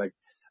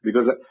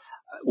because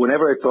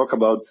whenever I talk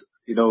about,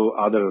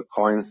 other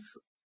coins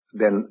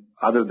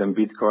other than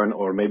Bitcoin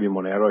or maybe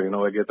Monero,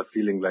 I get a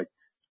feeling like,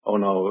 oh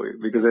no,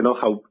 because I know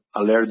how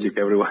allergic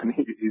everyone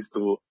is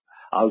to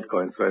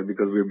altcoins, right?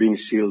 Because we're being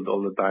shielded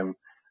all the time,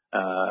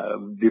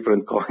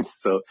 different coins.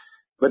 So,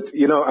 but,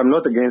 I'm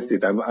not against it.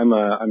 But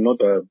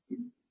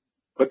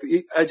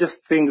I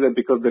just think that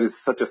because there is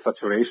such a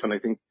saturation, I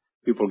think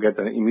people get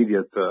an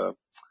immediate,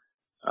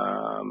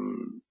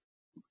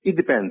 it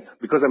depends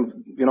because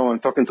I'm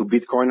talking to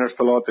Bitcoiners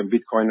a lot, and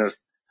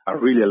Bitcoiners are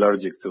really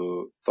allergic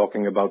to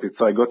talking about it.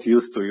 So I got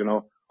used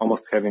to,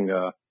 almost having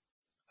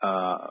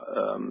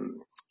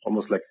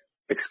almost like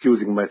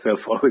excusing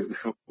myself always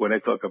when I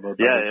talk about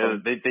it. Yeah,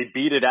 they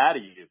beat it out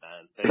of you,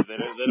 man. They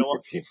don't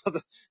want people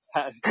to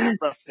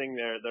expressing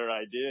their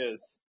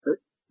ideas.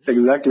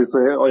 Exactly. So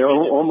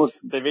almost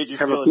they made you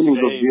have feel a feeling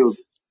ashamed. of guilt.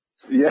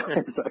 Yeah,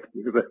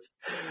 exactly.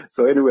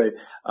 So anyway,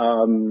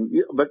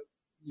 but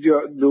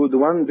the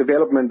one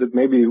development that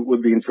maybe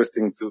would be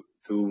interesting to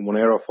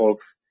Monero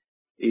folks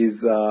is,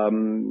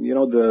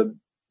 the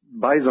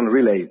Bison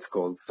Relay, it's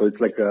called. So it's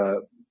like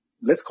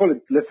let's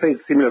say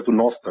it's similar to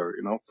Nostr,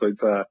 So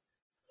it's a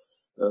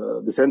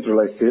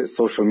decentralized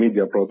social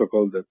media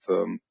protocol that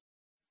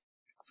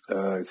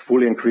it's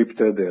fully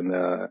encrypted and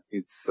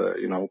it's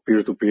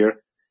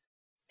peer-to-peer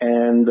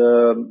and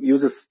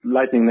uses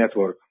Lightning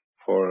Network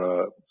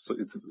so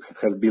it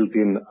has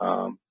built-in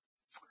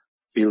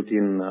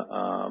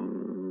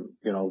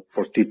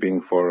for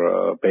tipping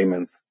for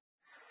payments.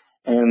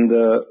 And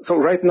so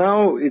right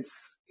now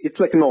it's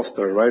like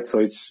Nostr, right? So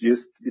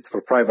it's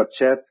for private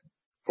chat,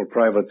 for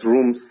private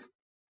rooms.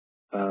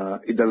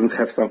 It doesn't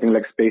have something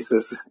like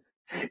spaces.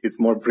 It's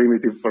more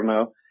primitive for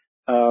now.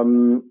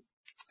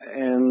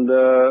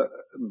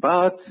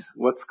 But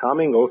what's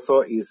coming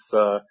also is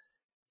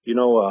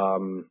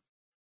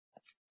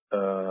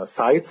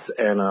sites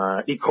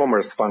and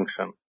e-commerce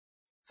function.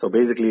 So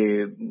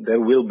basically there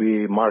will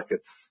be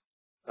markets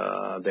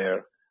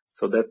there.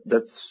 So that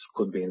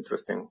could be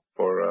interesting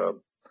for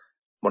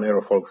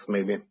Monero folks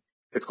maybe.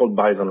 It's called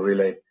Bison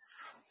Relay.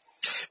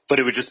 But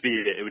it would just be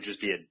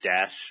a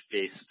Dash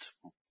based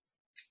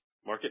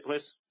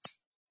marketplace?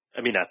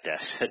 I mean not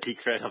Dash,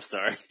 Decred, I'm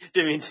sorry.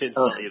 Didn't mean to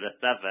insult you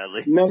that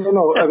badly.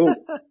 No. I mean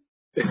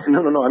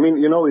no. I mean,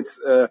 it's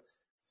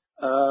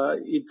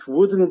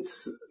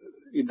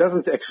it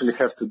doesn't actually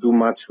have to do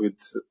much with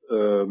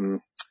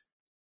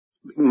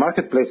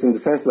marketplace in the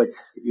sense like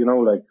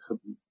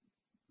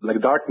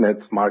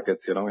darknet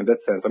markets, in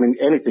that sense. I mean,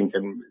 anything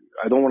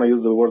I don't want to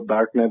use the word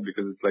darknet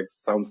because it's like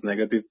sounds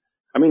negative.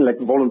 I mean, like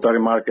voluntary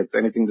markets,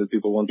 anything that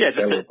people want to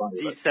sell. Yeah, just a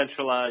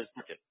decentralized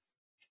market.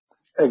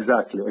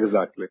 Exactly.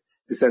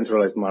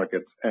 Decentralized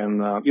markets.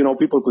 And,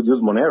 people could use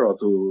Monero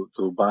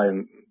to buy,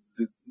 and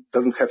it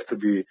doesn't have to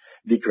be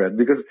Decred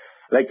because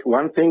like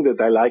one thing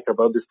that I like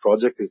about this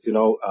project is,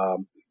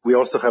 we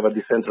also have a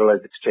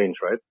decentralized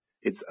exchange, right?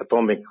 It's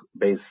atomic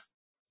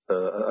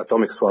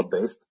swap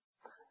based.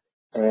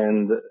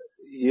 And,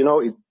 you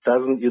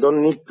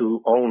don't need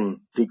to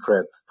own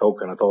Decred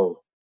token at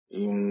all. There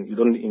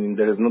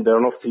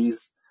are no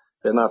fees,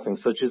 there's nothing.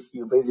 So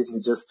you basically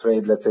just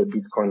trade, let's say,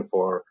 Bitcoin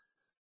for,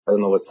 I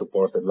don't know what's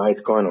supported,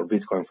 Litecoin or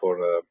Bitcoin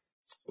for,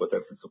 what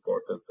else is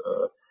supported?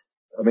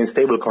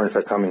 Stable coins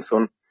are coming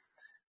soon.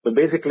 But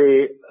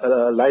basically,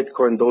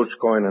 Litecoin,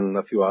 Dogecoin, and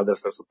a few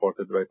others are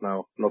supported right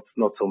now.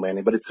 Not so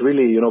many, but it's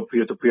really,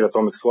 peer-to-peer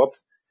atomic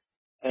swaps.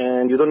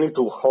 And you don't need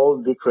to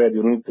hold Decred.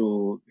 You need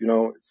to,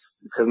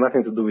 it has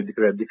nothing to do with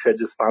Decred. Decred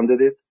just funded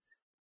it.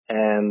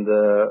 And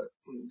the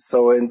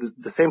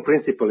same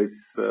principle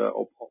is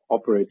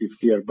operative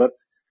here, but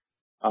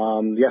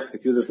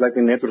it uses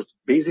Lightning Network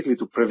basically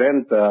to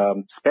prevent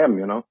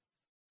spam,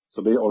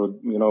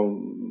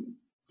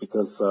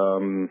 because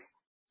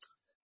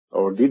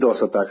or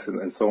DDoS attacks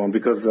and so on,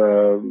 because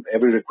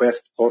every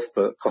request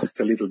costs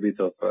a little bit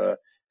of,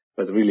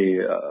 but really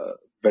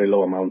very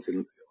low amounts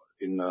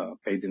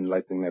paid in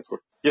Lightning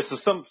Network. Yeah, so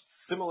some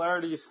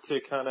similarities to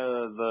kind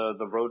of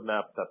the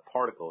roadmap that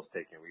Particle is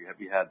taking.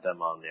 We had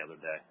them on the other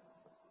day.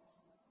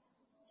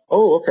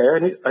 Oh,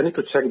 okay. I need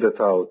to check that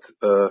out.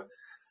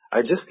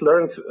 I just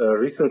learned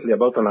recently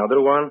about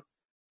another one.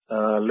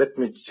 Let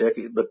me check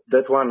it. But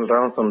that one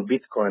runs on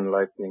Bitcoin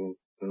Lightning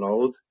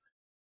node,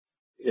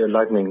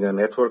 Lightning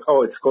Network.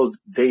 Oh, it's called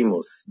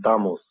Damos.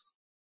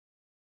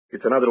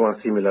 It's another one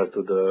similar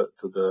to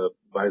the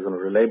Bison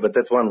Relay, but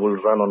that one will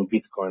run on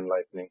Bitcoin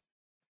Lightning.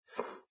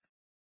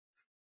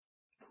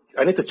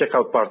 I need to check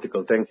out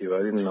Particle. Thank you. I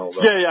didn't know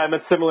about. Yeah. I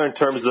meant similar in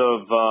terms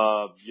of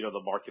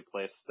the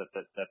marketplace that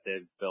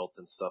they've built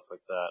and stuff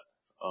like that.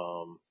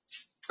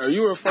 Are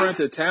you referring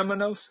to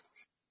Temenos?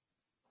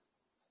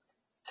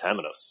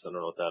 Temenos. I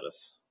don't know what that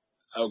is.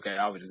 Okay,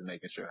 I was just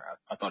making sure.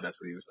 I thought that's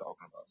what he was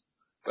talking about.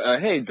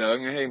 But hey, Doug,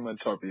 and hey,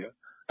 Metopia.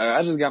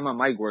 I just got my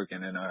mic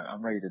working and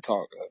I'm ready to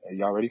talk. Are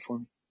y'all ready for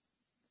me?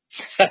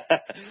 I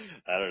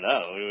don't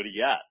know. What do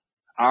you got?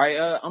 All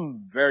right.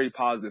 I'm very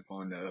positive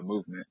on the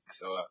movement.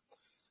 So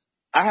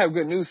I have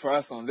good news for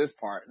us on this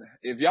part.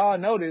 If y'all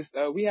noticed,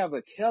 we have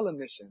a tail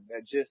emission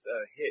that just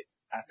hit,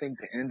 I think,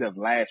 the end of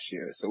last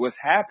year. So what's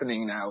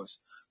happening now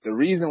is the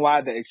reason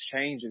why the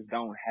exchanges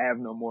don't have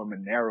no more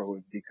Monero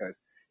is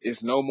because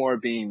it's no more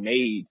being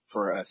made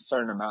for a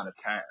certain amount of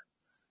time.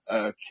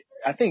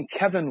 I think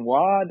Kevin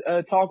Wad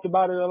talked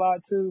about it a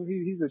lot too.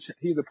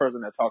 He's a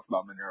person that talks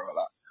about Monero a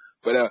lot.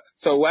 But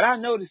so what I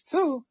noticed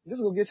too, this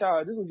will get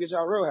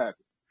y'all real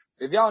happy.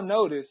 If y'all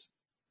notice,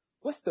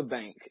 what's the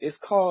bank? It's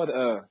called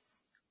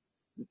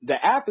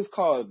the app is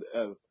called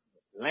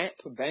Lamp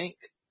Bank,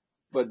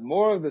 but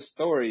more of the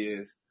story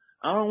is,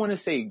 I don't want to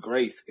say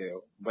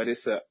Grayscale, but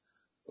it's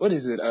what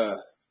is it?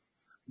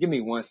 Give me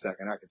 1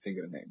 second. I can think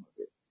of the name of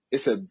it.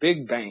 It's a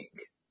big bank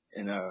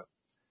and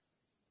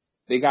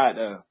they got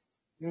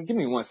give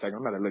me 1 second.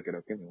 I'm about to look it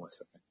up. Give me 1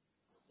 second.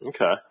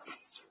 Okay.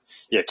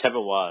 Yeah,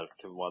 Kevin Wad.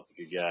 Kevin Wad's a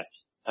good guy.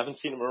 I haven't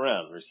seen him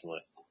around recently.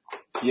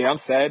 Yeah, I'm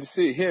sad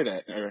to hear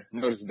that or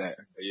notice that.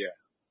 But yeah.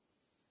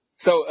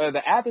 So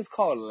the app is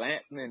called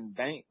Lampman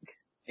Bank,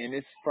 and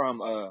it's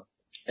from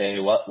Hey,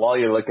 while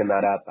you're looking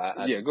that up,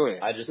 go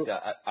ahead.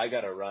 I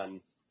got to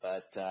run,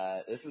 but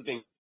this has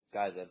been,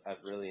 guys,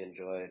 I've really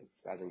enjoyed,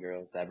 guys and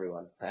girls,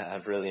 everyone.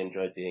 I've really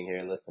enjoyed being here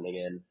and listening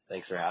in.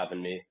 Thanks for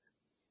having me.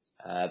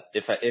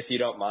 If you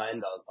don't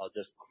mind, I'll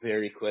just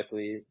very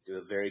quickly do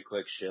a very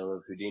quick shill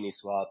of Houdini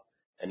Swap,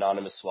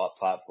 anonymous swap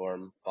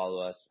platform.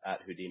 Follow us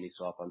at Houdini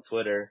Swap on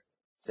Twitter,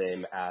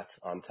 same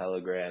on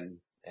Telegram,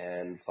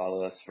 and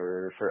follow us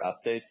for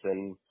updates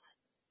and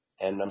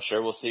I'm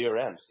sure we'll see you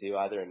around. See you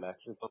either in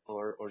Mexico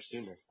or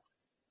sooner.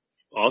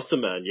 Awesome,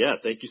 man. Yeah.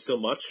 Thank you so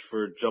much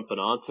for jumping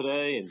on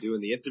today and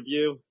doing the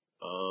interview,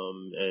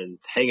 and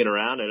hanging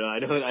around.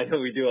 I know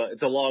we do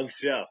it's a long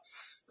show.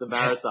 It's a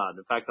marathon.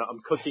 In fact, I'm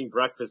cooking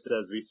breakfast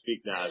as we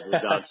speak now. I've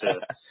moved on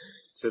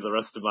to the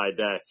rest of my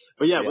day.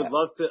 But yeah, would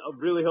love to, I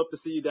really hope to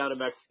see you down in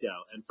Mexico.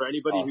 And for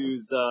anybody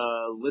who's,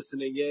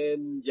 listening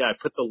in, I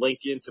put the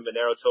link into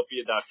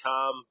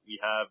Monerotopia.com. We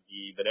have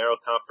the Monero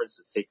conference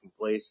that's taking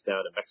place down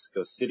in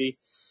Mexico City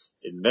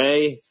in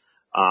May.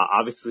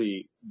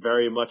 Obviously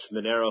very much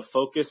Monero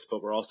focused,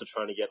 but we're also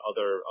trying to get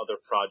other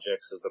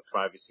projects as the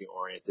privacy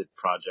oriented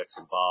projects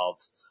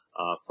involved.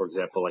 For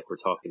example, like we're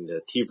talking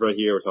to Tivra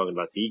here, we're talking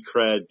about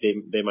Decred.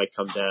 They might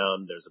come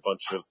down. There's a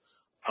bunch of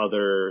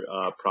other,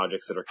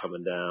 projects that are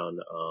coming down.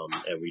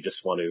 And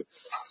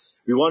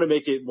we want to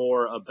make it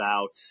more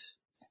about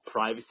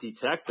privacy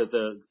tech, that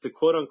the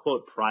quote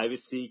unquote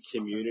privacy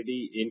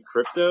community in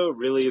crypto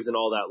really isn't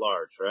all that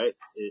large, right?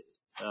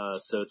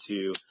 So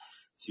to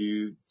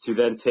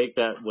then take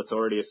that, what's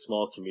already a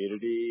small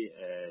community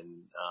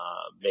and,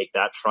 make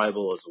that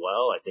tribal as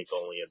well, I think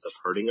only ends up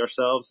hurting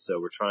ourselves. So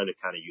we're trying to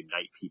kind of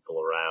unite people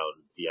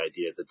around the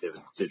ideas of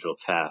digital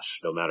cash,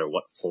 no matter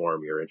what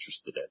form you're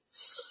interested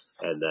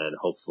in. And then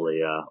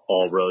hopefully,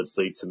 all roads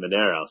lead to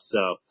Monero.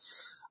 So,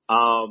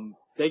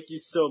 thank you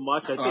so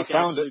much. I think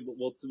actually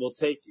we'll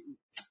take,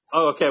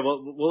 okay.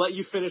 Well, we'll let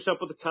you finish up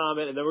with the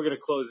comment and then we're going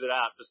to close it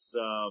out. Just,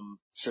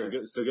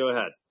 sure. So go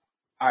ahead.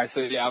 All right.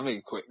 So yeah, I'll make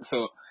it quick.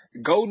 So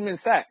Goldman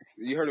Sachs,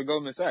 you heard of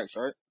Goldman Sachs,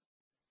 right?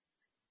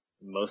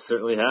 Most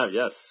certainly have,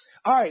 yes.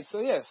 All right,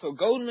 so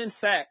Goldman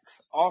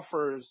Sachs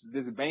offers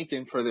this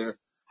banking for their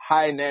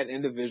high net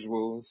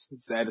individuals,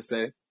 sad to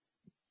say,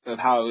 of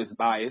how it's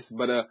biased.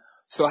 But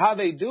so how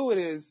they do it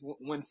is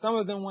when some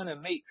of them want to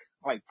make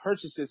like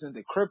purchases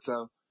into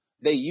crypto,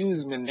 they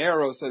use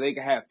Monero so they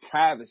can have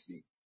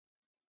privacy.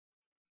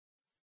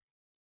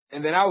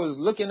 And then I was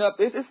looking up,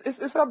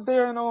 it's up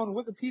there and on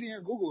Wikipedia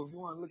and Google if you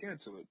want to look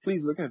into it.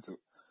 Please look into it.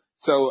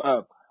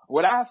 So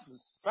what I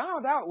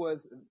found out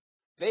was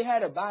they had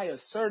to buy a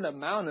certain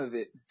amount of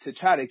it to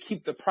try to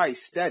keep the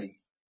price steady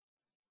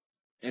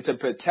and to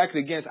protect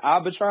against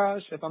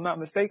arbitrage, if I'm not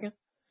mistaken.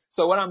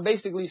 So what I'm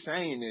basically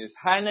saying is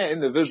high net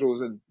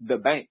individuals and the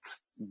banks,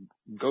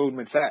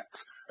 Goldman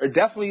Sachs, are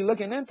definitely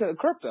looking into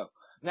crypto.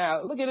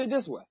 Now, look at it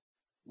this way.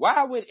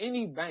 Why would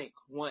any bank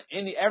want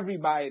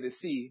everybody to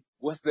see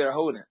what's their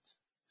holdings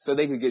so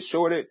they could get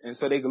shorted and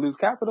so they could lose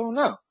capital?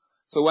 No.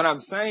 So what I'm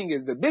saying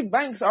is the big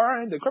banks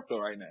are into crypto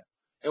right now.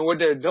 And what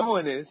they're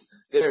doing is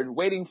they're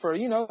waiting for,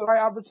 the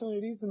right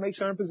opportunity to make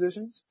certain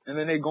positions, and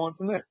then they're going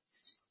from there.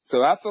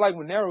 So I feel like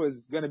Monero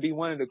is going to be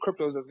one of the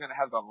cryptos that's going to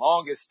have the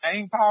longest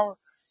staying power.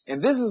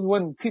 And this is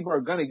when people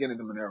are going to get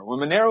into Monero. When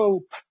Monero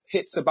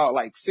hits about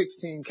like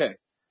 16K,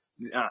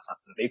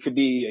 it could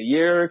be a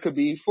year, it could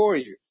be 4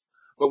 years.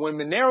 But when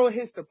Monero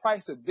hits the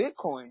price of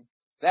Bitcoin,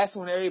 that's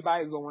when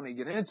everybody's going to want to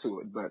get into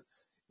it. But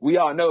we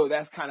all know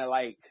that's kind of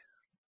like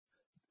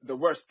the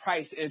worst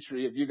price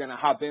entry if you're going to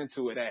hop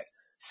into it at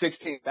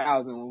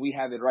 16,000 when we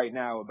have it right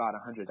now about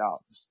 $100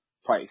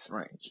 price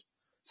range.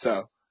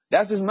 So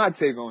that's just my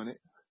take on it.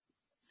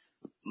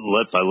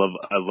 Lip, I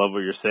love what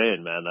you're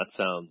saying, man. That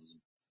sounds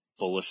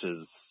bullish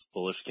as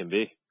bullish can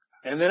be.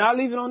 And then I'll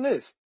leave it on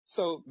this.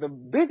 So the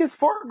biggest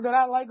fork that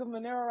I like of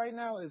Monero right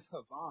now is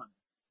Havana.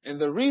 And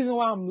the reason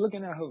why I'm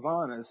looking at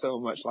Havana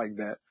so much like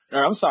that,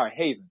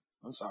 Haven.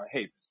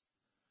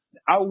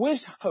 I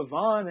wish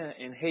Havana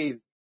and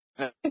Haven,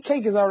 and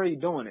Cake is already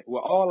doing it. We're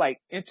all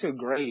like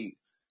integrate.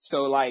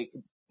 So like,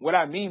 what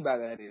I mean by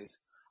that is,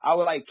 I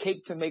would like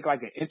Cake to make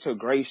like an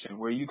integration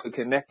where you could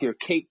connect your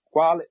Cake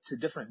wallet to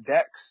different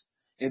DEX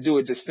and do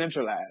it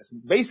decentralized.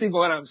 Basically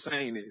what I'm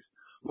saying is,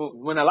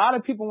 when a lot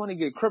of people want to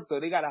get crypto,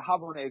 they got to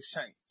hop on the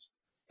exchange.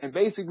 And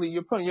basically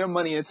you're putting your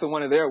money into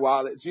one of their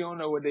wallets. You don't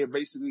know what they're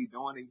basically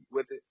doing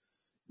with it.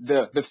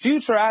 The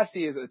future I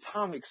see is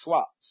atomic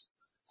swaps.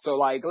 So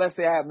like, let's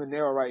say I have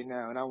Monero right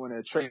now and I want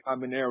to trade my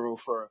Monero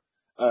for,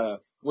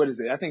 what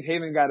is it? I think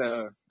Haven got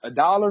a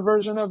dollar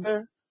version of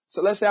there.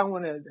 So let's say I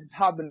want to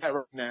hop in that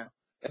right now.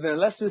 And then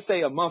let's just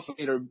say a month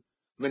later,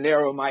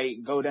 Monero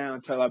might go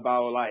down to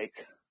about like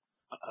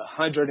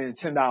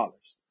 $110.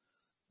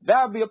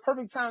 That would be a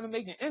perfect time to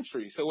make an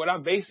entry. So what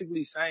I'm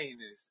basically saying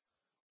is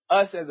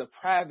us as a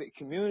private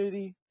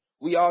community,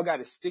 we all got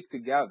to stick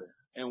together.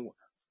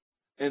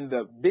 And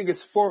the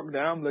biggest fork that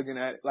I'm looking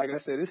at, like I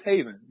said, is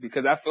Haven,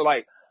 because I feel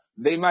like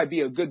they might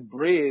be a good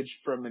bridge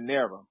for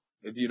Monero,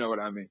 if you know what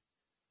I mean.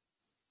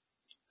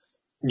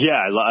 Yeah,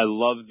 I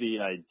love the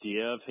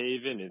idea of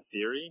Haven in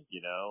theory,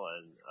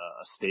 and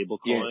a stable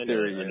coin,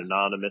 an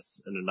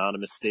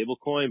anonymous stable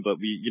coin. But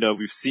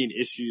we've seen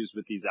issues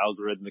with these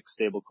algorithmic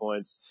stable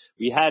coins.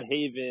 We had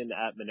Haven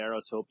at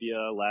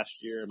Monerotopia last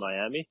year in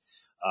Miami.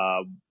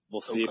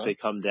 We'll see if they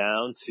come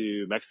down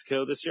to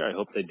Mexico this year. I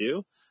hope they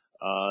do.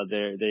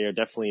 They are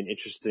definitely an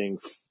interesting,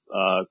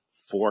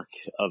 fork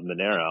of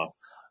Monero.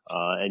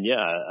 And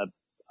yeah,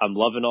 I'm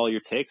loving all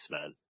your takes,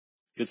 man.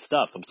 Good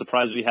stuff. I'm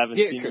surprised we haven't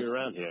seen you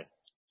around here.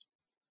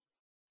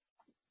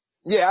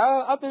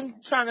 Yeah, I've been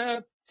trying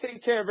to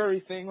take care of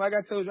everything. Like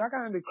I told you, I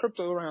got into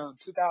crypto around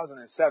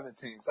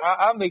 2017. So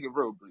I'll make it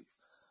real brief.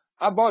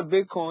 I bought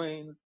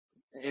Bitcoin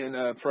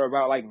for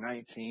about like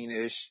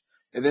 19-ish.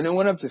 And then it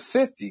went up to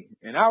 50.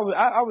 And I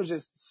was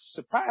just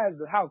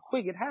surprised at how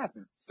quick it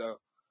happened. So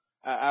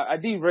I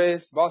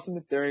de-risked, bought some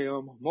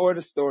Ethereum. More of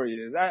the story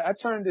is I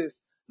turned this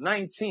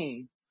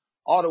 19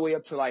 all the way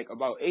up to like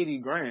about 80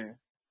 grand.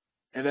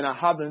 And then I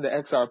hopped into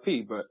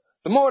XRP. But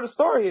the more of the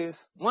story is,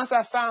 once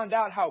I found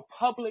out how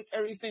public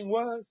everything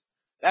was,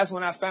 that's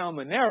when I found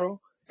Monero.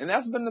 And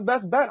that's been the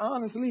best bet,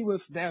 honestly,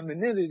 with damn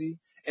anonymity.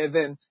 And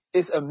then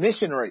its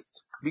emission rate.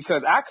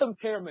 Because I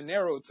compare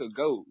Monero to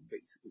gold,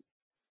 basically.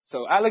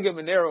 So I look at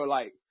Monero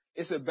like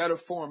it's a better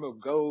form of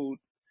gold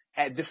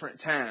at different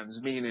times,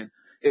 meaning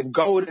if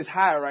gold is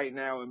high right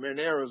now and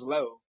Monero is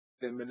low,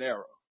 then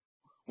Monero.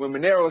 When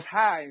Monero is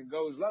high and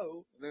gold's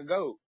low, then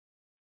gold.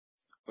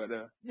 But,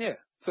 yeah.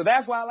 So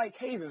that's why I like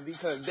Haven,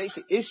 because they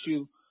can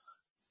issue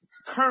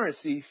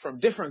currency from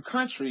different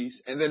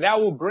countries, and then that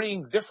will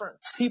bring different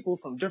people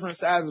from different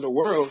sides of the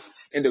world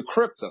into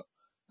crypto.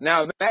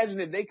 Now imagine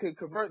if they could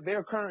convert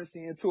their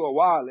currency into a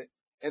wallet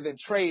and then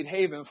trade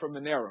Haven for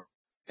Monero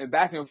and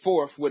back and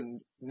forth with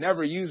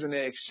never using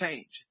the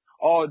exchange,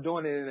 all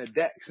doing it in a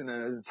DEX and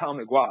an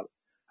atomic wallet.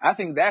 I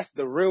think that's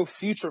the real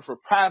future for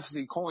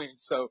privacy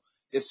coins. So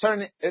if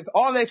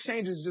all the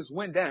exchanges just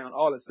went down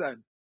all of a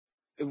sudden,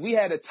 if we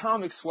had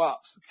atomic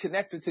swaps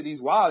connected to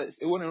these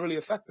wallets, it wouldn't really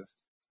affect us.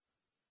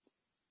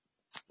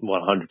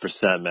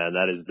 100%, man.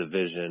 That is the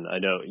vision. I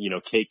know,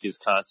 Cake is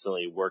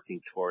constantly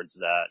working towards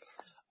that.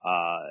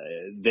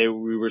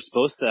 We were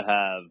supposed to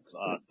have,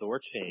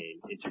 Thorchain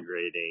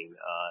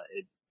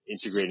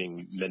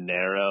integrating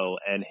Monero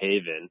and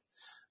Haven,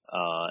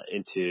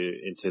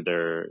 into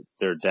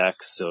their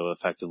decks. So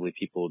effectively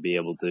people will be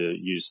able to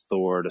use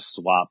Thor to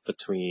swap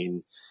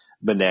between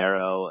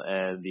Monero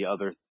and the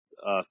other,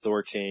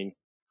 Thorchain,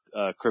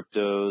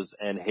 cryptos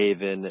and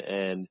Haven.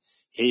 And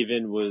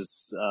Haven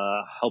was,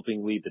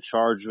 helping lead the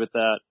charge with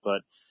that,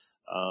 but,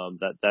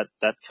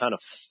 that kind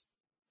of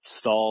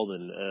stalled,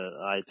 and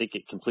I think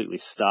it completely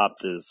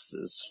stopped as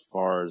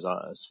far as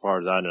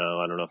I know.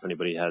 I don't know if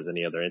anybody has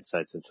any other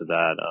insights into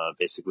that.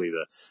 Basically,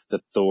 the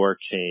Thor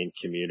chain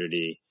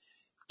community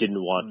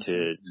didn't want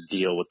to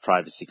deal with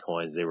privacy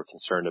coins. They were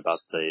concerned about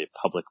the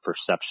public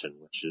perception,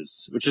 which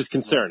is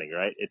concerning,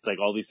 right? It's like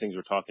all these things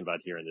we're talking about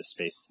here in this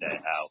space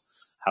today,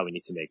 how we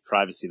need to make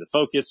privacy the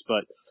focus.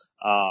 But,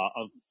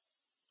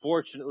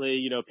 unfortunately,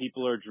 you know,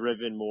 people are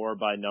driven more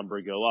by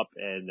number go up,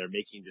 and they're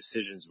making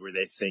decisions where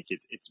they think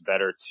it's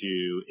better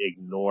to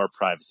ignore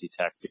privacy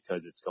tech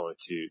because it's going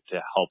to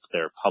help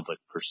their public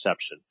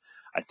perception.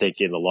 I think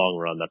in the long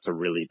run, that's a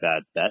really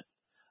bad bet.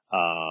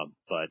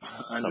 But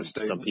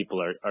some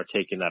people are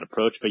taking that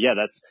approach. But yeah,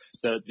 that's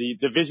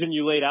the vision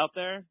you laid out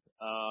there.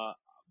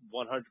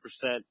 100%,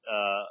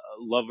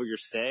 love what you're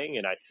saying.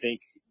 And I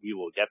think we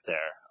will get there.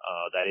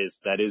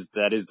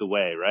 That is the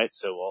way, right?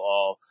 So we'll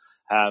all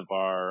have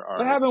our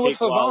Cake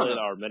wallet,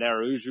 our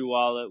Monero Uju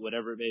wallet,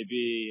 whatever it may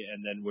be.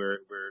 And then we're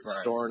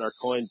storing our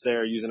coins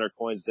there, using our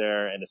coins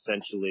there, and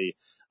essentially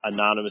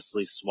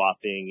anonymously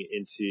swapping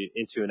into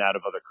and out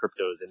of other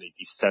cryptos in a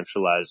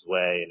decentralized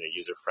way, in a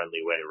user-friendly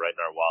way, right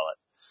in our wallet.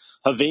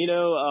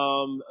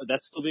 Haveno,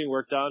 that's still being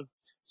worked on.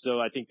 So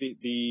I think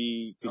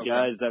the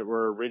guys that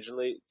were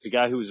the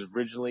guy who was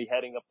originally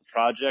heading up the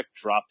project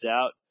dropped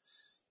out.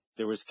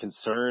 There was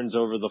concerns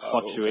over the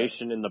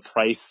fluctuation in the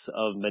price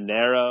of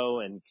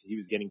Monero, and he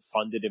was getting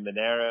funded in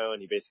Monero,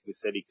 and he basically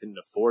said he couldn't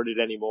afford it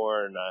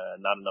anymore, and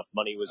not enough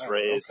money was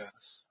raised.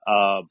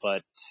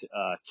 But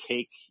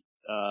Cake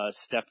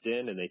stepped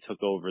in, and they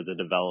took over the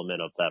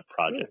development of that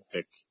project.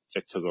 Vic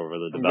took over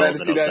the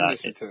development of that.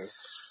 Initiative.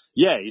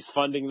 Yeah, he's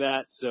funding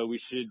that, so we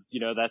should, you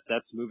know,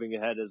 that's moving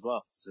ahead as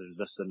well. So there's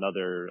just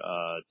another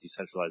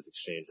decentralized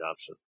exchange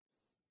option.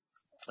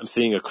 I'm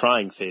seeing a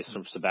crying face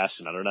from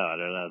Sebastian. I don't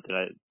know.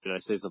 Did I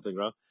say something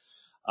wrong?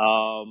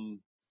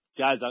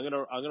 Guys, I'm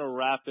gonna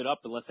wrap it up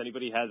unless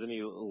anybody has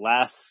any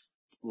last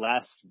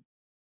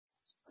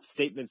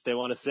statements they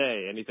want to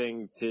say.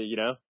 Anything to, you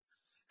know,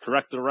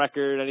 correct the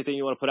record, anything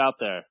you want to put out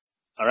there.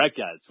 All right,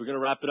 guys, we're going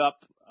to wrap it up.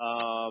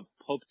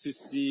 Hope to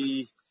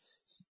see,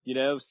 you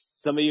know,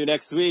 some of you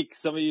next week,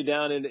 some of you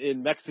down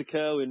in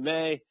Mexico in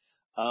May.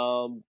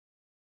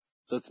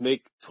 Let's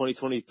make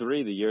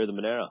 2023 the year of the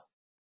Monero.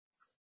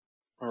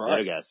 All right,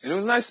 later, guys. It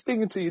was nice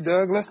speaking to you,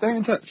 Doug. Let's stay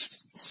in touch.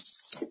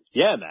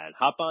 Yeah, man.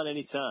 Hop on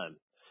anytime.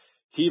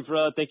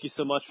 Kivra, thank you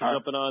so much for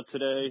jumping on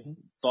today.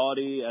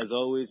 Bawdy, as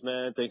always,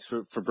 man, thanks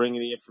for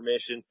bringing the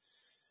information.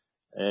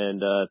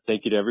 And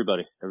thank you to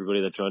everybody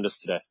that joined us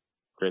today.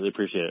 Greatly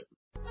appreciate it.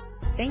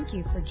 Thank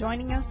you for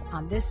joining us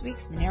on this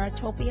week's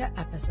Monerotopia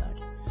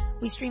episode.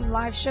 We stream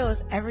live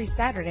shows every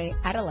Saturday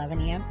at 11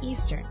 a.m.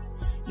 Eastern.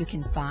 You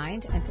can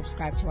find and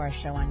subscribe to our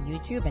show on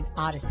YouTube and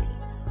Odyssey,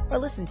 or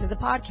listen to the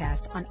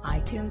podcast on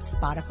iTunes,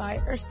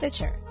 Spotify, or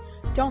Stitcher.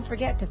 Don't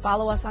forget to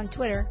follow us on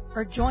Twitter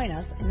or join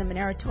us in the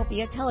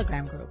Monerotopia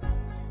Telegram group.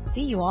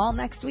 See you all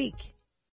next week.